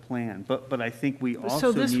that's the plan. But I think we also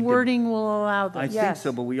so this need to- wording will allow I this. think so,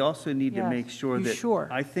 Yes. but we also need to Yes. make sure You that. sure?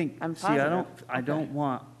 I think, I'm see, I don't positive.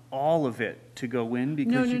 want all of it to go in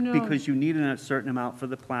because no. because you need a certain amount for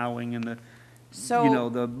the plowing and the, So- you know,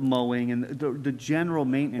 the mowing and the general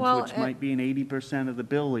maintenance, Well, which might be an 80% of the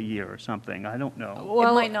bill a year or something. I don't know. It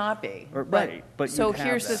Well, might not be. Right, but So you'd have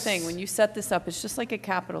here's the that. thing, when you set this up, it's just like a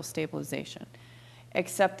capital stabilization,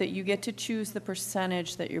 except that you get to choose the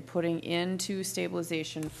percentage that you're putting into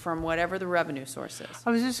stabilization from whatever the revenue source is.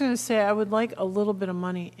 I was just going to say, I would like a little bit of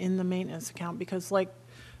money in the maintenance account, because like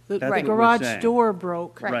the That's what we're garage saying. door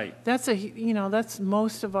broke. Right. That's that's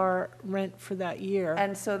most of our rent for that year.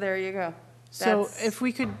 And so there you go. So That's- if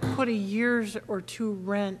we could put a year's or two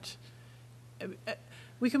rent,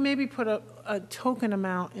 we could maybe put a token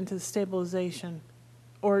amount into the stabilization,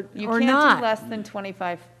 or You or can't not. do less than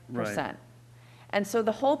 25%. And so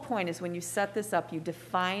the whole point is when you set this up, you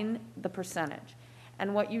define the percentage.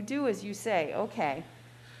 And what you do is you say, okay,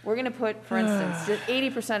 we're going to put, for instance,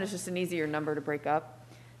 80% is just an easier number to break up.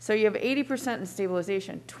 So you have 80% in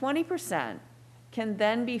stabilization. 20% can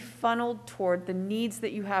then be funneled toward the needs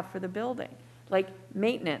that you have for the building, like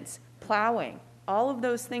maintenance, plowing, all of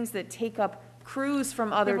those things that take up crews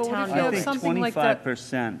from other but what town if you I have buildings. think something like that-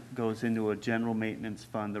 25% goes into a general maintenance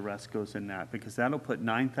fund, the rest goes in that, because that'll put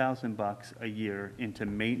 $9,000 a year into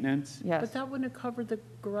maintenance. But Yes. that wouldn't have covered the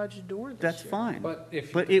garage door this That's year. fine. But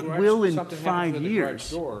if But the it garage- will in something happens 5 with the garage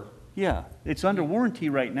years. door, Yeah, it's under warranty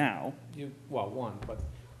right now. but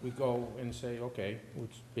we go and say, okay, we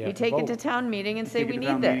We have to take it to vote. town meeting and say, Take it we to need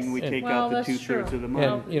town meeting, We this. take Well, out the that's 2/3 true. of the money.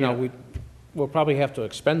 And, you know, we'll probably have to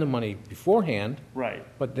expend the money beforehand, Right.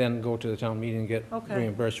 but then go to the town meeting and get Okay.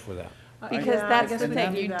 reimbursed for that. Because Yeah, I that's guess the we thing,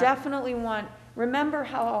 can do you that. definitely want, remember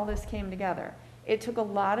how all this came together. It took a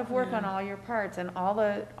lot of work on all your parts, and all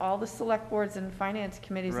the select boards and finance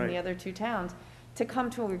committees in the Right. other two towns to come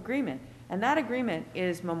to an agreement. And that agreement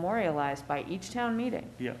is memorialized by each town meeting.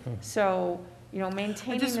 Yeah. So, I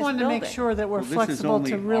maintaining just this wanted to make building. sure that we're Well, this is flexible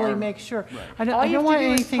only to really our- make sure. Right. I don't All you have want to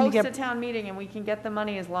do is anything to post a get, town meeting, and we can get the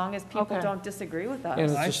money as long as people Okay. don't disagree with And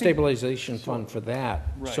us. it's I a think- stabilization fund for that,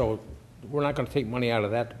 Right. so we're not gonna take money out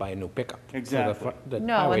of that to buy a new pickup. for the Exactly. the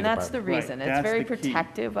No, highway and that's the department. reason. Right, It's that's very the key.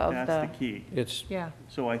 protective of the. That's the key. It's Yeah.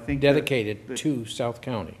 So I think. dedicated the- to South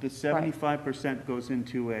County. The 75% goes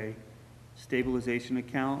into a stabilization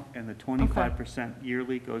account, and the 25%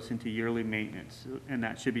 yearly goes into yearly maintenance. And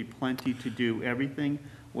that should be plenty to do everything,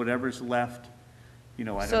 whatever's left, I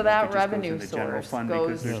don't know. So if that it just goes revenue in the general source fund because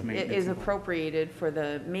goes, there's maintenance is involved. appropriated for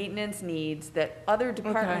the maintenance needs that other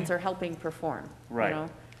departments Okay. are helping perform, you Right. know?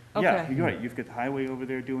 Yeah, Okay. you're right. You've got the highway over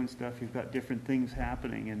there doing stuff. You've got different things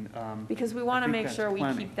happening, and, Because we want I to think make that's sure we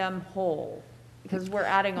plenty. keep them whole, because we're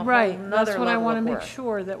adding a whole Right, nother that's what I level want to of make work.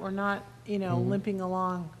 sure, that we're not, limping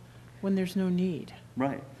along when there's no need.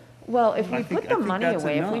 right. Well, if I we think- put I the think money that's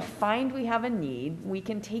away, if we enough. find we have a need, we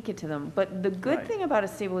can take it to them. But the good Right. thing about a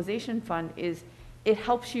stabilization fund is it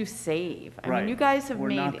helps you save. I mean, Right. you guys have We're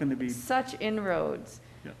not gonna be- made such inroads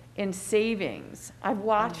Yeah. in savings. I've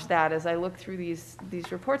watched that as I look through these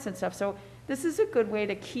reports and stuff. So this is a good way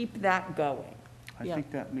to keep that going. I Yeah.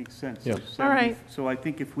 think that makes sense. Yeah. So All right. So I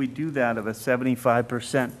think if we do that of a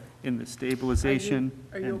 75% in the stabilization.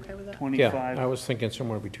 Are you and okay with that? 25. Yeah, I was thinking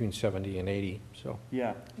somewhere between 70 and 80, so.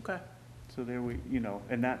 Yeah, Okay. so there we,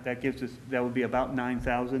 and that gives us, that would be about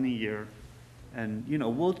 9,000 a year. And,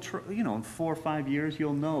 we'll, in 4 or 5 years,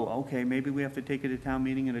 you'll know, okay, maybe we have to take it to town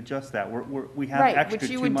meeting and adjust that. We have Right, extra which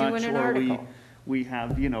you too would do much, in an or article. we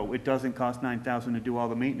have, it doesn't cost 9,000 to do all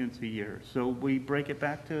the maintenance a year. So we break it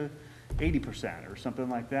back to 80% or something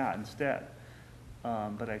like that instead.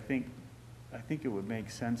 But I think it would make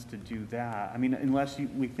sense to do that. I mean, unless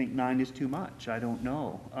we think 9 is too much, I don't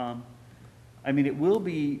know. I mean,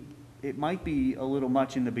 it might be a little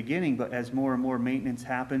much in the beginning, but as more and more maintenance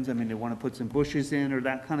happens, I mean, they want to put some bushes in or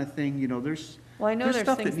that kind of thing, there's, Well, I know there's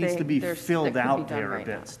stuff that things needs to be that filled could be out done there a right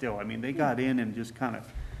now. bit still. I mean, they got in and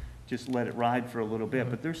just let it ride for a little bit,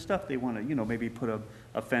 but there's stuff they want to, maybe put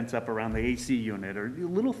a fence up around the AC unit or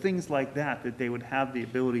little things like that they would have the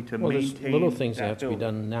ability to Well, there's maintain little things that have to be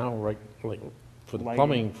building. done now, right, like for the Lighting.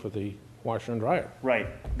 plumbing, for the washer and dryer. Right,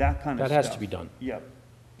 that kind of That stuff. has to be done. Yep.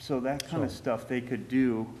 So that kind of So- stuff they could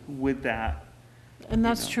do with that. And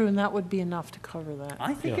that's know. true, and that would be enough to cover that.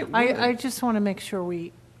 I think Yeah. it would. I just want to make sure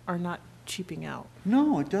we are not cheaping out.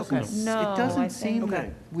 No, it doesn't. Okay. No, It doesn't I seem think- that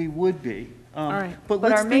we would be. All right. But But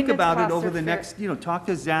let's our think maintenance about it costs over are the fair- next, talk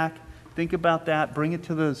to Zach, think about that, bring it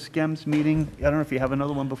to the SCEMS meeting. I don't know if you have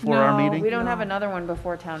another one before our No, meeting? We don't have No. another one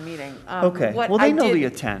before town meeting. Okay, What well, I they know the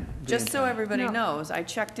did- intent. Just so everybody No. knows, I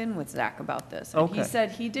checked in with Zach about this, and he Okay.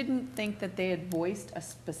 said he didn't think that they had voiced a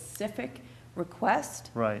specific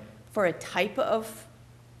request Right, for a type of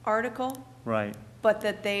article, right, but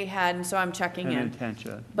that they had, and so I'm checking an in,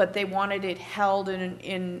 intention. but they wanted it held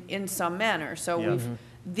in some manner. So Yeah. we've,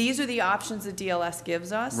 these are the options that DLS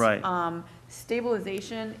gives us. Right.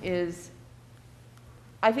 Stabilization is,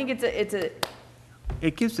 I think it's a,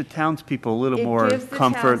 It gives the townspeople a little It more gives the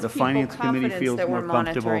comfort, the townspeople finance committee confidence feels that more we're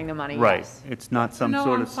comfortable. monitoring the money, Right, yes. it's not some No,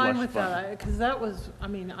 sort I'm of slush fine with fund. that, because that was,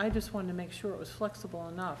 I just wanted to make sure it was flexible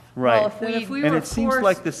enough. Right. Well, if That if we And were it seems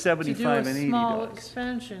like the forced 75 and 80 To do a small does.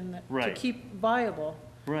 expansion to Right. keep viable,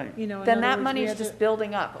 Right, in then other that words, we money's had to- just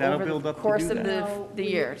building up That'll over build the up to course do of that. No, the we-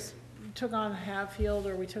 years. took on Hatfield,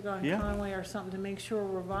 or we took on Yeah. Conway or something to make sure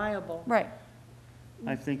we're viable. Right.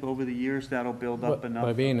 I think over the years, that'll build up But enough.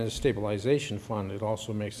 by being a stabilization fund, it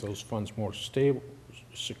also makes those funds more stable,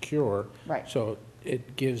 secure. Right. So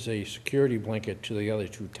it gives a security blanket to the other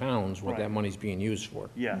two towns what Right. that money's being used for.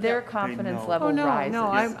 Yeah. Their they confidence know. level Oh, no, rises no,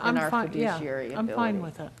 I'm in our fine, yeah, fiduciary ability. I'm fine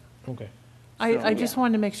with it. Okay. I just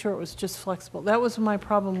wanted to make sure it was just flexible. That was my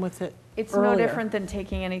problem with it It's no earlier. different than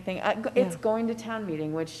taking anything, it's Yeah. going to town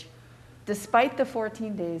meeting, which despite the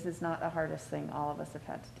 14 days is not the hardest thing all of us have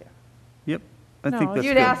had to do. Yep, I No, think that's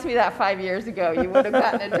You'd good. asked me that 5 years ago, you would have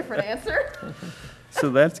gotten a different answer. So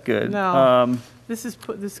that's good. No. This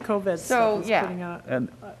COVID So, stuff is yeah. putting And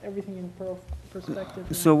everything in perspective.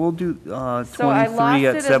 so we'll do So I lost 23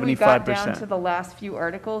 at it as we got down to 75%. the last few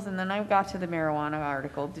articles, and then I got to the marijuana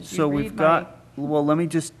article. Did So you we've read my? got, well, let me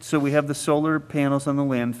just, so we have the solar panels on the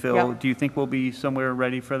landfill. Yep. Do you think we'll be somewhere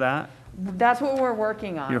ready for that? That's what we're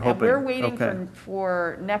working on. You're And we're hoping, waiting okay.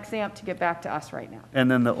 for Nexamp to get back to us right now.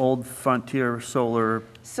 And then the old Frontier Solar,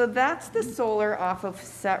 So that's the solar off of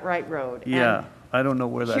Set Right Road. And yeah, I don't know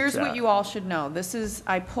where that's at. here's what you all should know. This is,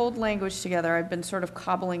 I pulled language together, I've been sort of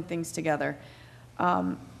cobbling things together.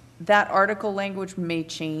 That article language may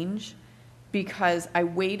change, because I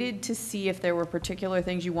waited to see if there were particular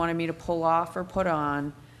things you wanted me to pull off or put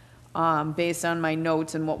on, based on my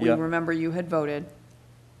notes and what we Yeah. remember you had voted.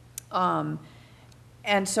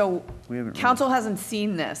 And so, We haven't really- council hasn't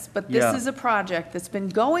seen this, but this Yeah. is a project that's been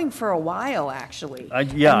going for a while, actually.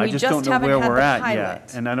 Yeah, And I we just don't know haven't where had we're the at pilot.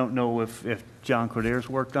 yet. And I don't know if John Cordaire's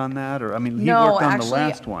worked on that, or, I mean, he No, worked on the actually,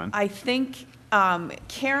 last one. I think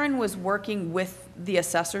Karen was working with the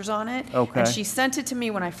assessors on it. Okay. And she sent it to me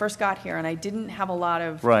when I first got here, and I didn't have a lot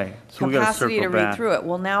of Right, so we gotta capacity to circle read back. through it.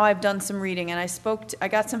 Well, now I've done some reading, and I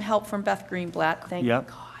got some help from Beth Greenblatt, thank Yep.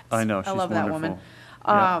 God. I know, I she's love that woman.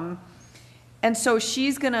 wonderful. Yep. And so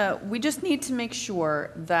we just need to make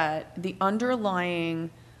sure that the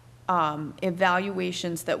underlying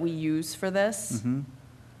evaluations that we use for this Mm-hmm.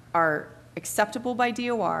 are acceptable by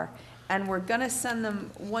DOR, and we're gonna send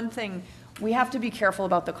them, one thing, we have to be careful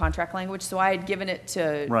about the contract language, so I had given it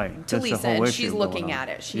to Right, to that's the Lisa, whole and issue she's going looking on. at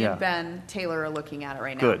it. She Yeah. and Ben Taylor are looking at it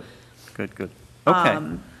right now. Good, good, good. Okay.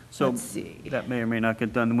 So let's see. that may or may not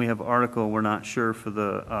get done. Then we have article, we're not sure for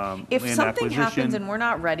the If land something happens acquisition. and we're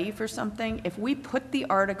not ready for something, if we put the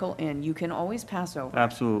article in, you can always pass over.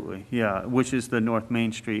 Absolutely, yeah, which is the North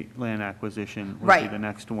Main Street land acquisition would be Right. the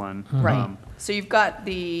next one. Right. So you've got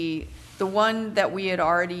the one that we had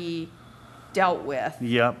already dealt with.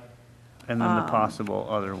 Yep, and then the possible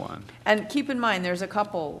other one. And keep in mind, there's a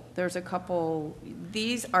couple,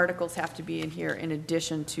 these articles have to be in here in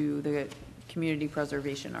addition to the community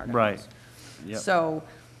preservation articles. Right, yep. So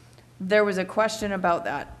there was a question about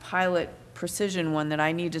that pilot precision one that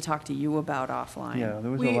I need to talk to you about offline. Yeah,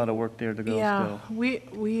 there was a We- lot of work there to go Yeah,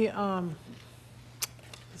 still.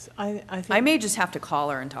 I I think, may just have to call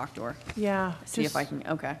her and talk to her, yeah. see if just- I can,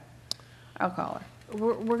 okay. I'll call her,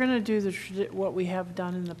 We're gonna do what we have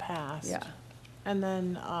done in the past. yeah. And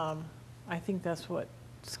then, I think that's what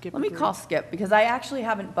Skip Let me agreed. call Skip, because I actually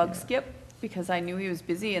haven't bugged Skip, because I knew he was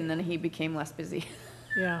busy, and then he became less busy.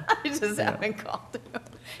 Yeah, I just haven't called him,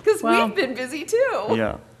 because Well- we've been busy too.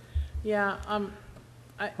 Yeah, yeah,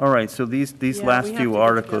 all right, so these Yeah, last we have few to get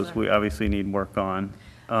articles, together. we obviously need work on.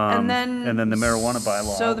 And then. And then the marijuana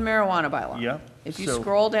bylaw. So the marijuana bylaw. Yep, If you so-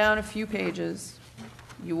 scroll down a few pages,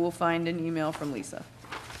 you will find an email from Lisa.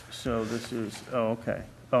 So this is, oh, okay.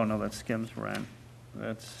 Oh, no, that's Skims Rent.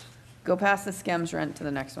 That's, Go past the Skems rent to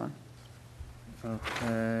the next one.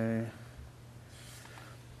 okay.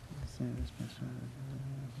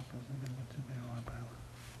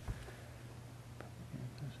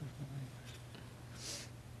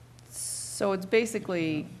 So it's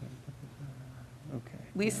basically Okay.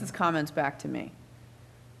 Lisa's comments back to me.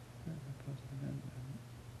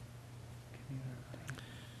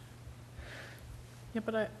 yeah,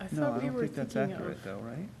 but I No, I thought we don't were think that's thinking accurate of, though,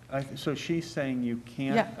 right? So she's saying you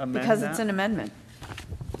can't Yeah, amend that? because it's an amendment.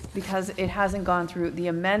 Because it hasn't gone through, the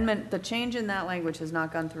amendment, the change in that language has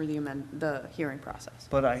not gone through the hearing process.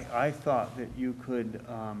 But I thought that you could,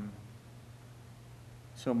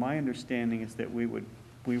 so my understanding is that we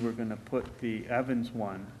were gonna put the Evans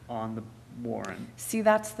one on the warrant See,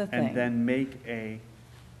 that's the and thing. then make an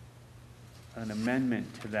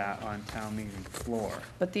amendment to that on town meeting floor.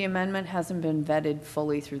 But the amendment hasn't been vetted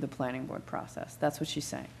fully through the planning board process. That's what she's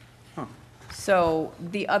saying. Huh, So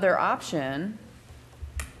the other option,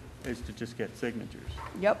 is to just get signatures.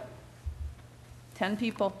 yep, 10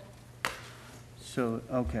 people. So,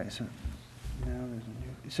 okay, so now there's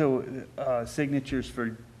a new, so, signatures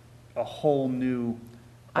for a whole new bylaw?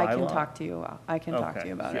 I can talk to you, Okay,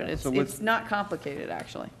 about yeah, it. so let's- It's not complicated,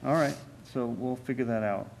 actually. All right, so we'll figure that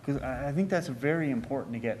out, because I think that's very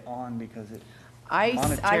important to get on, because it I hear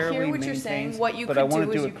monetarily what you're saying. maintains- What you but could I wanna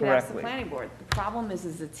do is do you it could ask the correctly. planning board. The problem is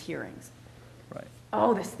it's hearings. Right,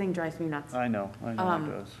 Oh, this thing drives me nuts. I know it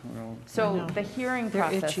does. We're all- I So know. the hearing They're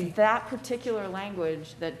process, itchy. that particular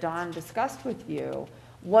language that Don discussed with you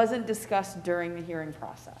wasn't discussed during the hearing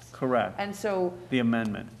process. Correct, And so, the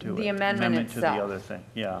amendment to it. The amendment to the itself. other thing,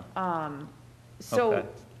 yeah, so okay.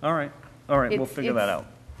 All right, we'll it's- figure that out.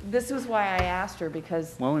 this was why I asked her,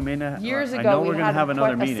 because Well, we may not, years I ago, know we we're gonna had have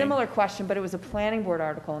another a meeting. similar question, but it was a planning board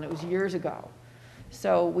article, and it was years ago.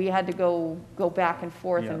 So we had to go back and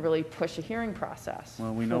forth and Yeah. really push a hearing process.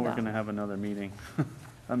 Well, we for know we're them. gonna have another meeting.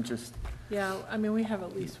 I'm just, yeah, I mean, we have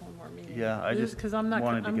at least one more meeting. Yeah, I just Because I'm not,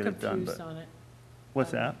 wanted to I'm get it done, confused but- on it.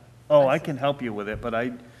 what's that? Oh, I can help you with it, but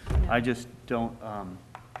I just don't,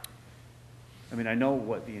 I mean, I know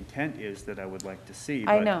what the intent is that I would like to see,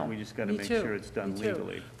 I but know. we just gotta Me make too, sure it's done me too.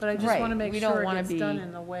 legally. But I just Right, want to make we don't sure it wanna gets done be-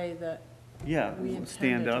 in the way that, Yeah, we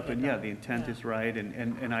stand intended to up, get and yeah, done. the intent Yeah. is right,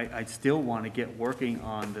 and I still want to get working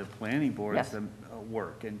on the planning board's Yes.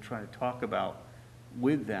 work and try to talk about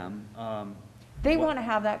with them. They what- want to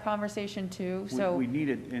have that conversation too, so. We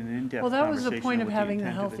needed an in-depth well, that was conversation the point of with having the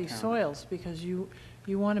intent of healthy town. soils, because you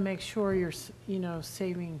want to make sure you're,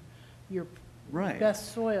 saving your Right.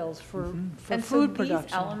 best soils for And so food these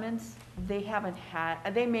production. elements, they haven't had,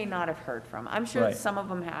 they may not have heard from. I'm sure Right. some of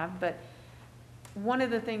them have, but one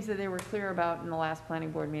of the things that they were clear about in the last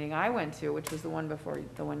planning board meeting I went to, which was the one before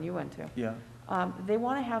the one you went to, Yeah. they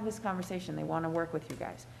want to have this conversation. They want to work with you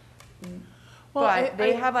guys. Well, But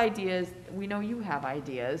they I- have ideas, we know you have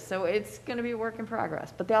ideas, so it's going to be a work in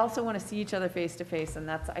progress. But they also want to see each other face to face, and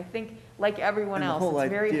that's, I think, like everyone And the else, whole it's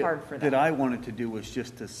very idea hard for that them. I wanted to do was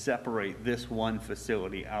just to separate this one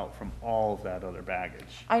facility out from all of that other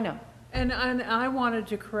baggage. I know. And I wanted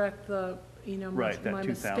to correct the, my Right, that my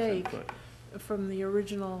 2,000 mistake foot. from the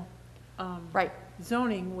original Right.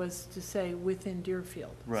 zoning was to say within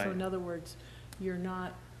Deerfield. Right. So in other words, you're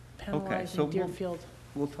not so penalizing we'll- Deerfield.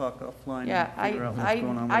 We'll talk offline Yeah, and figure out what's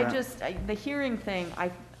going on with I that. just, the hearing thing,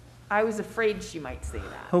 I was afraid she might say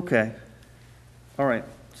that. Okay. All right,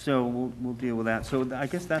 so we'll deal with that. So I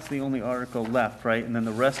guess that's the only article left, right? And then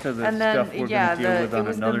the rest of the And stuff then, we're yeah, gonna deal with it on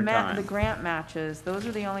was the another the time. grant matches, those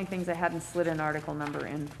are the only things I hadn't slid an article number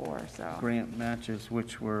in for, so. Grant matches,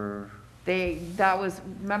 which were, That was,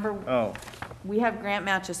 remember, oh, we have grant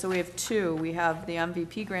matches, so we have two. We have the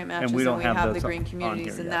MVP grant matches, we and don't we have have the those green on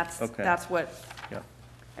communities, here and yet. Okay. that's what, yep.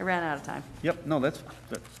 I ran out of time. Yep, no, that's,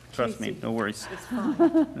 trust me, Casey. no worries, It's fine,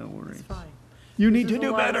 no worries. it's fine. You need to There's a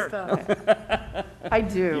do lot of better. stuff. I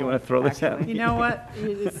do. You wanna throw this at actually. You know what?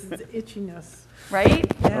 It's the itchiness. Right?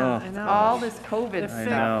 Yeah, Oh. I know. All this COVID It I stuff.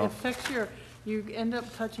 know. affects you end up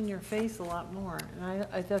touching your face a lot more, and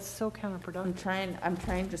that's so counterproductive. I'm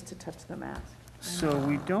trying just to touch the mask. So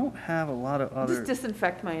we don't have a lot of Just other,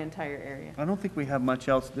 disinfect my entire area. I don't think we have much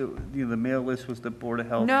else. The mail list was the Board of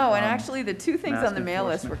Health. No, and actually, the two things mask on the mail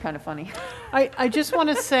list enforcement. were kind of funny. I just want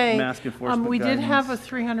to say, Mask enforcement we did have a guidance.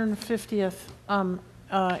 350th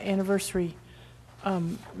anniversary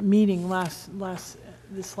meeting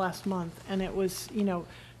this last month, and it was,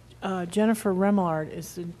 Jennifer Remillard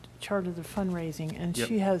is in charge of the fundraising, and Yep.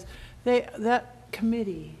 she has, that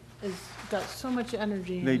committee has got so much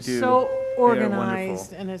energy. They and do. So They are wonderful.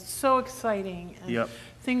 organized, and it's so exciting. and Yep.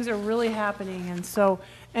 Things are really happening, and so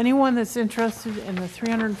anyone that's interested in the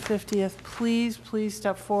 350th, please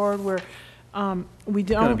step forward. We gonna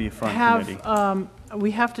don't be a fun have, committee.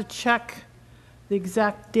 we have to check the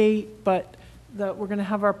exact date, but we're going to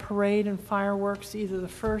have our parade and fireworks either the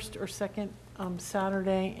first or second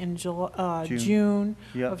Saturday in June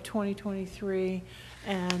Yep. of 2023.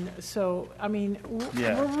 And so, I mean, Yeah, we're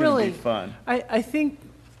it's gonna really, be fun. I think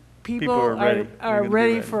people are ready. They're are gonna be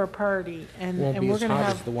ready ready. for a party, and Won't be we're as going to hot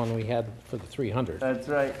as have, the one we had for the 300. That's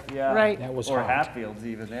right, yeah. Right. That was Or hot. Hatfields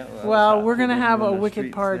even. That was well, hot. we're going to People have in a the wicked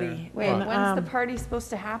streets party. Wait, and, when's the party supposed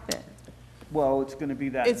to happen? there. Well, it's gonna be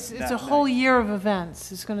that. It's that a whole night. year of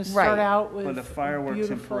events. It's going to start Right. out with But the fireworks and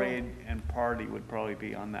beautiful- parade and party would probably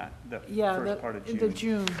be on that, the Yeah, first part of the June.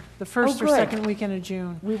 June, the first or good. second weekend of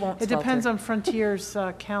June. We won't It depends swelter. on Frontier's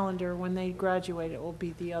calendar. When they graduate, it will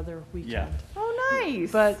be the other weekend. Oh,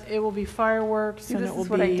 nice. But it will be fireworks, See, and this it will is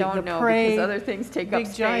what I be the don't know, because parade, other things take up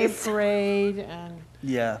big giant space. parade, and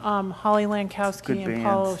Yeah, Holly Good Lankowski and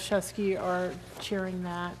Paul bands. Olszewski are cheering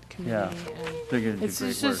that committee. Yeah. and they're gonna do It's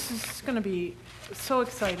great just, work. it's going to be so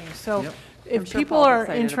exciting. So Yep. I'm if sure people Paul's are excited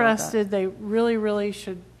about that. interested, they really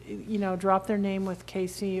should, drop their name with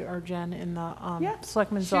Casey or Jen in the Yeah.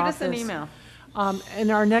 selectman's Shoot office. us an email. And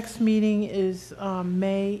our next meeting is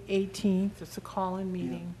May 18th. It's a call-in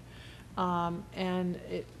meeting. And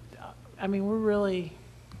we're really,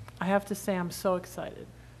 I have to say, I'm so excited.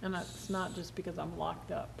 And it's not just because I'm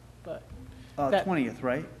locked up, but, that- 20th,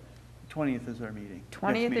 right? 20th is our meeting. Next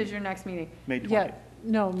 20th meeting. is your next meeting. May 20th. yeah,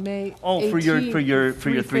 no, May 18th. Oh, for your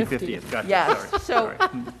 350th, gotcha, Yes, sorry. so Sorry.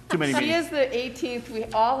 Too many she meetings. is the 18th, we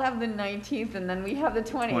all have the 19th, and then we have the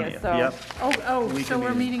 20th, 20th, so. yep. So Weekend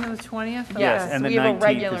we're meeting. meeting on the 20th? Yes, and the we have a 19th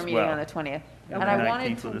regular as meeting well. on the 20th. And And the I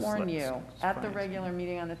wanted 19th to for the warn selects. you, It's at the fine. regular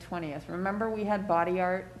meeting on the 20th, remember we had body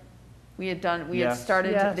art? We had Yes.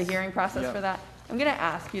 started Yes. the hearing process Yep. for that. I'm gonna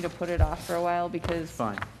ask you to put it off for a while, because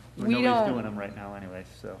Fine. We Nobody's don't- doing them right now anyway,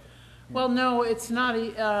 so. Well, no, it's not,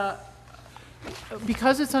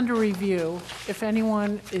 because it's under review, if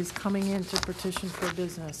anyone is coming in to petition for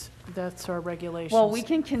business, that's our regulations. well, we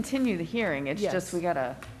can continue the hearing, it's Yes. just, we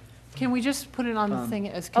gotta, Can we just put it on the thing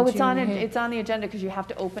as oh, it's on, continuing? it's on the agenda, because you have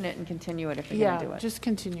to open it and continue it if you're gonna do Yeah, it. just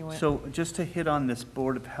continue it. So just to hit on this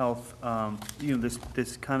Board of Health,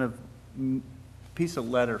 this kind of piece of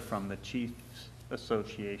letter from the Chiefs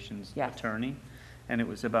Association's Yes. attorney, and it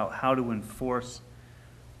was about how to enforce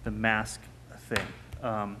the mask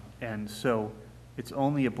thing. And so it's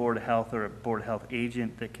only a Board of Health or a Board of Health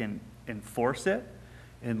agent that can enforce it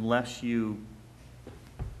unless you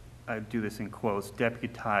I do this in quotes,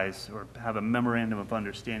 deputize or have a memorandum of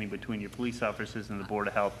understanding between your police officers and the Board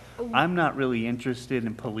of Health. I'm not really interested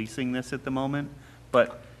in policing this at the moment,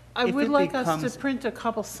 but I if would it like us becomes- to print a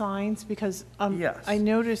couple signs, because Yes. I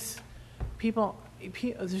notice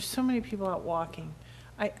there's so many people out walking.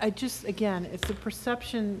 I just, again, it's the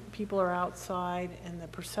perception, people are outside, and the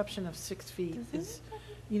perception of 6 feet is,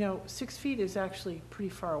 6 feet is actually pretty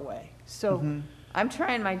far away. So, I'm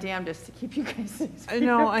trying my damnedest to keep you guys 6 I feet.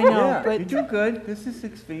 know, Yeah, but. you do good. This is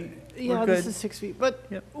 6 feet. Yeah, We're this good. is 6 feet, but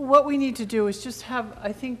Yep. what we need to do is just have,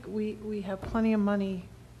 I think we have plenty of money,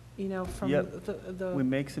 from Yep. the. We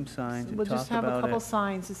make some signs and We'll talk just have a about couple it.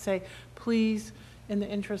 signs that say, please, in the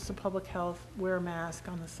interest of public health, wear a mask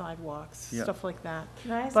on the sidewalks, Yep. stuff like that.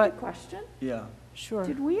 Can I ask But- a question? Yeah, Sure.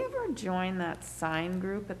 Did we ever join that sign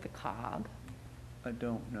group at the COG I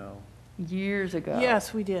don't know. years ago?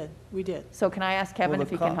 Yes, we did, So can I ask Kevin Well, if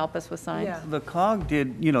the he can COG help us with signs? Yeah. The COG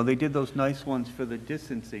did, they did those nice ones for the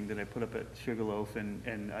distancing that I put up at Sugarloaf,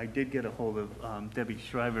 and I did get a hold of Debbie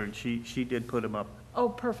Shriver, and she did put them up Oh,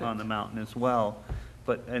 on perfect. the mountain as well.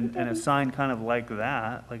 But, and a sign kind of like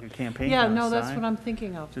that, like a campaign Yeah, kind of no, that's sign. what I'm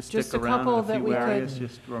thinking of. Just Just a stick around couple in a that few we areas, could.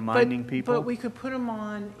 just reminding people. But we could put them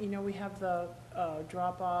on, we have the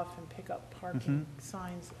drop-off and pick-up parking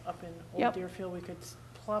signs up in Old Yep. Deerfield. We could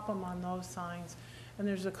plop them on those signs. And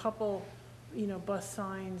there's a couple, bus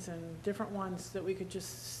signs and different ones that we could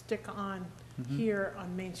just stick on here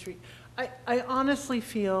on Main Street. I honestly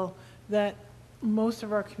feel that most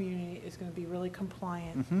of our community is going to be really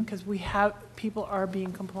compliant, because people are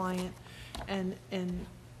being compliant, and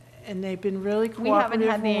they've been really We haven't cooperative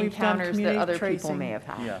had the when we've done encounters that community other tracing. people may have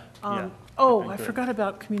had. Yeah, yeah. Oh, Okay, I good. forgot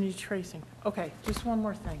about community tracing. Okay, just one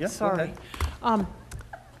more thing, Yeah, go sorry. ahead.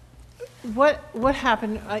 What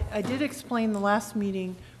happened, I did explain the last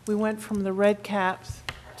meeting, we went from the Red Caps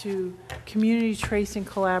to Community Tracing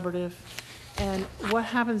Collaborative, and what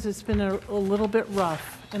happens, it's been a little bit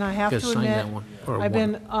rough, and I have Yeah, to sign that admit, one, or I've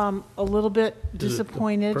one. been a little bit Is it the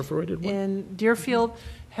disappointed. perforated one? And Deerfield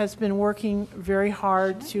has been working very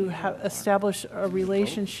hard to establish a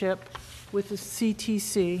relationship with the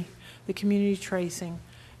CTC, the Community Tracing,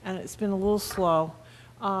 and it's been a little slow.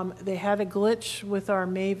 They had a glitch with our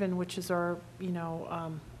Maven, which is our,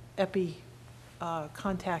 EPI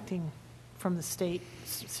contacting from the state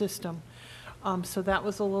system. So that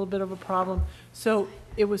was a little bit of a problem. So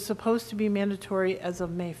it was supposed to be mandatory as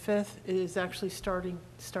of May 5th. It is actually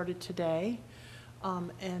started today.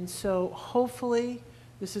 And so hopefully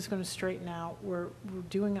this is going to straighten out. We're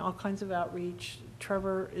doing all kinds of outreach.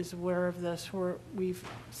 Trevor is aware of this. We've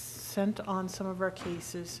sent on some of our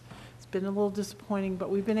cases. It's been a little disappointing, but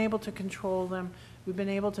we've been able to control them. We've been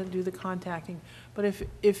able to do the contacting. But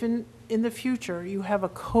if in the future you have a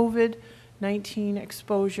COVID-19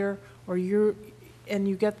 exposure, or you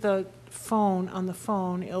get the phone on the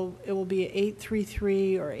phone, it will be an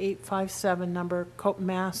 833 or 857 number,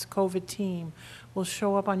 Mass COVID Team will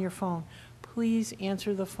show up on your phone. Please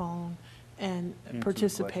answer the phone and Answer the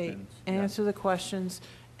participate. questions, yeah. Answer the questions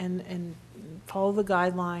and follow the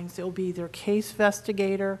guidelines. It will be either case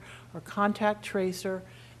investigator or contact tracer,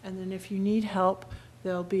 and then if you need help,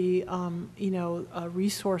 there'll be, a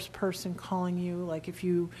resource person calling you, like if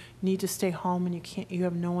you need to stay home and you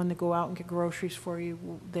have no one to go out and get groceries for you,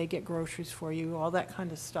 they get groceries for you, all that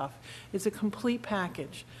kind of stuff. It's a complete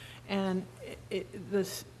package, and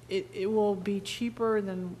it will be cheaper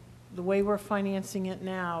than the way we're financing it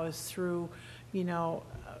now is through, an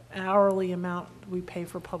hourly amount we pay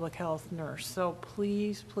for public health nurse. So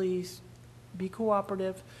please, please be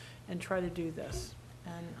cooperative and try to do this.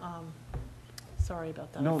 And, sorry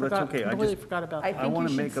about that. No, that's okay. I Completely just- forgot about I that. think wanna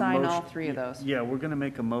you should make a sign all motion- 3 of those. Yeah, we're going to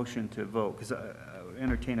make a motion to vote, because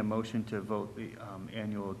entertain a motion to vote the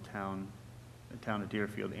annual town of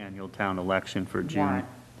Deerfield annual town election for June Warrant.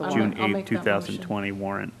 The June warrant. I'll 8th, make that 2020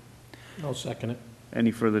 warrant. I'll second it.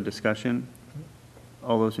 Any further discussion?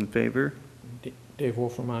 All those in favor? Dave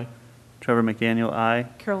Wolfram, aye. Trevor McDaniel, aye.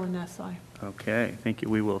 Carolyn Ness, Okay, thank you.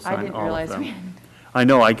 We will I sign didn't all of realize we them. had. I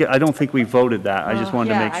know, I don't think we voted that. I just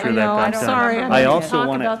wanted to Yeah, make I sure that know, I got don't done. remember I I didn't also talk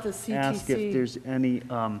want about the to ask if CTC. there's any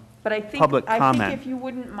But I think, public I comment. think if you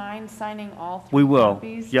wouldn't mind signing all 3 We will,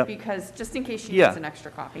 copies. yep. Because, just in case she Yeah. needs an extra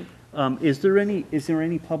copy. Is there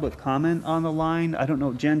any public comment on the line? I don't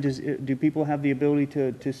know, Jen, do people have the ability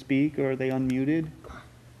to speak, or are they unmuted?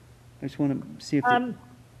 I just want to see if,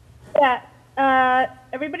 Yeah,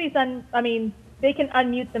 everybody's they can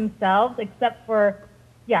unmute themselves except for,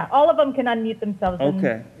 all of them can unmute themselves. and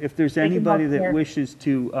okay. If there's they can anybody talk that here. wishes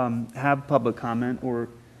to have public comment, or,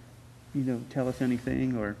 tell us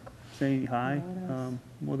anything, or say hi,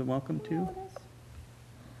 more than welcome to.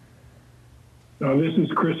 This is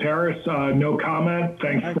Chris Harris. No comment.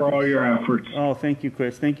 Thanks for all your efforts. Oh, thank you,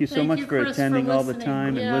 Chris. Thank you so Thank much you, for Chris, for attending all the listening. time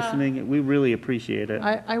and Yeah. listening. We really appreciate it.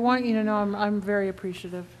 I want you to know I'm very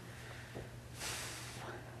appreciative.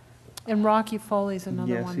 And Rocky Foley's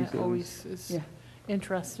another Yes, one he's that always is Yeah.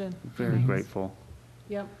 interested. Very grateful.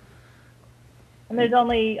 Yep. And there's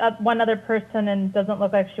only one other person and doesn't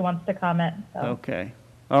look like she wants to comment, so. Okay.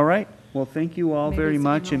 All right. Well, thank you all Maybe very it's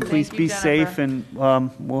much, and email. please Thank you, be safe, Jennifer.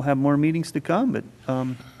 and we'll have more meetings to come, but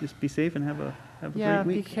just be safe and have a Yeah, great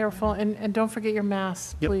be week. careful, and don't forget your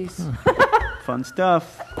masks, Yep. please. Fun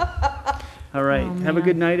stuff. All right. Oh, Have a man.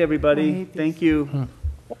 good night, I everybody. hate Thank these. you.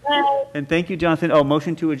 And thank you, Jonathan. Oh,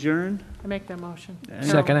 motion to adjourn? I make that motion.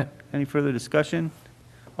 Second it. Any further discussion?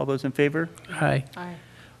 All those in favor? Hi. Aye.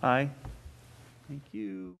 Aye. Thank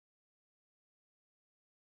you.